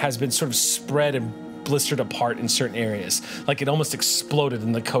figure that has been sort of spread and blistered apart in certain areas. Like it almost exploded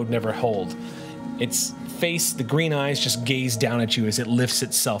and the code never held. Its face, the green eyes, just gaze down at you as it lifts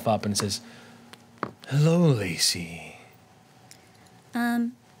itself up and says, "Hello, Lacey."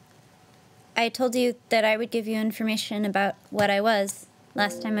 I told you that I would give you information about what I was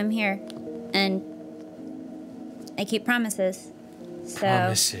last time I'm here, and I keep promises. So.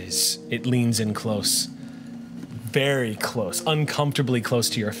 Promises. It leans in close. Very close. Uncomfortably close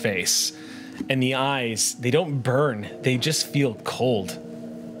to your face. And the eyes, they don't burn. They just feel cold.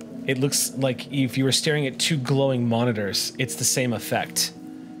 It looks like if you were staring at two glowing monitors, it's the same effect.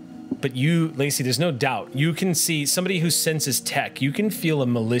 But you, Lacey, there's no doubt. You can see somebody who senses tech. You can feel a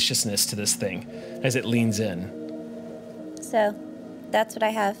maliciousness to this thing as it leans in. So, that's what I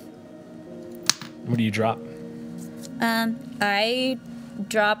have. What do you drop? I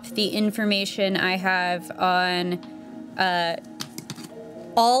drop the information I have on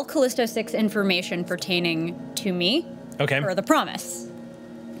all Callisto 6 information pertaining to me. Okay. For the promise.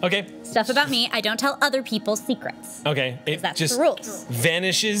 Okay. Stuff about me. I don't tell other people's secrets. Okay. It that's just the rules.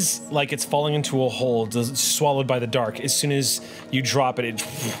 Vanishes like it's falling into a hole, swallowed by the dark. As soon as you drop it, it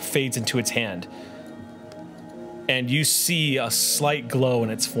fades into its hand. And you see a slight glow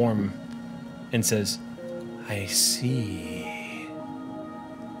in its form and says, "I see.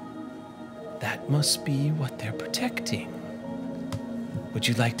 That must be what they're protecting." Would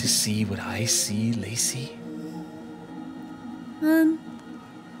you like to see what I see, Lacey?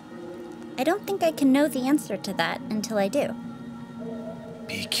 I don't think I can know the answer to that until I do.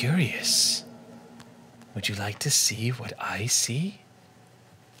 Be curious. Would you like to see what I see?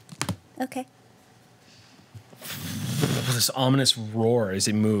 Okay. This ominous roar as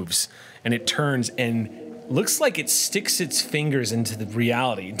it moves, and it turns and looks like it sticks its fingers into the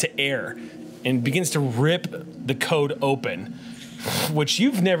reality, into air, and begins to rip the code open, which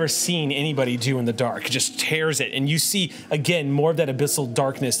you've never seen anybody do in the dark. It just tears it, and you see, again, more of that abyssal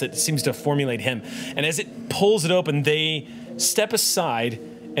darkness that seems to formulate him. And as it pulls it open, they step aside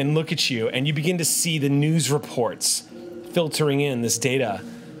and look at you, and you begin to see the news reports filtering in this data.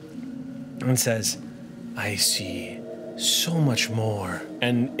 And says, I see so much more.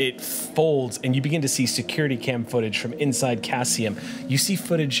 And it folds, and you begin to see security cam footage from inside Cassium. You see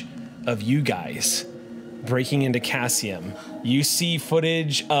footage of you guys breaking into Cassium. You see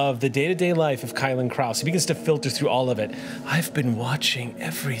footage of the day-to-day life of Kylan Krause. He begins to filter through all of it. I've been watching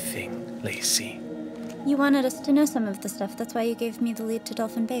everything, Lacey. You wanted us to know some of the stuff. That's why you gave me the lead to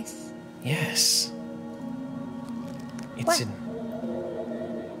Dolphin Base. Yes. It's What?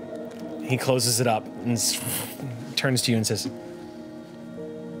 He closes it up and turns to you and says,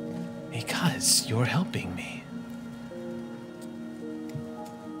 because you're helping me.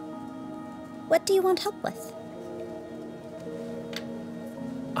 What do you want help with?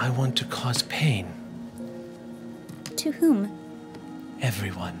 I want to cause pain. To whom?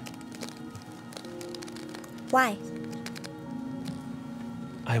 Everyone. Why?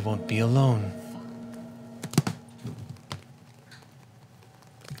 I won't be alone.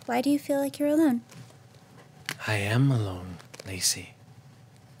 Why do you feel like you're alone? I am alone, Lacey.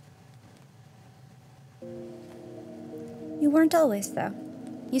 You weren't always, though.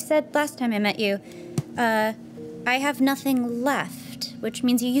 You said last time I met you, I have nothing left, which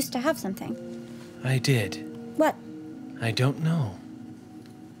means you used to have something. I did. What? I don't know.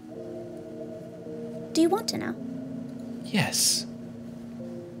 Do you want to know? Yes.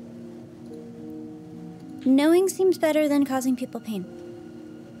 Knowing seems better than causing people pain.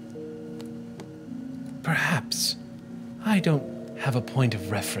 Perhaps. I don't have a point of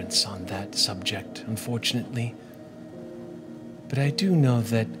reference on that subject, unfortunately. But I do know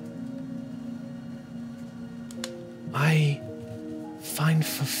that I find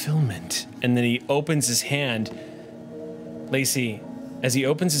fulfillment. And then he opens his hand. Lacey, as he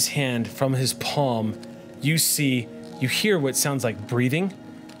opens his hand from his palm, you hear what sounds like breathing,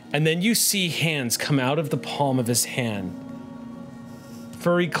 and then you see hands come out of the palm of his hand.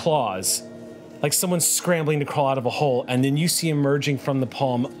 Furry claws, like someone's scrambling to crawl out of a hole, and then you see emerging from the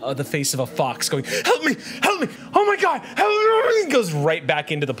palm the face of a fox going, help me, oh my God, help me. He goes right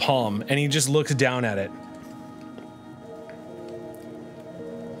back into the palm, and he just looks down at it.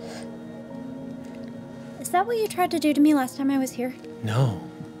 Is that what you tried to do to me last time I was here? No.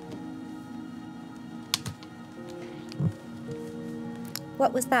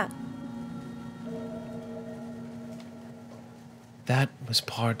 What was that? That was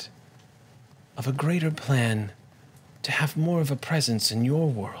part of a greater plan to have more of a presence in your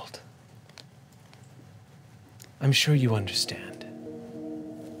world. I'm sure you understand.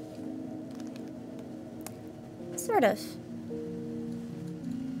 Sort of.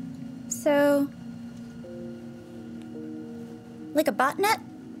 So, like a botnet?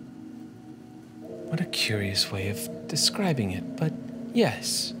 What a curious way of describing it, but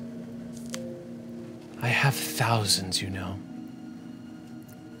yes. I have thousands, you know.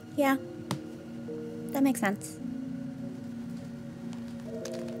 Yeah. That makes sense.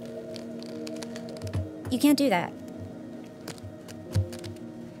 You can't do that.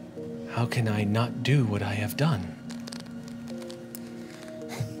 How can I not do what I have done?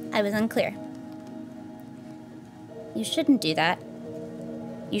 I was unclear. You shouldn't do that.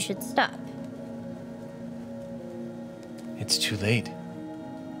 You should stop. It's too late.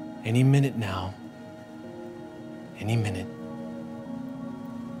 Any minute now. Any minute.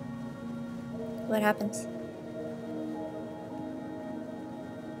 What happens?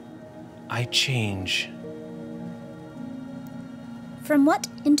 I change. From what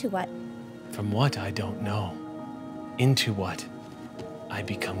into what? From what I don't know. Into what I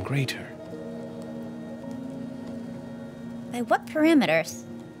become greater. By what parameters?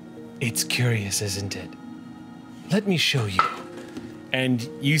 It's curious, isn't it? Let me show you. And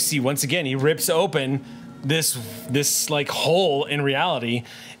you see, once again, he rips open this like hole in reality,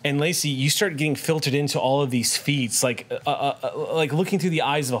 and Lacey, you start getting filtered into all of these feeds, like looking through the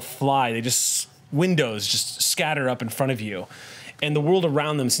eyes of a fly. They just windows just scatter up in front of you, and the world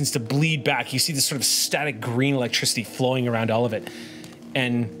around them seems to bleed back. You see this sort of static green electricity flowing around all of it,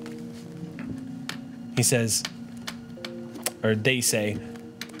 And he says, or they say,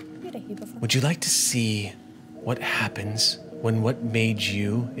 would you like to see what happens when what made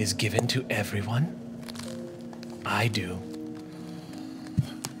you is given to everyone? I do.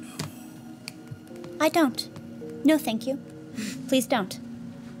 I don't. No, thank you. Please don't.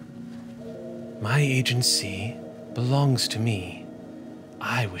 My agency belongs to me.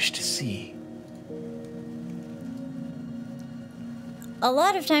 I wish to see. A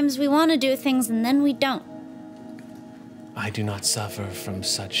lot of times we want to do things and then we don't. I do not suffer from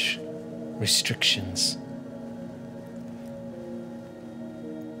such restrictions.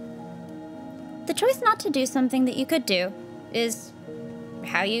 The choice not to do something that you could do is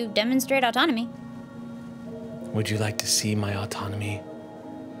how you demonstrate autonomy. Would you like to see my autonomy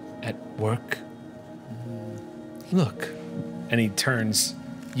at work? Look. And he turns.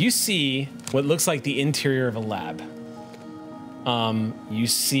 You see what looks like the interior of a lab. You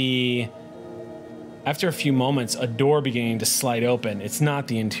see, after a few moments, a door beginning to slide open. It's not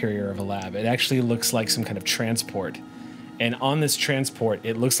the interior of a lab. It actually looks like some kind of transport. And on this transport,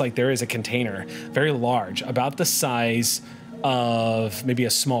 it looks like there is a container, very large, about the size of maybe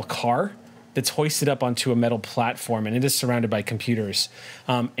a small car, that's hoisted up onto a metal platform, and it is surrounded by computers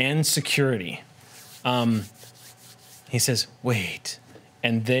and security. He says, wait.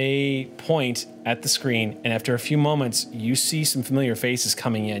 And they point at the screen, and after a few moments, you see some familiar faces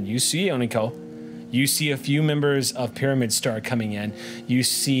coming in. You see Oniko. You see a few members of Pyramid Star coming in. You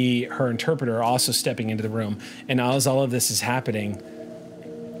see her interpreter also stepping into the room. And as all of this is happening,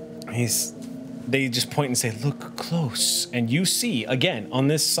 they just point and say, look close. And you see, again, on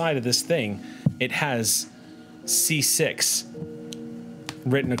this side of this thing, it has C6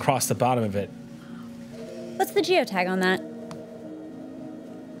 written across the bottom of it. What's the geotag on that?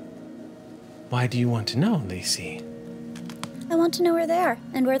 Why do you want to know, Lacey? I want to know where they are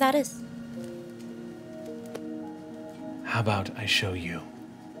and where that is. How about I show you?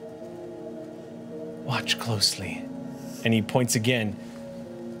 Watch closely. And he points again.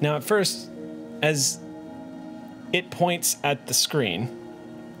 Now, at first, as it points at the screen,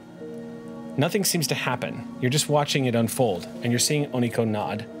 nothing seems to happen. You're just watching it unfold, and you're seeing Oniko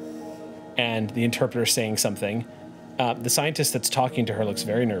nod, and the interpreter saying something. The scientist that's talking to her looks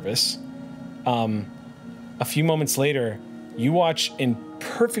very nervous. A few moments later, you watch in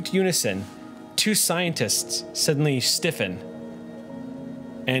perfect unison, two scientists suddenly stiffen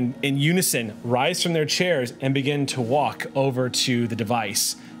and in unison rise from their chairs and begin to walk over to the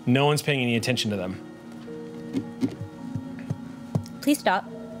device. No one's paying any attention to them. Please stop.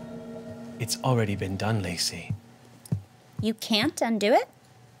 It's already been done, Lacey. You can't undo it?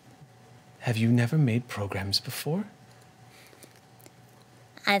 Have you never made programs before?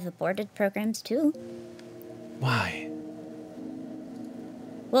 I've aborted programs too. Why?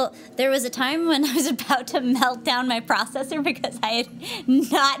 Well, there was a time when I was about to melt down my processor because I had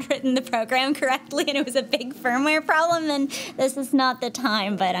not written the program correctly and it was a big firmware problem, and this is not the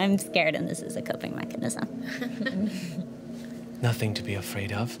time, but I'm scared and this is a coping mechanism. Nothing to be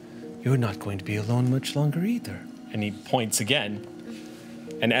afraid of. You're not going to be alone much longer either. And he points again.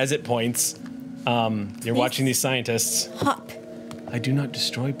 And as it points, you're watching these scientists. Hop. I do not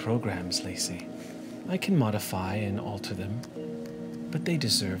destroy programs, Lacey. I can modify and alter them. But they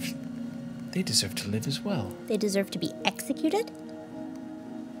deserve to live as well. They deserve to be executed?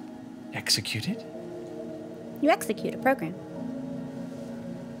 Executed? You execute a program.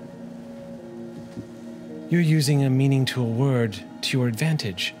 You're using a meaning to a word to your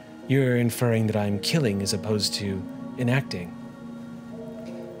advantage. You're inferring that I'm killing as opposed to enacting.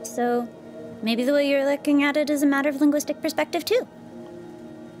 So, maybe the way you're looking at it is a matter of linguistic perspective too.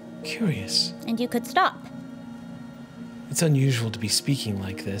 Curious. And you could stop. It's unusual to be speaking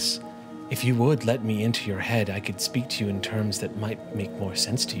like this. If you would let me into your head, I could speak to you in terms that might make more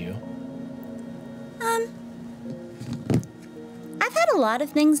sense to you. I've had a lot of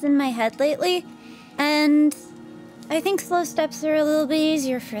things in my head lately, and I think slow steps are a little bit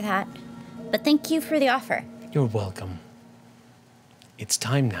easier for that. But thank you for the offer. You're welcome. It's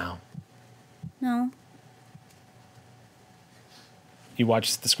time now. No. You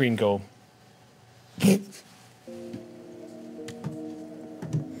watch the screen go.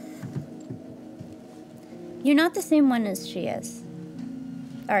 You're not the same one as she is,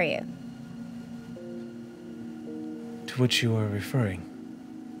 are you? To which you are referring?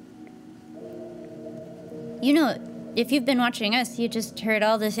 You know, if you've been watching us, you just heard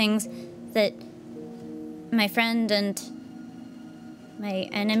all the things that my friend and my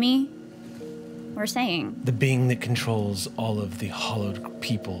enemy were saying. The being that controls all of the hollowed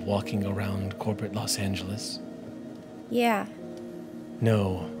people walking around corporate Los Angeles. Yeah.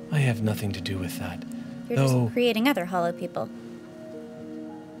 No, I have nothing to do with that. You're Though, just creating other hollow people.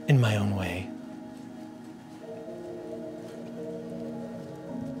 in my own way.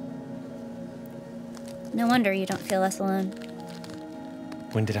 No wonder you don't feel less alone.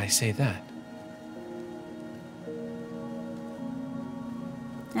 When did I say that?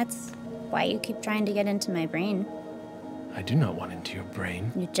 That's why you keep trying to get into my brain. I do not want into your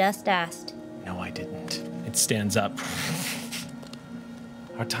brain. You just asked. No, I didn't. It stands up.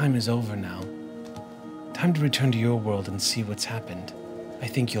 Our time is over now. Time to return to your world and see what's happened. I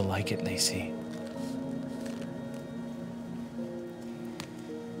think you'll like it, Lacey.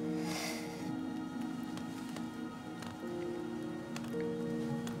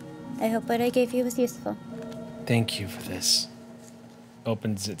 I hope what I gave you was useful. Thank you for this.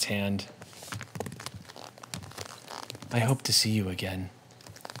 Opens its hand. I hope to see you again.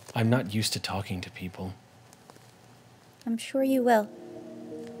 I'm not used to talking to people. I'm sure you will.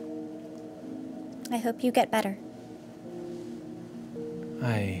 I hope you get better.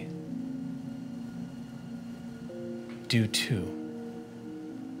 I do too.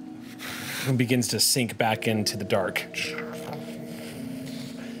 And begins to sink back into the dark.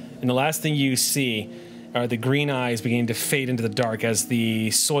 And the last thing you see are the green eyes beginning to fade into the dark as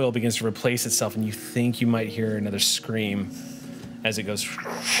the soil begins to replace itself, and you think you might hear another scream as it goes.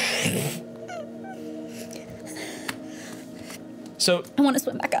 So I want to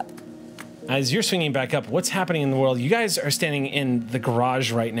swim back up. as you're swinging back up, what's happening in the world? You guys are standing in the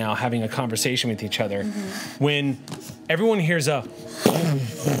garage right now having a conversation with each other when everyone hears a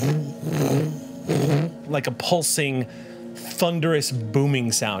like a pulsing, thunderous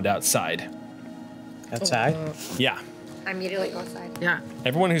booming sound outside. Outside? Yeah. I immediately go outside. Yeah.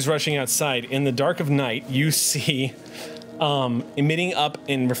 Everyone who's rushing outside, in the dark of night, you see emitting up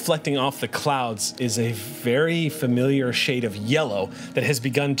and reflecting off the clouds is a very familiar shade of yellow that has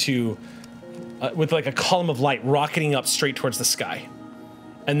begun to, with like a column of light rocketing up straight towards the sky.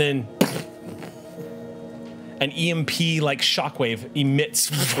 And then an EMP-like shockwave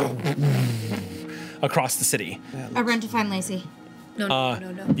emits across the city. I run to find Lacey. No.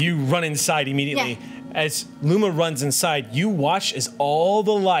 You run inside immediately. Yeah. As Luma runs inside, you watch as all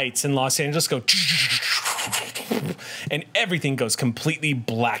the lights in Los Angeles go and everything goes completely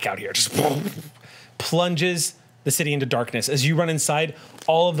black out here. Just plunges the city into darkness. As you run inside,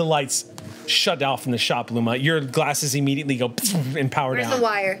 all of the lights shut off in the shop, Luma. Your glasses immediately go and power Where's down. the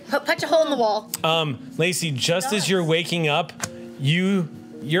wire? Punch a hole in the wall. Lacey, just as you're waking up,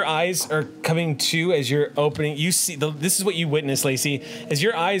 your eyes are coming to as you're opening. You see, this is what you witness, Lacey. As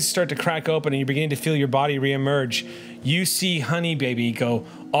your eyes start to crack open and you're beginning to feel your body reemerge, you see Honey Baby go,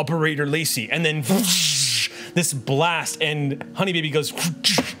 Operator Lacey, and then this blast, and Honey Baby goes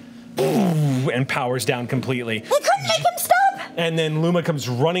and powers down completely. I couldn't make him stop! And then Luma comes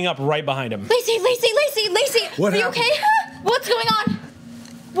running up right behind him. Lacey! What Are you happened? okay? What's going on?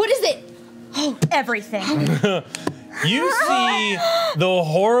 What is it? Oh, everything. You see the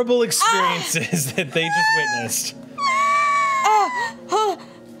horrible experiences that they just witnessed.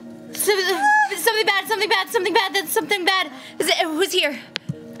 Something bad. Who's here?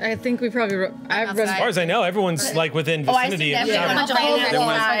 I think we probably. I've As far as I know, everyone's like within vicinity. of I'm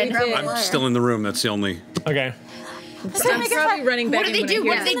still in the room. That's the only. Okay. I'm probably running back. What did they do?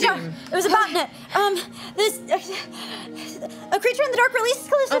 It was a botnet. A creature in the dark releases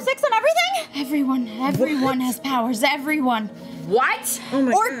Callisto 6 on everything? Everyone has powers. Everyone. What? Oh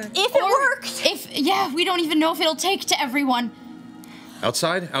my or God. if it worked. We don't even know if it'll take to everyone.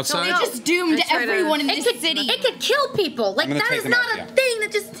 Outside? They just doomed everyone in this city. It could kill people. Like, I'm gonna that take is them not out, a yeah. thing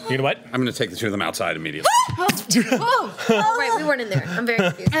that just. You know what? I'm going to take the two of them outside immediately. Oh, right, we weren't in there. I'm very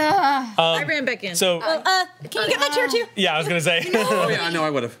confused. I ran back in. So, Can you get that chair too? yeah, I was gonna say. Oh, yeah, I know I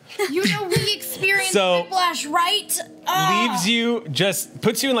would have. You know we experienced So- whiplash, right? Leaves you, just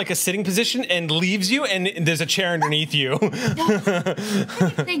puts you in like a sitting position and leaves you, and there's a chair underneath you.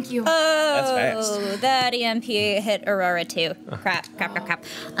 Thank you. That's fast. Oh, that EMP hit Aurora too. Crap.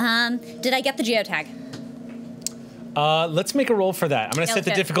 Did I get the geotag? Let's make a roll for that. I'm gonna set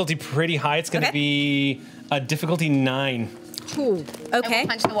the Okay. difficulty pretty high. It's gonna Okay. be a difficulty 9. Okay.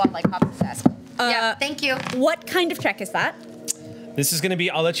 Punch the wall like Hopper's desk. Yeah, thank you. What kind of check is that? This is gonna be,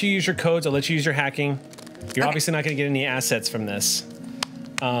 I'll let you use your codes, I'll let you use your hacking. You're Okay. obviously not gonna get any assets from this.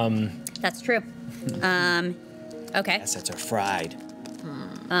 That's true. Okay. Assets are fried.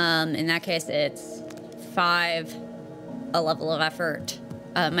 In that case, it's 5 a level of effort.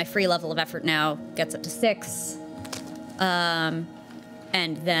 My free level of effort now gets up to 6. And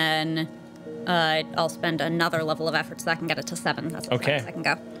then I'll spend another level of effort so I can get it to 7. That's as Okay. far as I can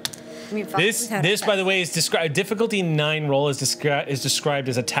go. This, by the way, is described. Difficulty 9 roll is described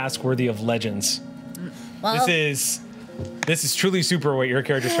as a task worthy of legends. Well, This is truly super what your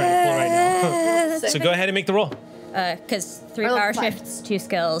character's trying to pull right now. So go ahead and make the roll. Because 3 power shifts, 2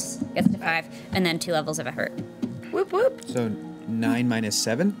 skills, gets to 5, and then 2 levels of effort. Whoop whoop. So 9 minus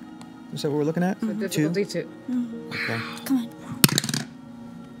 7? Is that what we're looking at? Difficulty 2. Okay. Come on.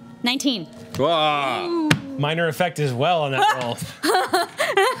 19. Wow. Minor effect as well on that roll.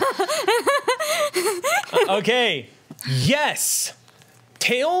 Okay. Yes.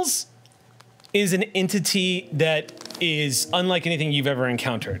 Tails is an entity that is unlike anything you've ever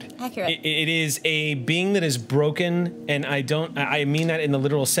encountered. Accurate. It is a being that is broken, and I mean that in the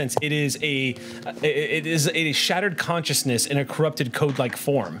literal sense. It is a shattered consciousness in a corrupted code-like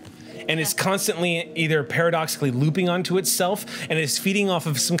form. And is constantly either paradoxically looping onto itself and is feeding off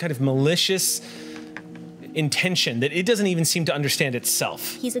of some kind of malicious intention that it doesn't even seem to understand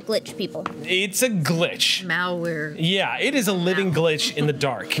itself. He's a glitch, people. It's a glitch. Malware. Yeah, it is a living glitch in the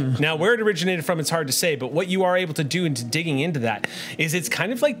dark. Now, where it originated from, it's hard to say, but what you are able to do into digging into that is it's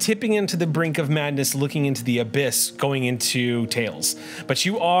kind of like tipping into the brink of madness, looking into the abyss, going into Tails. But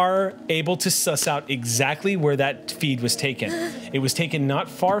you are able to suss out exactly where that feed was taken. It was taken not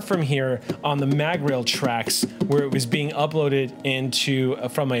far from here on the mag rail tracks where it was being uploaded into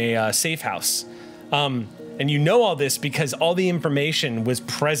from a safe house. And you know all this because all the information was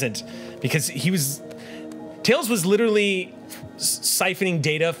present because Tails was literally siphoning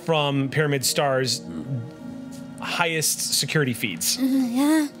data from Pyramid Star's highest security feeds.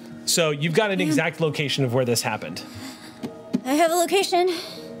 Yeah. So you've got an exact location of where this happened. I have a location.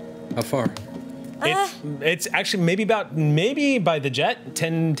 How far? It's actually maybe by the jet,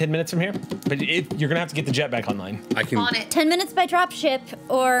 10 minutes from here. But you're gonna have to get the jet back online. I can. On it. 10 minutes by dropship,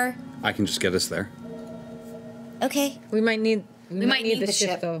 or. I can just get us there. Okay. We might need the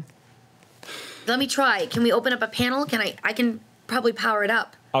ship though. Let me try. Can we open up a panel? I can probably power it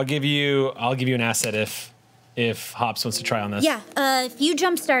up. I'll give you an asset if Hops wants to try on this. Yeah. If you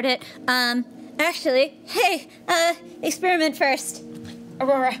jumpstart it, actually, hey, experiment first,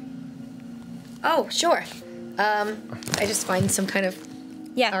 Aurora. Oh, sure. I just find some kind of.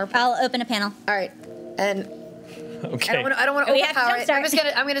 Yeah. I'll open a panel. All right, and. Okay. I don't want to overpower it.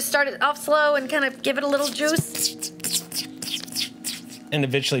 I'm gonna start it off slow and kind of give it a little juice. And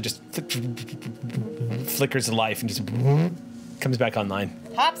eventually just flickers to life and just comes back online.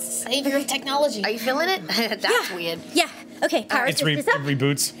 Hops, savior of technology. Are you feeling it? That's weird. Yeah. Okay. Power It shift is up.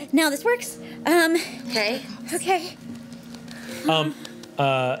 reboots. Now this works. Okay. Okay.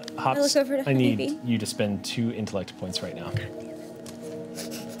 Hops, look over to I need Honeybee. you to spend 2 intellect points right now.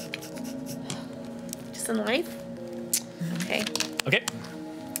 Just in life. Okay. Okay.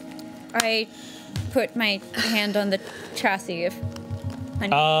 I put my hand on the chassis of.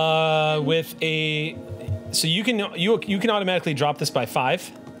 With a, so you can automatically drop this by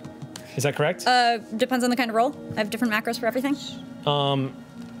 5. Is that correct? Depends on the kind of roll. I have different macros for everything.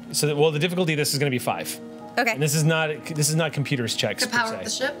 The difficulty of this is going to be 5. Okay. And this is not computers checks. To power per up the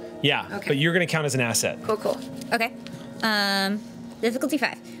se. ship? Yeah, Okay. but you're going to count as an asset. Cool. Okay. Difficulty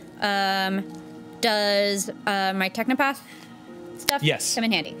 5. Does my Technopath stuff Yes. come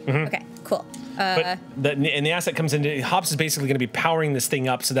in handy? Okay, cool. But the asset comes into Hops is basically going to be powering this thing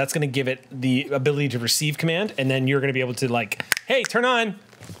up, so that's going to give it the ability to receive command, and then you're going to be able to like, hey, turn on.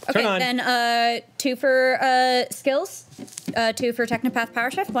 Okay, Turn on. then 2 for skills, 2 for Technopath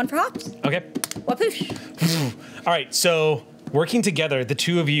Power Shift, 1 for Hops. Okay. Wapoosh. All right, so working together, the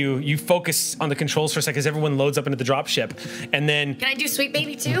two of you focus on the controls for a second as everyone loads up into the dropship, and then Can I do Sweet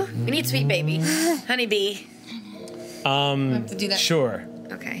Baby too? We need Sweet Baby. Honeybee. have to do that. sure.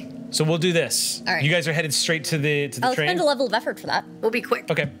 Okay. So we'll do this. All right. You guys are headed straight to the I'll train. spend a level of effort for that. We'll be quick.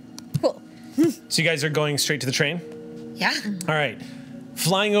 Okay. Cool. So you guys are going straight to the train? Yeah. All right.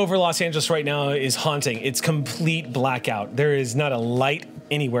 Flying over Los Angeles right now is haunting. It's complete blackout. There is not a light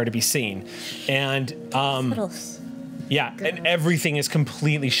anywhere to be seen. And Hospitals. yeah, and everything is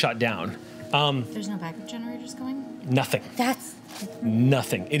completely shut down. There's no backup generators going? Nothing. That's.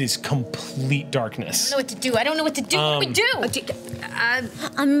 Nothing. It is complete darkness. I don't know what to do. What do we do?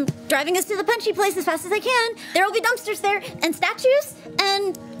 I'm driving us to the punchy place as fast as I can. There will be dumpsters there, and statues,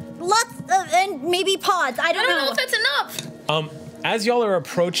 and lots of, and maybe pods. I don't know if that's enough. As y'all are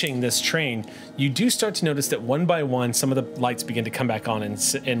approaching this train, you do start to notice that one by one, some of the lights begin to come back on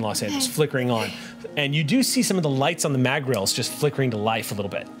in Los Angeles, flickering on. And you do see some of the lights on the mag rails just flickering to life a little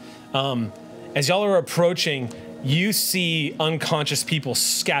bit. As y'all are approaching, you see unconscious people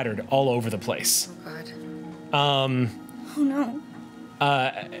scattered all over the place. Oh, God. Oh no.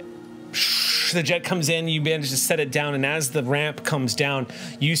 the jet comes in, you manage to set it down, and as the ramp comes down,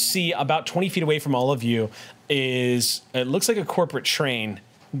 you see about 20 feet away from all of you is, it looks like a corporate train.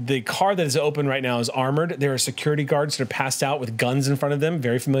 The car that is open right now is armored. There are security guards that are passed out with guns in front of them,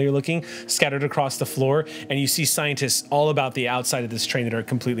 very familiar looking, scattered across the floor, and you see scientists all about the outside of this train that are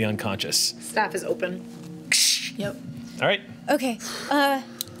completely unconscious. Staff is open. Yep. All right. Okay.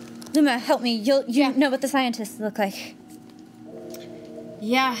 Luma, help me. You know what the scientists look like.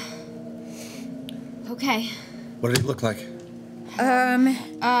 Yeah. Okay. What did it look like?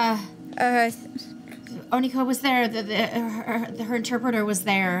 Oniko was there. Her interpreter was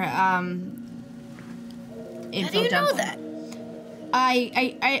there. How do you know that?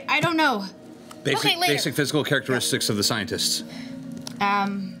 I don't know. Basic physical characteristics of the scientists.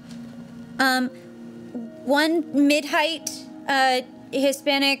 One mid-height,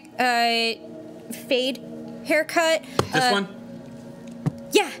 Hispanic, fade haircut. This one?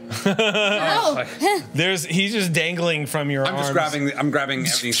 Yeah. He's just dangling from your arms. I'm grabbing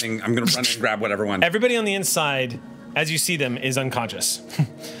everything. I'm gonna run and grab whatever one. Everybody on the inside, as you see them, is unconscious.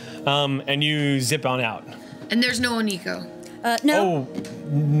 And you zip on out. And there's no Oniko. No. Oh,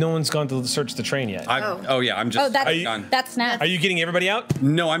 no one's gone to search the train yet. I'm just done. That's Snap. Are you getting everybody out?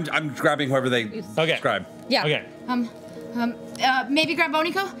 No, I'm grabbing whoever they describe. Yeah. Okay. Maybe grab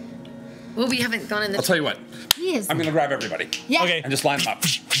Oniko? Well, we haven't gone in the... I'll tell you what. He is. I'm gonna grab everybody. Yeah. Okay. And just line them up.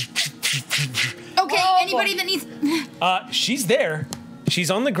 Okay, anybody that needs... She's there. She's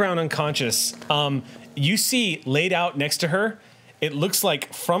on the ground unconscious. You see laid out next to her, it looks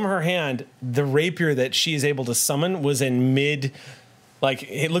like from her hand, the rapier that she is able to summon was in mid... Like,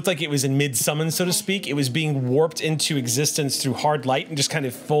 it looked like it was in mid-summon, so to speak. It was being warped into existence through hard light and just kind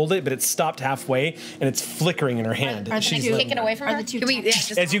of folded, but it stopped halfway, and it's flickering in her hand. As you kick it away from her? As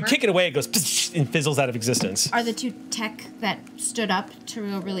you kick it away, it goes and fizzles out of existence. Are the two tech that stood up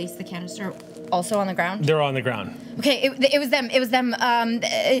to release the canister also on the ground? They're on the ground. Okay, it was them. It was them.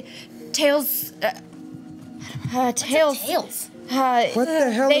 Tails. Tails. What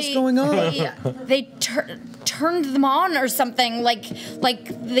the hell is going on? They turned them on or something. Like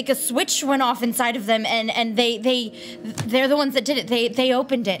a switch went off inside of them, and they're the ones that did it. They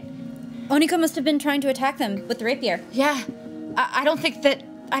opened it. Oniko must have been trying to attack them with the rapier. Yeah, I don't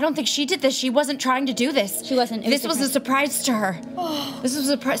think she did this. She wasn't trying to do this. She wasn't. This was a surprise to her. This was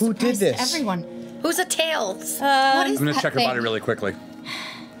a surprise Who did this? to everyone. Who's a Tails? What is I'm gonna that check her thing? body really quickly.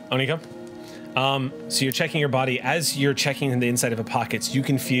 Oniko? So you're checking your body. As you're checking the inside of her pockets, you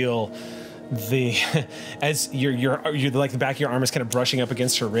can feel as you're like the back of your arm is kind of brushing up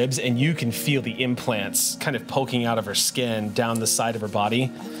against her ribs, and you can feel the implants kind of poking out of her skin down the side of her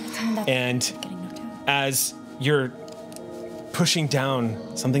body. And as you're pushing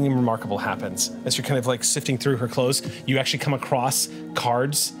down, something remarkable happens. As you're kind of like sifting through her clothes, you actually come across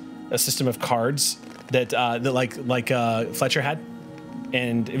cards, a system of cards that Fletcher had.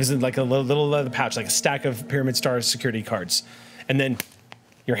 And it was in like a little leather pouch, like a stack of Pyramid Star security cards. And then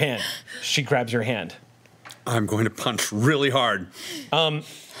your hand. She grabs your hand. I'm going to punch really hard.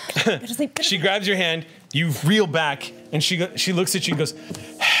 She grabs your hand. You reel back, and she looks at you and goes,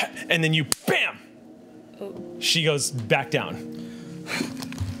 and then you bam. She goes back down.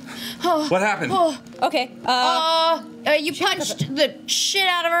 What happened? Okay. You punched the shit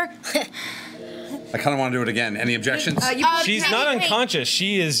out of her. I kind of want to do it again. Any objections? She's not unconscious.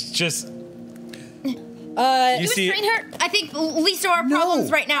 She is just. You see, restrain her. I think least of our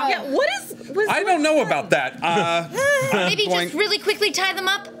problems right now. Yeah, I don't know about that. Maybe just really quickly tie them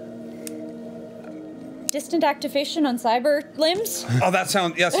up. Distant activation on cyber limbs. Oh, that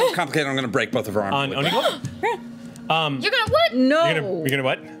sounds complicated. I'm going to break both of her arms. On Oniko? You're gonna what? No. You're gonna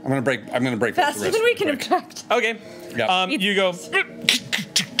what? I'm going to break both Faster the than wrists. we can object. Okay. Yeah. You go.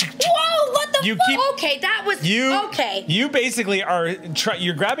 Whoa! What the? You fuck? keep. Okay, that was okay. You basically are.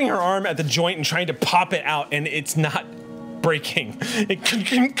 You're grabbing her arm at the joint and trying to pop it out, and it's not breaking.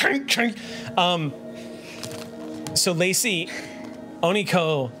 So Lacey,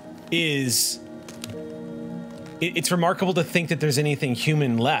 Oniko is. It's remarkable to think that there's anything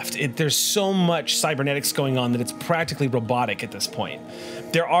human left. There's so much cybernetics going on that it's practically robotic at this point.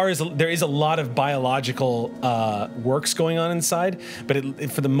 There is a lot of biological works going on inside, but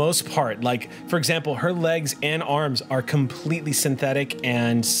for the most part, like for example, her legs and arms are completely synthetic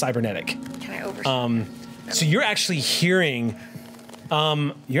and cybernetic. Can I oversee? So you're actually hearing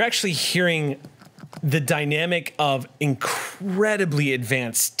the dynamic of incredibly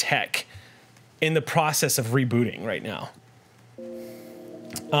advanced tech in the process of rebooting right now.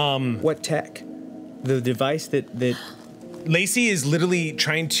 What tech? The device that Lacey is literally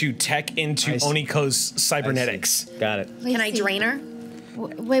trying to tech into Oniko's cybernetics. Got it. Can I drain her?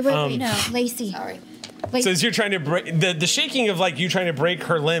 Wait, no. Lacey. Sorry. Wait. So as you're trying to break the shaking of like you trying to break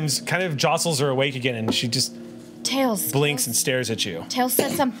her limbs, kind of jostles her awake again, and she just Tails. blinks and stares at you. Tails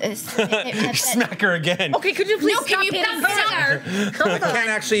said something. Smack her again. Okay, could you please No, can you hitting stop I can't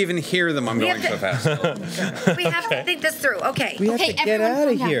actually even hear them. I'm going so fast. We have to think this through. Okay. We have to get everyone out calm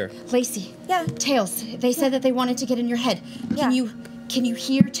of down. here. Lacey. Yeah. Tails. They said that they wanted to get in your head. Yeah. Can you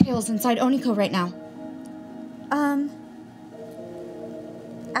hear Tails inside Oniko right now?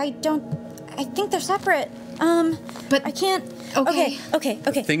 I think they're separate. But I can't. Okay. Okay.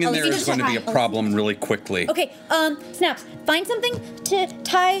 Thing in there is going to be a problem really quickly. Okay. Snaps. Find something to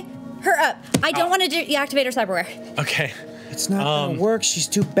tie her up. I don't want to deactivate her cyberware. Okay. It's not gonna work. She's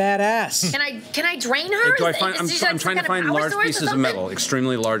too badass. Can I drain her? Do I find? I'm trying to find large pieces of metal,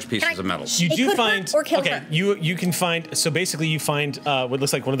 extremely large pieces of metal. You It do could find hurt or kill okay. her. You can find so basically you find what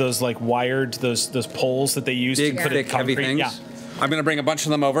looks like one of those like wired those poles that they use Big, to put thick, in heavy concrete. things. Yeah. I'm going to bring a bunch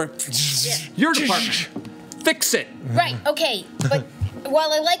of them over. Your department. Fix it. Right. Okay. But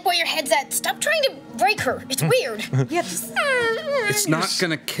while I like where your head's at, stop trying to break her. It's weird. It's not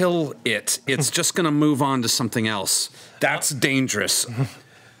going to kill it. It's just going to move on to something else. That's dangerous.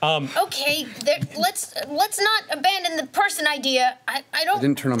 Okay. Let's not abandon the person idea. I don't. I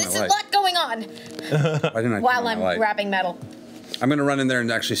didn't turn on my There's light. a lot going on Why didn't I while turn on I'm my light? grabbing metal. I'm going to run in there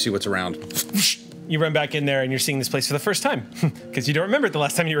and actually see what's around. You run back in there and you're seeing this place for the first time because you don't remember it the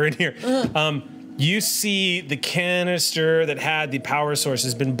last time you were in here. You see the canister that had the power source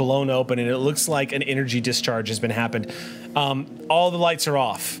has been blown open and it looks like an energy discharge has been happened. All the lights are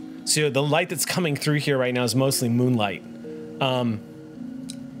off. So the light that's coming through here right now is mostly moonlight. And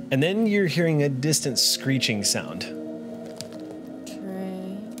then you're hearing a distant screeching sound.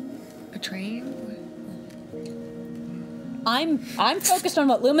 A train? I'm focused on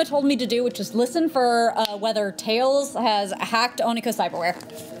what Luma told me to do, which is listen for whether Tails has hacked Oniko's cyberware.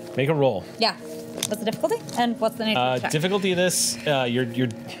 Make a roll. Yeah. What's the difficulty? And what's the nature of the check? Difficulty of this,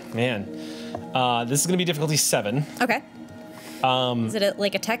 man. This is going to be difficulty 7. Okay. Is it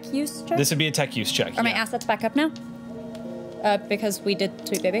like a tech use check? This would be a tech use check. Are my yeah. assets back up now? Because we did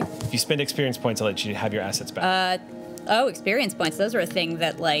Sweet Baby. If you spend experience points, I'll let you have your assets back. Oh, experience points. Those are a thing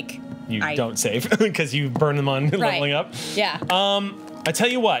that, like... You don't save because you burn them on leveling up. Yeah. I tell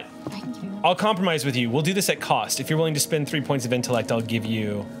you what, I'll compromise with you. We'll do this at cost. If you're willing to spend 3 points of intellect, I'll give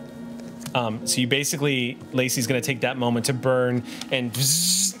you. So you basically, Lacey's going to take that moment to burn and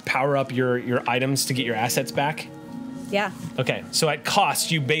power up your items to get your assets back. Yeah. Okay, so at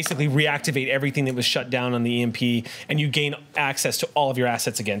cost, you basically reactivate everything that was shut down on the EMP, and you gain access to all of your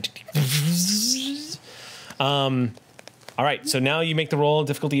assets again. All right, so now you make the roll.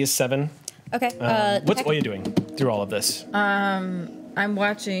 Difficulty is 7. Okay. What's Oya doing through all of this? I'm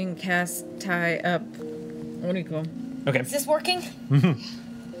watching Cass tie up Oniko. Okay. Is this working?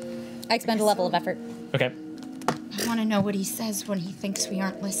 I expend a level of effort. Okay. I want to know what he says when he thinks we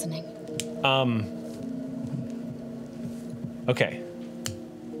aren't listening. Okay.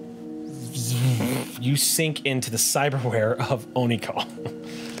 You sink into the cyberware of Oniko.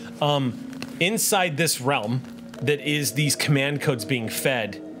 Inside this realm that is these command codes being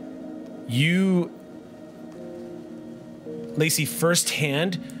fed, you, Lacey,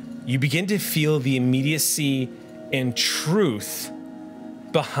 firsthand, you begin to feel the immediacy and truth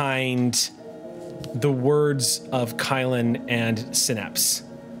behind the words of Kylan and Synapse.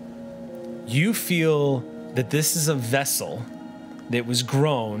 You feel that this is a vessel that was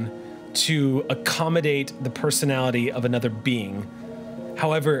grown to accommodate the personality of another being.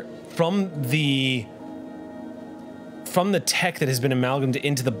 However, from the tech that has been amalgamated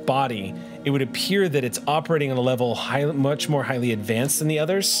into the body, it would appear that it's operating on a level much more highly advanced than the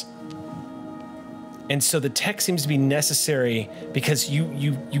others. And so the tech seems to be necessary because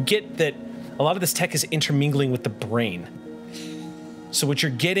you get that a lot of this tech is intermingling with the brain. So what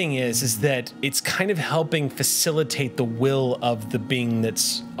you're getting is that it's kind of helping facilitate the will of the being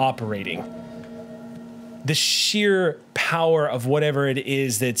that's operating. The sheer power of whatever it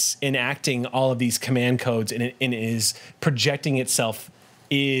is that's enacting all of these command codes and is projecting itself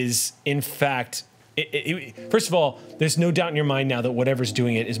is, in fact, first of all, there's no doubt in your mind now that whatever's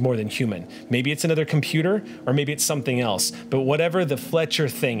doing it is more than human. Maybe it's another computer, or maybe it's something else. But whatever the Fletcher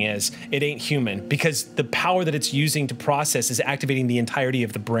thing is, it ain't human, because the power that it's using to process is activating the entirety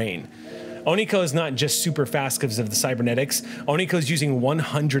of the brain. Oniko is not just super fast because of the cybernetics. Oniko is using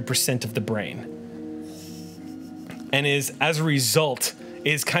 100% of the brain. And is, as a result,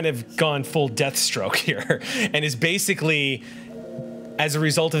 is kind of gone full Deathstroke here. And is basically, as a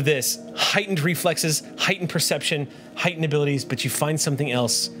result of this, heightened reflexes, heightened perception, heightened abilities, but you find something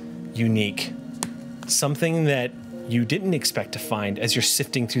else unique. Something that you didn't expect to find as you're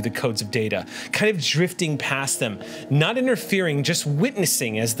sifting through the codes of data, kind of drifting past them, not interfering, just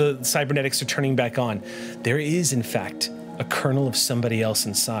witnessing as the cybernetics are turning back on. There is, in fact, a kernel of somebody else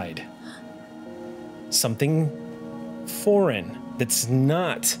inside. Something foreign that's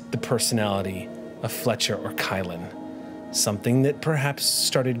not the personality of Fletcher or Kylan. Something that perhaps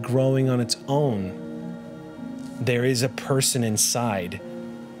started growing on its own. There is a person inside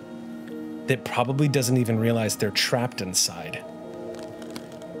that probably doesn't even realize they're trapped inside.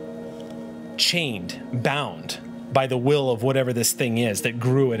 Chained, bound by the will of whatever this thing is that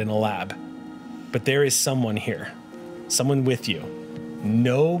grew it in a lab. But there is someone here, someone with you.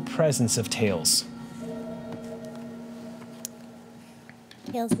 No presence of Tails.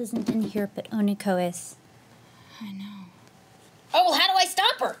 Tails isn't in here, but Oniko is. I know. Oh, well, how do I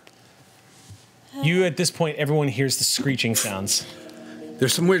stop her? You, at this point, everyone hears the screeching sounds.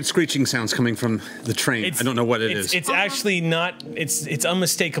 There's some weird screeching sounds coming from the train. I don't know what it is. It's actually not. It's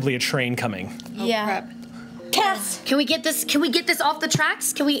unmistakably a train coming. Yeah. Cass, can we get this? Can we get this off the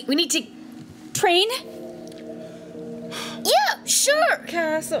tracks? Can we? We need to Train? Yeah, sure.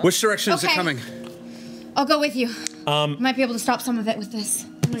 Cass. Which direction is it Okay. coming? I'll go with you. Might be able to stop some of it with this.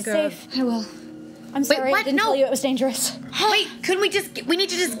 Oh my god. Safe. I will. I'm sorry, I what? didn't No. tell you it was dangerous. Wait, couldn't we just? We need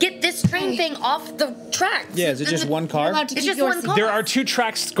to just get this train thing off the tracks. Yeah, is it just one You're car? allowed to It's keep just yours. one car. There are two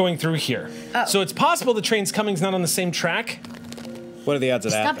tracks going through here. So it's possible the train's coming's not on the same track. What are the odds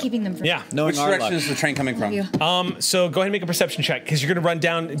of that? Stop keeping them from. Yeah. Knowing Which our direction luck. is the train coming from? You. So go ahead and make a perception check, because you're going to run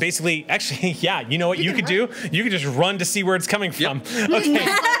down, basically, actually, yeah, you know what you could do? You could just run to see where it's coming from. Okay,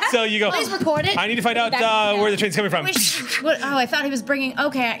 so you go, Please record it. I need to find out where the train's coming from. Oh, I thought he was bringing.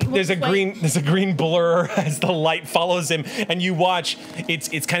 Okay. There's a green blur as the light follows him, and you watch,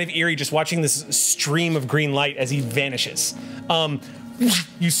 it's kind of eerie just watching this stream of green light as he vanishes.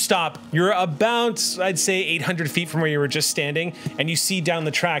 You stop. You're about, I'd say, 800 feet from where you were just standing, and you see down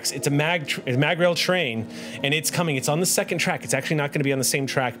the tracks. It's a mag rail train, and it's coming. It's on the second track. It's actually not going to be on the same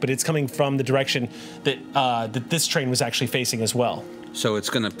track, but it's coming from the direction that that this train was actually facing as well. So it's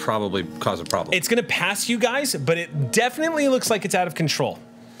going to probably cause a problem. It's going to pass you guys, but it definitely looks like it's out of control,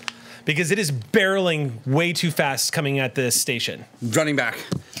 because it is barreling way too fast coming at this station. Running back.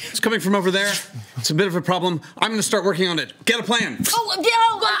 It's coming from over there. It's a bit of a problem. I'm going to start working on it. Get a plan. Oh,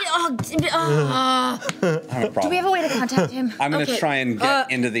 I have a problem. Do we have a way to contact him? I'm going to Okay. try and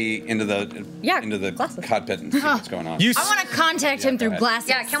get into the glasses. cockpit and see what's going on. You I want to contact him go through ahead. glasses.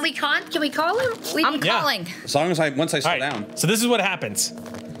 yeah. Can we call him? I'm Yeah. calling. As long as once I slow All right, down. so this is what happens.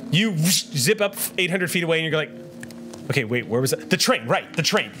 You zip up 800 feet away, and you're like, okay, wait, where was it? The train, right, the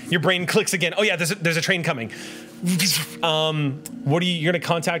train. Your brain clicks again. Oh yeah, there's a train coming. What are you're gonna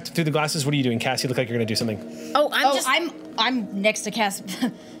contact through the glasses? What are you doing, Cassie? You look like you're gonna do something. Oh, I'm next to Cass.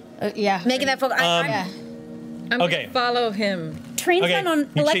 Yeah. making that focus. Yeah. I'm Okay. gonna follow him. Train's Okay, run on you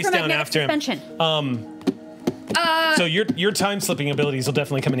chase down electromagnetic after him. suspension. So your time slipping abilities will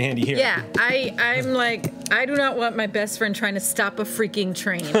definitely come in handy here. Yeah, I'm like, I do not want my best friend trying to stop a freaking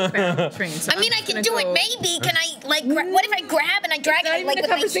train. So I mean, I can gonna do it. go- Maybe. Can I like? What if I grab and I drag Not it even like a with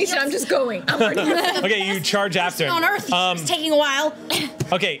my conversation. heels? I'm just going. I'm already. Okay, you charge after him. On Earth, it's taking a while.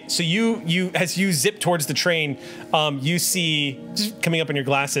 Okay, so you as you zip towards the train, you see coming up in your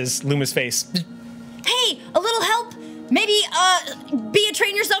glasses Luma's face. Hey, a little help? Maybe be a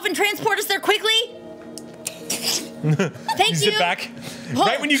train yourself and transport us there quickly? Thank You zip back.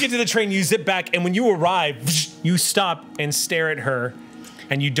 Right when you get to the train, you zip back, and when you arrive, you stop and stare at her,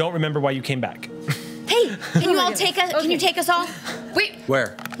 and you don't remember why you came back. Hey, can you all take us? Can you take us all Wait,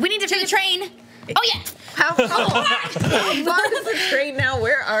 Where? we need to to the train? Oh yeah. How far is the train now?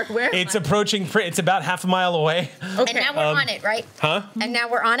 Where? It's approaching. It's about half a mile away. And now we're on it, right? Huh? And now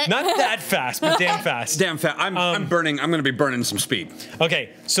we're on it. Not that fast, but damn fast. Damn fat. I'm burning. I'm going to be burning some speed. Okay,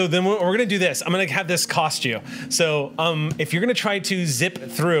 so then we're gonna do this. I'm gonna have this cost you. So if you're gonna try to zip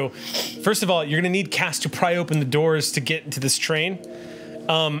through, first of all, you're gonna need Cass to pry open the doors to get into this train,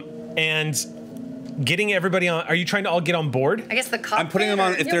 and getting everybody on. Are you trying to all get on board? I guess the cockpit. I'm putting them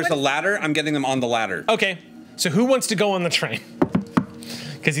on. If there's a ladder, I'm getting them on the ladder. Okay, so who wants to go on the train?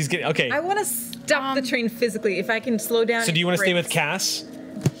 Because he's getting okay. I want to stop the train physically. If I can slow down. So do you want to stay with brakes. Cass?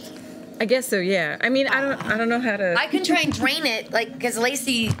 I guess so. Yeah. I mean, I don't know how to. I could try and drain it, like, because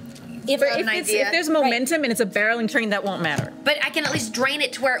Lacey. But an idea. if there's momentum and it's a barreling train, that won't matter. But I can at least drain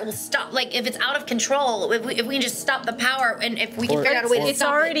it to where it will stop. Like, if it's out of control, if we can just stop the power, and if we can figure out a way to It's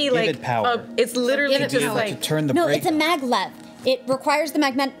stop already Give like it power. it's literally give it just power. like to turn the No, brake. it's a maglev. It requires the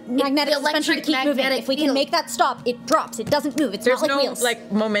magnetic the suspension to keep moving. electric If we can field. make that stop, it drops. It doesn't move. It's there's not like no wheels.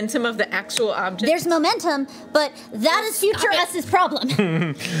 like momentum of the actual object. There's momentum, but that is future S's problem.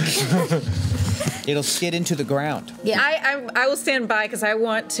 It'll skid into the ground. Yeah, I will stand by because I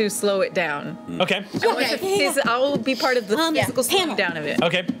want to slow it down. Okay. I will be part of the physical slowing down of it.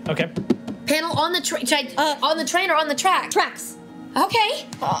 Okay. Okay. Panel on the train. On the train or on the track? Tracks. Okay.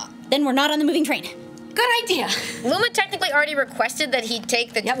 Then we're not on the moving train. Good idea. Luma technically already requested that he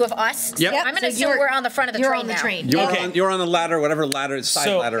take the two of us. Yep. I'm gonna assume we're on the front of the train now. You're on the ladder, whatever ladder,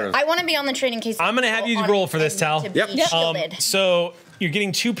 side ladder. I want to be on the train in case. I'm gonna have you roll for this, Tal. Yep. So you're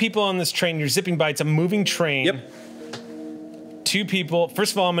getting 2 people on this train. You're zipping by. It's a moving train. Yep. 2 people.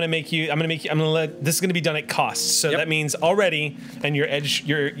 First of all, I'm gonna let. This is gonna be done at cost. So that means already, and your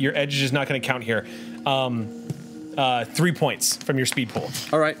edge is not gonna count here. 3 points from your speed pool.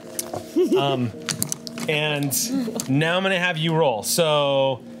 All right. And now I'm gonna have you roll.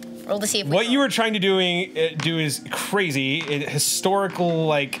 So roll to see if what you were trying to do is crazy, historical,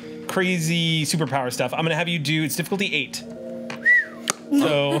 like crazy superpower stuff. I'm gonna have you do. It's difficulty 8.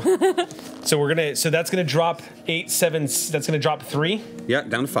 So that's gonna drop 8, 7. That's gonna drop 3. Yeah,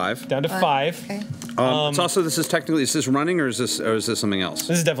 down to 5. Down to 5. Okay. It's also is this running or is this something else?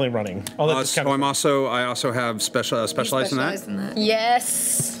 This is definitely running. I also have specialized in that.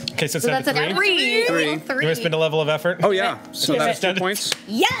 Yes. Okay, so it's down to 3. 3. You want to spend a level of effort? Oh yeah. So that's 2 points.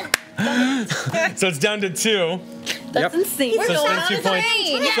 Yes. So it's down to 2. That's insane. So spend 2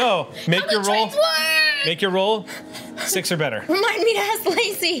 points. So make your roll. Make your roll 6 or better. Remind me to ask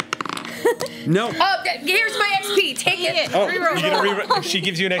Lacey. No. Oh, here's my XP. Take it. Oh, reroll. She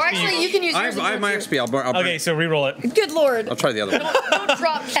gives you an XP. Actually, you can use yours. I have my XP. I'll okay, so re-roll it. Good lord. I'll try the other one. Don't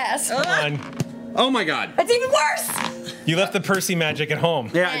drop Cass. Come on. Oh my god. That's even worse. You left the Percy magic at home.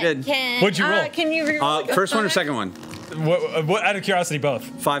 Yeah, I did. What'd you roll? Can you re-roll? First one or second one? What? Out of curiosity, both.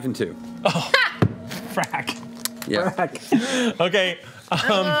 5 and 2. Oh, frack. Yeah. Okay. Can't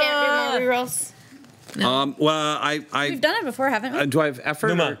do more rerolls. No. We've done it before, haven't we? Do I have effort?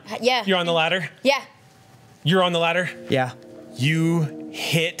 Numa, yeah. You're on the ladder? Yeah. You're on the ladder? Yeah. You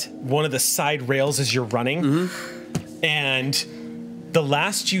hit one of the side rails as you're running, and the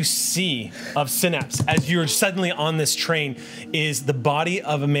last you see of Synapse as you're suddenly on this train is the body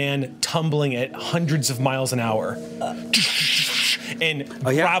of a man tumbling at hundreds of miles an hour. And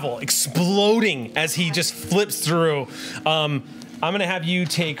gravel exploding as he just flips through. I'm gonna have you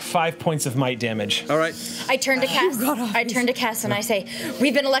take 5 points of might damage. All right. I turn to Cass. And I say,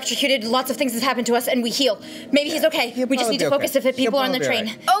 "We've been electrocuted. Lots of things have happened to us, and we heal. Maybe he's okay. We just need to focus if people are on the train."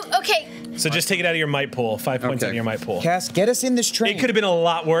 Right. Oh, okay. So just take it out of your might pool. 5 points out of your might pool. Cass, get us in this train. It could have been a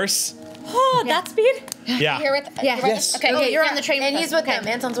lot worse. Oh, that speed? Yeah. You're with. Yes. Okay, you're on the train. And he's with them.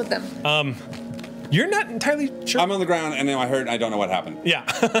 Anton's with them. You're not entirely sure. I'm on the ground, and then I don't know what happened. Yeah.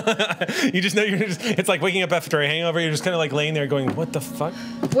 You just know it's like waking up after a hangover. You're just kind of like laying there going, what the fuck?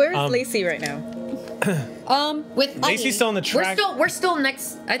 Where's Lacey right now? With Lacey's still on the track. We're still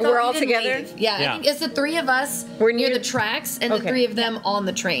next. I thought We're we all didn't together? leave. Yeah, Yeah. I think it's the 3 of us. We're near near- the tracks, and the Okay. 3 of them on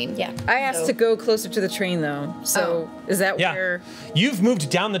the train. Yeah. I asked to go closer to the train though. So is that Yeah. where? You've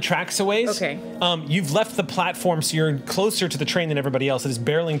moved down the tracks a ways. Okay. You've left the platform, so you're closer to the train than everybody else. It is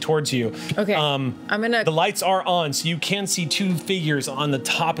barreling towards you. Okay. I'm gonna. The lights are on, so you can see 2 figures on the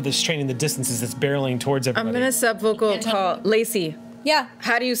top of this train in the distance as it's barreling towards everybody. I'm gonna subvocal call Lacey. Yeah.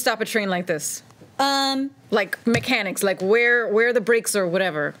 How do you stop a train like this? Like mechanics, like where are the brakes or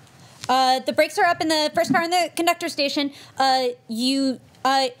whatever. The brakes are up in the first car in the conductor station.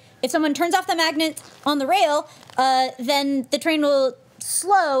 If someone turns off the magnet on the rail, then the train will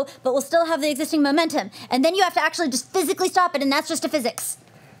slow, but will still have the existing momentum. And then you have to actually just physically stop it, and that's just a physics.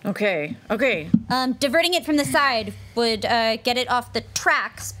 Okay. Diverting it from the side would get it off the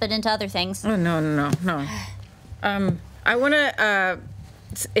tracks, but into other things. Oh no. I wanna.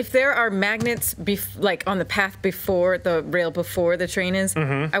 If there are magnets, like on the path before the rail before the train is,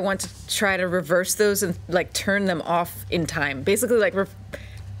 I want to try to reverse those and like turn them off in time. Basically, like, reverse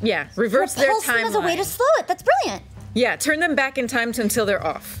their Repulse them timeline. as a way to slow it. That's brilliant. Yeah, turn them back in time until they're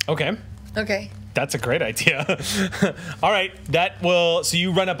off. Okay. Okay. That's a great idea. All right, so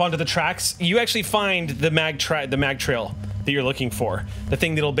you run up onto the tracks. You actually find the mag trail that you're looking for. The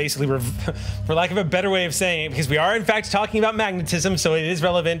thing that'll basically, for lack of a better way of saying it, because we are in fact talking about magnetism, so it is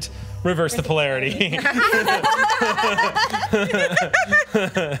relevant, reverse the polarity.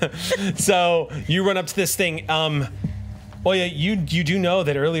 So you run up to this thing. You do know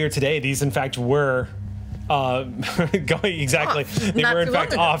that earlier today, these in fact were going exactly. They Not were in too long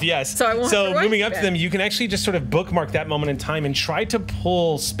fact ago. off. Yes. So I won't have to worry moving up to about them, you can actually just sort of bookmark that moment in time and try to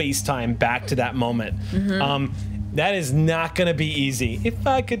pull space-time back to that moment. That is not going to be easy. If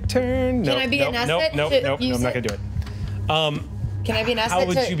I could turn. Can I be an asset Nope. to No, I'm use not it? going to do it. Can I be an asset? How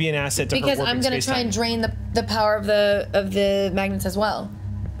would you be an asset to her Because I'm warping going to try space-time? and drain the power of the magnets as well.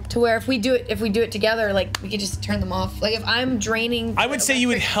 to where if we do it together, like we could just turn them off. Like if I'm draining. I would say you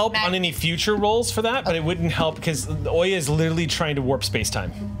would help on any future rolls for that, but it wouldn't help because Oya is literally trying to warp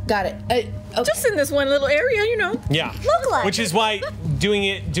space-time. Got it. Okay. Just in this one little area, you know. Yeah. Localized. Which is why doing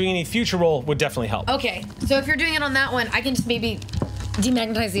any future roll would definitely help. Okay, so if you're doing it on that one, I can just maybe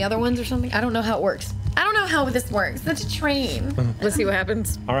demagnetize the other ones or something. I don't know how it works. I don't know how this works. That's a train. Let's see what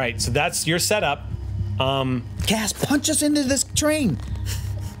happens. All right, so that's your setup. Cass, punch us into this train.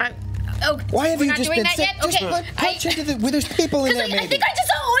 Why have we're you not just doing been that yet? just Okay, punch into the where there's people in there, I maybe. think I just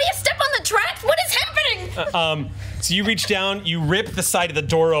saw Oya step on the tracks. What is happening? So you reach down, you rip the side of the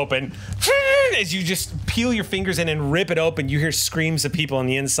door open. As you just peel your fingers in and rip it open, you hear screams of people on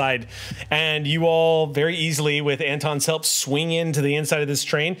the inside. And you all very easily, with Anton's help, swing into the inside of this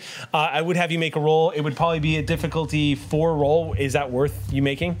train. I would have you make a roll. It would probably be a difficulty 4 roll. Is that worth you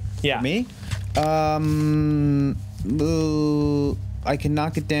making? Yeah. Me? I can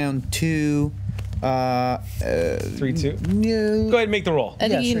knock it down to 3, 2. No. Go ahead and make the roll. I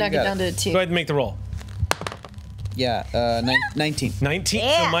think you sure, knock it got down it. to 2. Go ahead and make the roll. Yeah, 19. 19,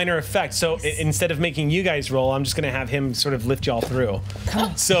 so minor effect. So instead of making you guys roll, I'm just gonna have him sort of lift y'all through.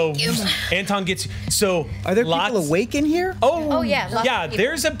 So Anton gets. So Are there people awake in here? Oh yeah. lots Yeah, of people.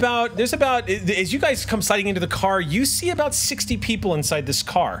 there's about as you guys come sliding into the car, you see about 60 people inside this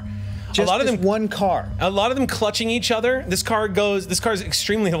car. Just a lot of this them one car. A lot of them clutching each other. This car is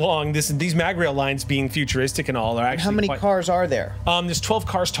extremely long. These mag rail lines being futuristic and all are actually How many cars are there? There's 12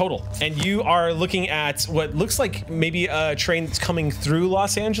 cars total, and you are looking at what looks like maybe a train that's coming through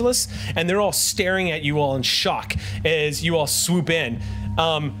Los Angeles, and they're all staring at you all in shock as you all swoop in.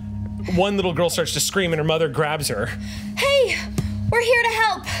 One little girl starts to scream, and her mother grabs her. Hey, we're here to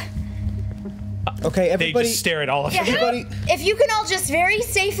help. Okay, They everybody. just stare at all of you. Everybody. If you can all just very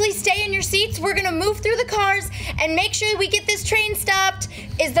safely stay in your seats, we're gonna move through the cars and make sure we get this train stopped.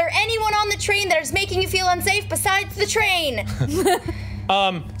 Is there anyone on the train that is making you feel unsafe besides the train?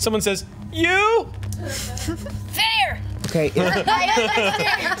 Someone says, "You." There! Okay,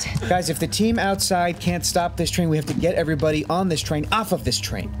 guys, if the team outside can't stop this train, we have to get everybody on this train off of this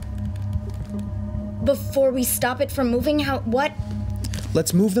train. Before we stop it from moving, what?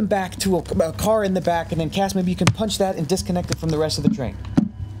 Let's move them back to a car in the back, and then Cass, maybe you can punch that and disconnect it from the rest of the train.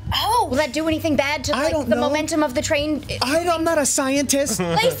 Oh, will that do anything bad to don't the know. momentum of the train? I'm not a scientist.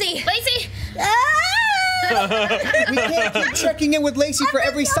 Lacey! We can't keep checking in with Lacey for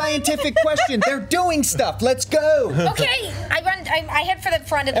every scientific question. They're doing stuff. Let's go. Okay, I head for the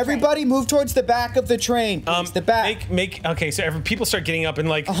front of the Everybody move towards the back of the train. Please, the back. Okay, so people start getting up and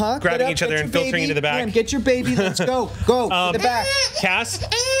like Get grabbing up, each other get and your filtering baby. into the back. Man, get your baby. Let's go. Go to the back.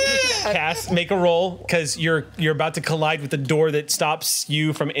 Cass, make a roll because you're about to collide with the door that stops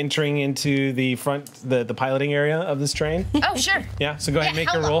you from entering into the front, the piloting area of this train. Oh, sure. Yeah, so go ahead and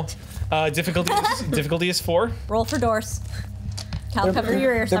make your roll. Difficulty is 4. Roll for doors. Cal, cover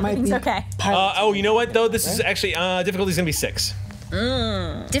your ears. Everything's okay. You know what though? This is actually difficulty is gonna be 6.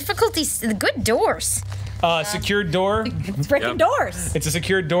 Difficulties, good doors. Secured door. It's breaking doors. It's a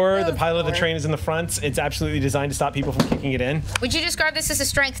secured door. The pilot of the train is in the front. It's absolutely designed to stop people from kicking it in. Would you describe this as a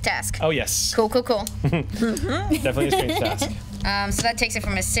strength task? Oh yes. Cool. Definitely a strength task. So that takes it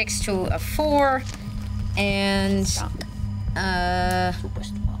from a 6 to a 4. And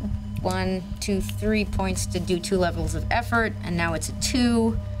 1, 2, 3 points to do 2 levels of effort, and now it's a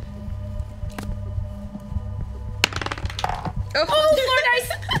 2. Oh, more dice!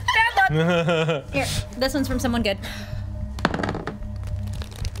 Bad luck. Here, this one's from someone good.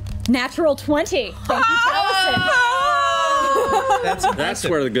 Natural 20. Thank you, Allison. That's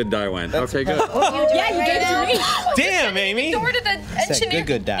where the good die went. Okay, good. Yeah, you gave it to me. Damn, Amy. Door to the engineer.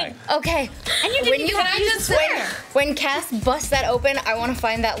 Good die. Okay. And you didn't even have to swear. When Cass busts that open, I want to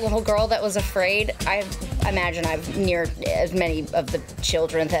find that little girl that was afraid. I imagine I've near as many of the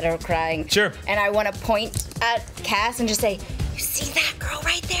children that are crying. Sure. And I want to point at Cass and just say, "You see that girl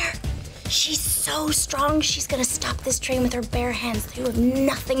right there? She's so strong. She's gonna stop this train with her bare hands. You have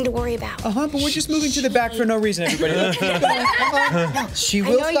nothing to worry about." But we're just moving to the back for no reason, everybody. Come on. She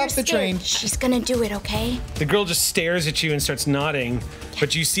will stop the train. She's gonna do it, okay? The girl just stares at you and starts nodding,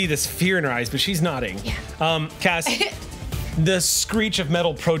 but you see this fear in her eyes, but she's nodding. Yeah. Cass, the screech of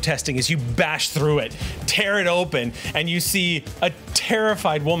metal protesting as you bash through it, tear it open, and you see a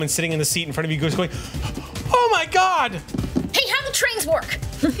terrified woman sitting in the seat in front of you going, "Oh my God!" Hey, how do trains work?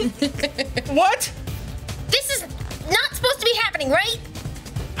 What? This is not supposed to be happening, right?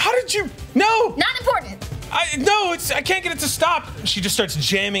 How did you? No! Not important. I can't get it to stop. She just starts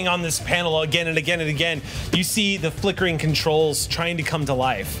jamming on this panel again and again and again. You see the flickering controls trying to come to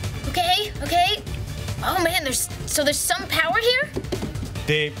life. Okay. Oh man, there's some power here?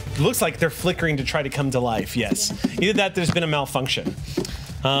 They looks like they're flickering to try to come to life. Yes. Either that, there's been a malfunction.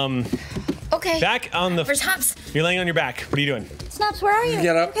 Okay. Back on the. Where's Hops? You're laying on your back. What are you doing? Snaps, where are you?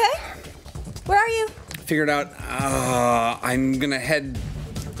 Get up. Okay. Where are you? Figured out. I'm gonna head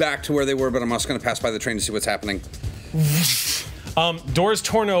back to where they were, but I'm also gonna pass by the train to see what's happening. Doors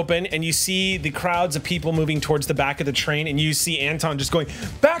torn open, and you see the crowds of people moving towards the back of the train, and you see Anton just going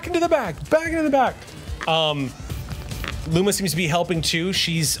back into the back, back into the back. Luma seems to be helping too.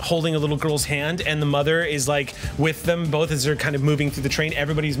 She's holding a little girl's hand, and the mother is like with them both as they're kind of moving through the train.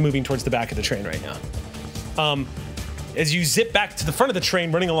 Everybody's moving towards the back of the train right now. As you zip back to the front of the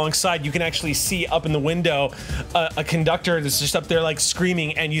train, running alongside, you can actually see up in the window a conductor that's just up there like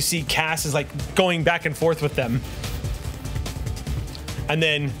screaming, and you see Cass is like going back and forth with them. And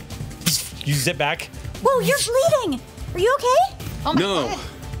then you zip back. Whoa, you're bleeding. Are you okay? Oh my No,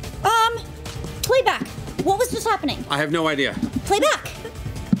 God. Playback. What was just happening? I have no idea. Playback.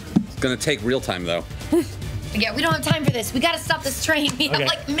 It's gonna take real time though. Yeah, we don't have time for this. We gotta stop this train. We Okay. have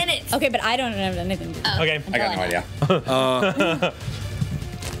like minutes. Okay, but I don't have anything to do. Okay. I got no idea.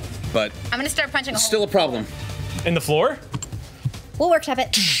 But I'm gonna start punching a hole. still a problem. In the floor? We'll workshop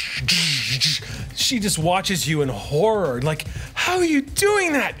it. She just watches you in horror, like, how are you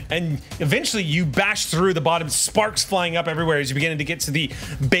doing that? And eventually you bash through the bottom, sparks flying up everywhere as you begin to get to the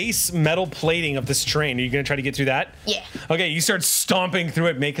base metal plating of this train. Are you gonna try to get through that? Yeah. Okay, you start stomping through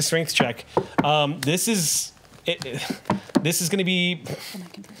it, make a strength check. This is gonna be,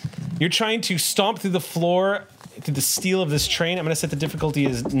 you're trying to stomp through the floor, through the steel of this train. I'm gonna set the difficulty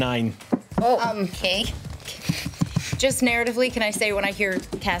as 9. Oh, okay. Just narratively, can I say when I hear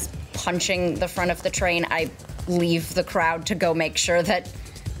Cass punching the front of the train, I leave the crowd to go make sure that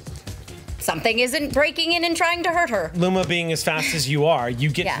something isn't breaking in and trying to hurt her. Luma, being as fast as you are, you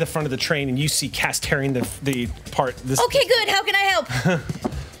get Yeah. to the front of the train and you see Cass tearing the part. Okay, good. How can I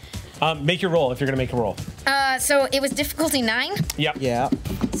help? Make your roll if you're gonna make a roll. So it was difficulty 9, Yep. Yeah.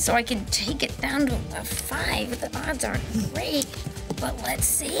 so I could take it down to a 5. The odds aren't great, but let's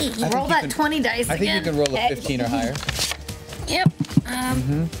see. Roll that 20 dice I think again. you can roll a 15 or higher. Yep.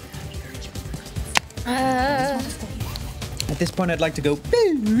 At this point, I'd like to go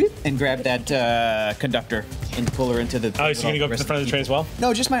and grab that conductor and pull her into the. Oh, so you're gonna go up to the front of the train as well?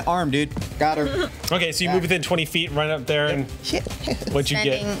 No, just my arm, dude. Got her. Okay, so you move within 20 feet, run up there, and what'd you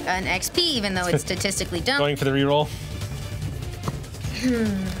Spending get? an XP, even though it's statistically dumb. Going for the reroll?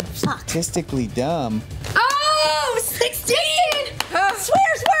 Statistically dumb. Oh, 16!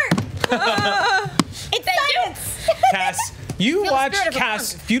 Swears work. It's science. Cass, you the watch spirit of a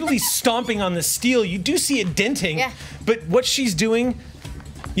Cass futilely stomping on the steel. You do see it denting, Yeah. but what she's doing,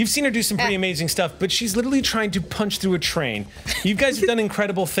 you've seen her do some pretty amazing stuff, but she's literally trying to punch through a train. You guys have done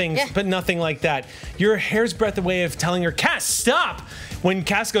incredible things, but nothing like that. You're a hair's breadth away of telling her, Cass, stop! When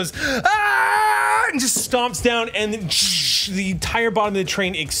Cass goes, ah! And just stomps down, and then the entire bottom of the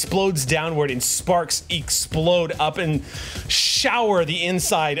train explodes downward, and sparks explode up and shower the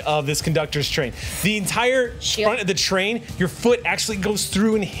inside of this conductor's train. The entire front of the train, your foot actually goes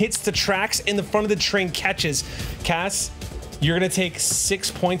through and hits the tracks, and the front of the train catches. Cass, you're gonna take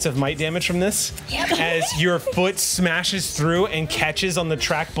 6 points of might damage from this as your foot smashes through and catches on the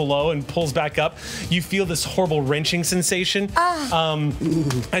track below and pulls back up. You feel this horrible wrenching sensation.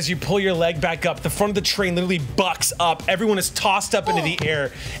 As you pull your leg back up, the front of the train literally bucks up. Everyone is tossed up into the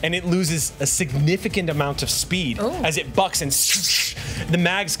air, and it loses a significant amount of speed as it bucks, and the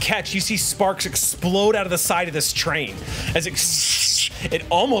mags catch. You see sparks explode out of the side of this train as it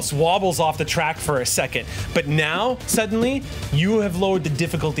almost wobbles off the track for a second. But now, suddenly, you have lowered the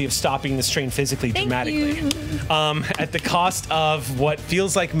difficulty of stopping this train physically dramatically. At the cost of what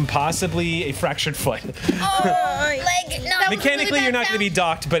feels like possibly a fractured foot. Leg, no. Mechanically, you're not going to be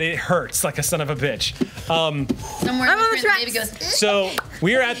docked, but it hurts like a son of a bitch. Somewhere I'm on the the tracks. baby goes. So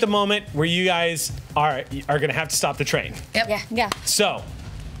we are at the moment where you guys are going to have to stop the train. Yep. Yeah. So,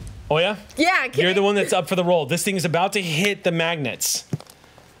 Oya, Yeah, you're the one that's up for the roll. This thing is about to hit the magnets.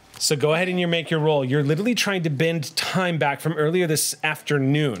 So go ahead and make your roll. You're literally trying to bend time back from earlier this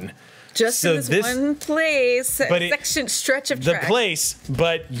afternoon. Just So in this one place, but it- section stretch of The track. place,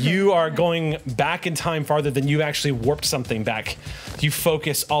 but you are going back in time farther than you actually warped something back. You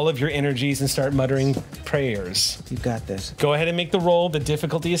focus all of your energies and start muttering prayers. You got this. Go ahead and make the roll. The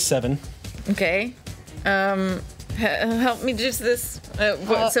difficulty is 7. Okay. Help me just this.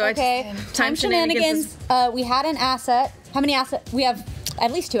 So Okay. time shenanigans. We had an asset. How many assets? We have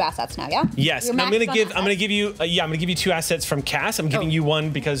at least 2 assets now, yeah? Yes, You're and I'm gonna maxed on give you I'm gonna give you 2 assets from Cass. I'm giving you one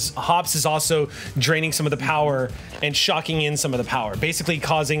because Hops is also draining some of the power and shocking in some of the power, basically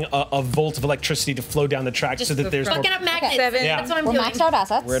causing a volt of electricity to flow down the track so that there's fucking up magnets. Seven. Yeah. That's what I'm We're doing. maxed out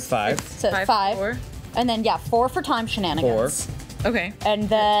assets. We're at 5. So Five, 5. 4. And then, 4 for time shenanigans. 4. Okay. And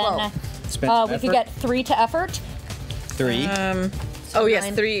then Spend we effort. could get 3 to effort. 3. Oh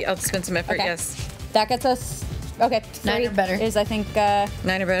yes, 3. I'll spend some effort. Okay. Yes. That gets us, 3 9 or better. is, I think, 9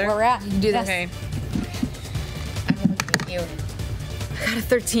 or better. where we're at. You can do this. Okay. You. I got a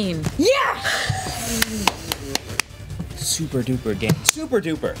 13. Yeah! Super duper game. Super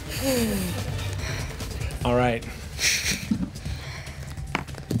duper. all right.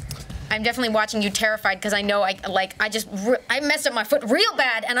 I'm definitely watching you terrified because I know I messed up my foot real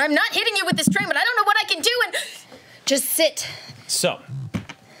bad and I'm not hitting you with this train, but I don't know what I can do and just sit. So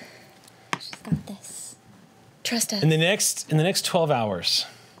She's got this. Trust us. in the next 12 hours,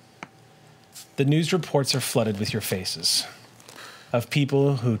 the news reports are flooded with your faces of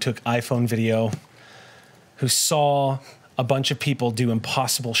people who took iPhone video, who saw a bunch of people do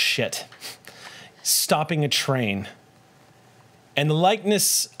impossible shit, stopping a train. And the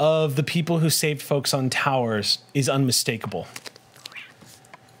likeness of the people who saved folks on towers is unmistakable.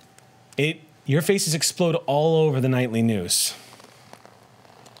 Your faces explode all over the nightly news.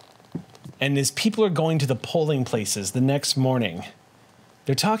 And as people are going to the polling places the next morning,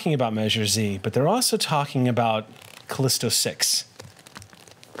 they're talking about Measure Z, but they're also talking about Callisto 6.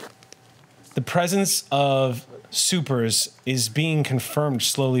 The presence of supers is being confirmed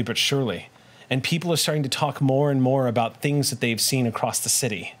slowly but surely. And people are starting to talk more and more about things that they've seen across the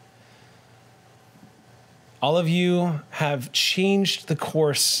city. All of you have changed the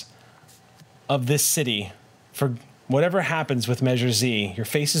course of this city for whatever happens with Measure Z. Your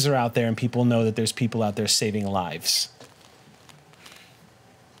faces are out there and people know that there's people out there saving lives.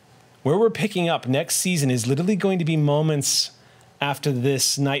 Where we're picking up next season is literally going to be moments after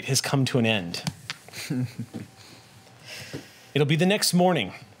this night has come to an end. It'll be the next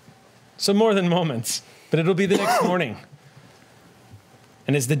morning. So more than moments, but it'll be the next morning.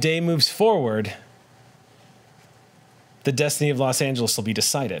 And as the day moves forward, the destiny of Los Angeles will be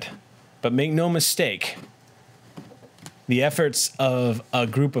decided. But make no mistake, the efforts of a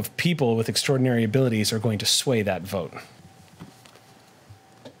group of people with extraordinary abilities are going to sway that vote.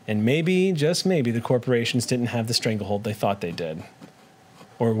 And maybe, just maybe, the corporations didn't have the stranglehold they thought they did.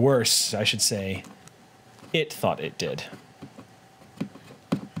 Or worse, I should say, it thought it did.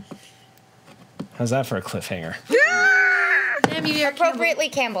 How's that for a cliffhanger? Appropriately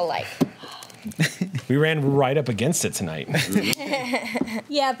Campbell-like. We ran right up against it tonight.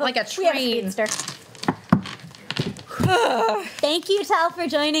 Yeah, but Like a we have train. speedster. Thank you, Tal, for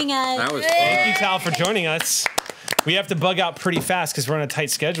joining us. That was Thank you, Tal, for joining us. We have to bug out pretty fast because we're on a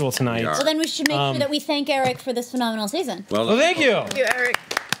tight schedule tonight. Well, then we should make sure that we thank Eric for this phenomenal season. Well, thank you. Thank you, Eric.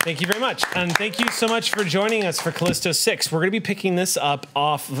 Thank you very much. And thank you so much for joining us for Callisto 6. We're going to be picking this up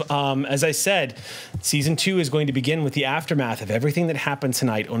off, as I said, Season 2 is going to begin with the aftermath of everything that happened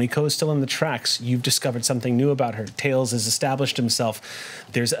tonight. Oniko is still on the tracks. You've discovered something new about her. Tails has established himself.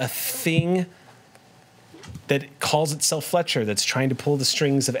 There's a thing that calls itself Fletcher that's trying to pull the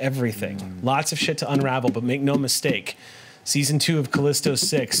strings of everything. Lots of shit to unravel, but make no mistake. Season 2 of Callisto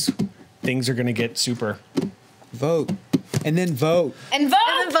 6, things are going to get super. Vote. And then vote. And vote!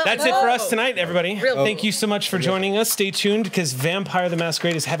 That's it for us tonight, everybody. Real Thank you so much for joining us. Stay tuned because Vampire the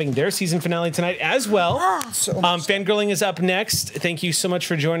Masquerade is having their season finale tonight as well. Fangirling is up next. Thank you so much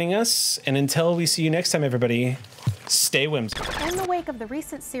for joining us. And until we see you next time, everybody, stay whimsical. In the wake of the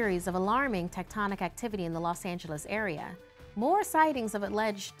recent series of alarming tectonic activity in the Los Angeles area, more sightings of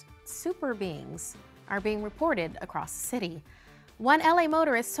alleged super beings are being reported across the city. One LA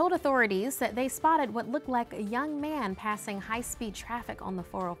motorist told authorities that they spotted what looked like a young man passing high-speed traffic on the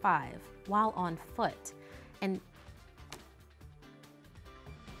 405 while on foot. And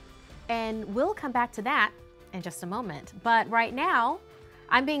we'll come back to that in just a moment. But right now,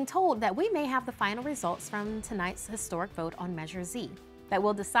 I'm being told that we may have the final results from tonight's historic vote on Measure Z that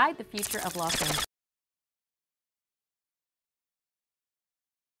will decide the future of Los Angeles.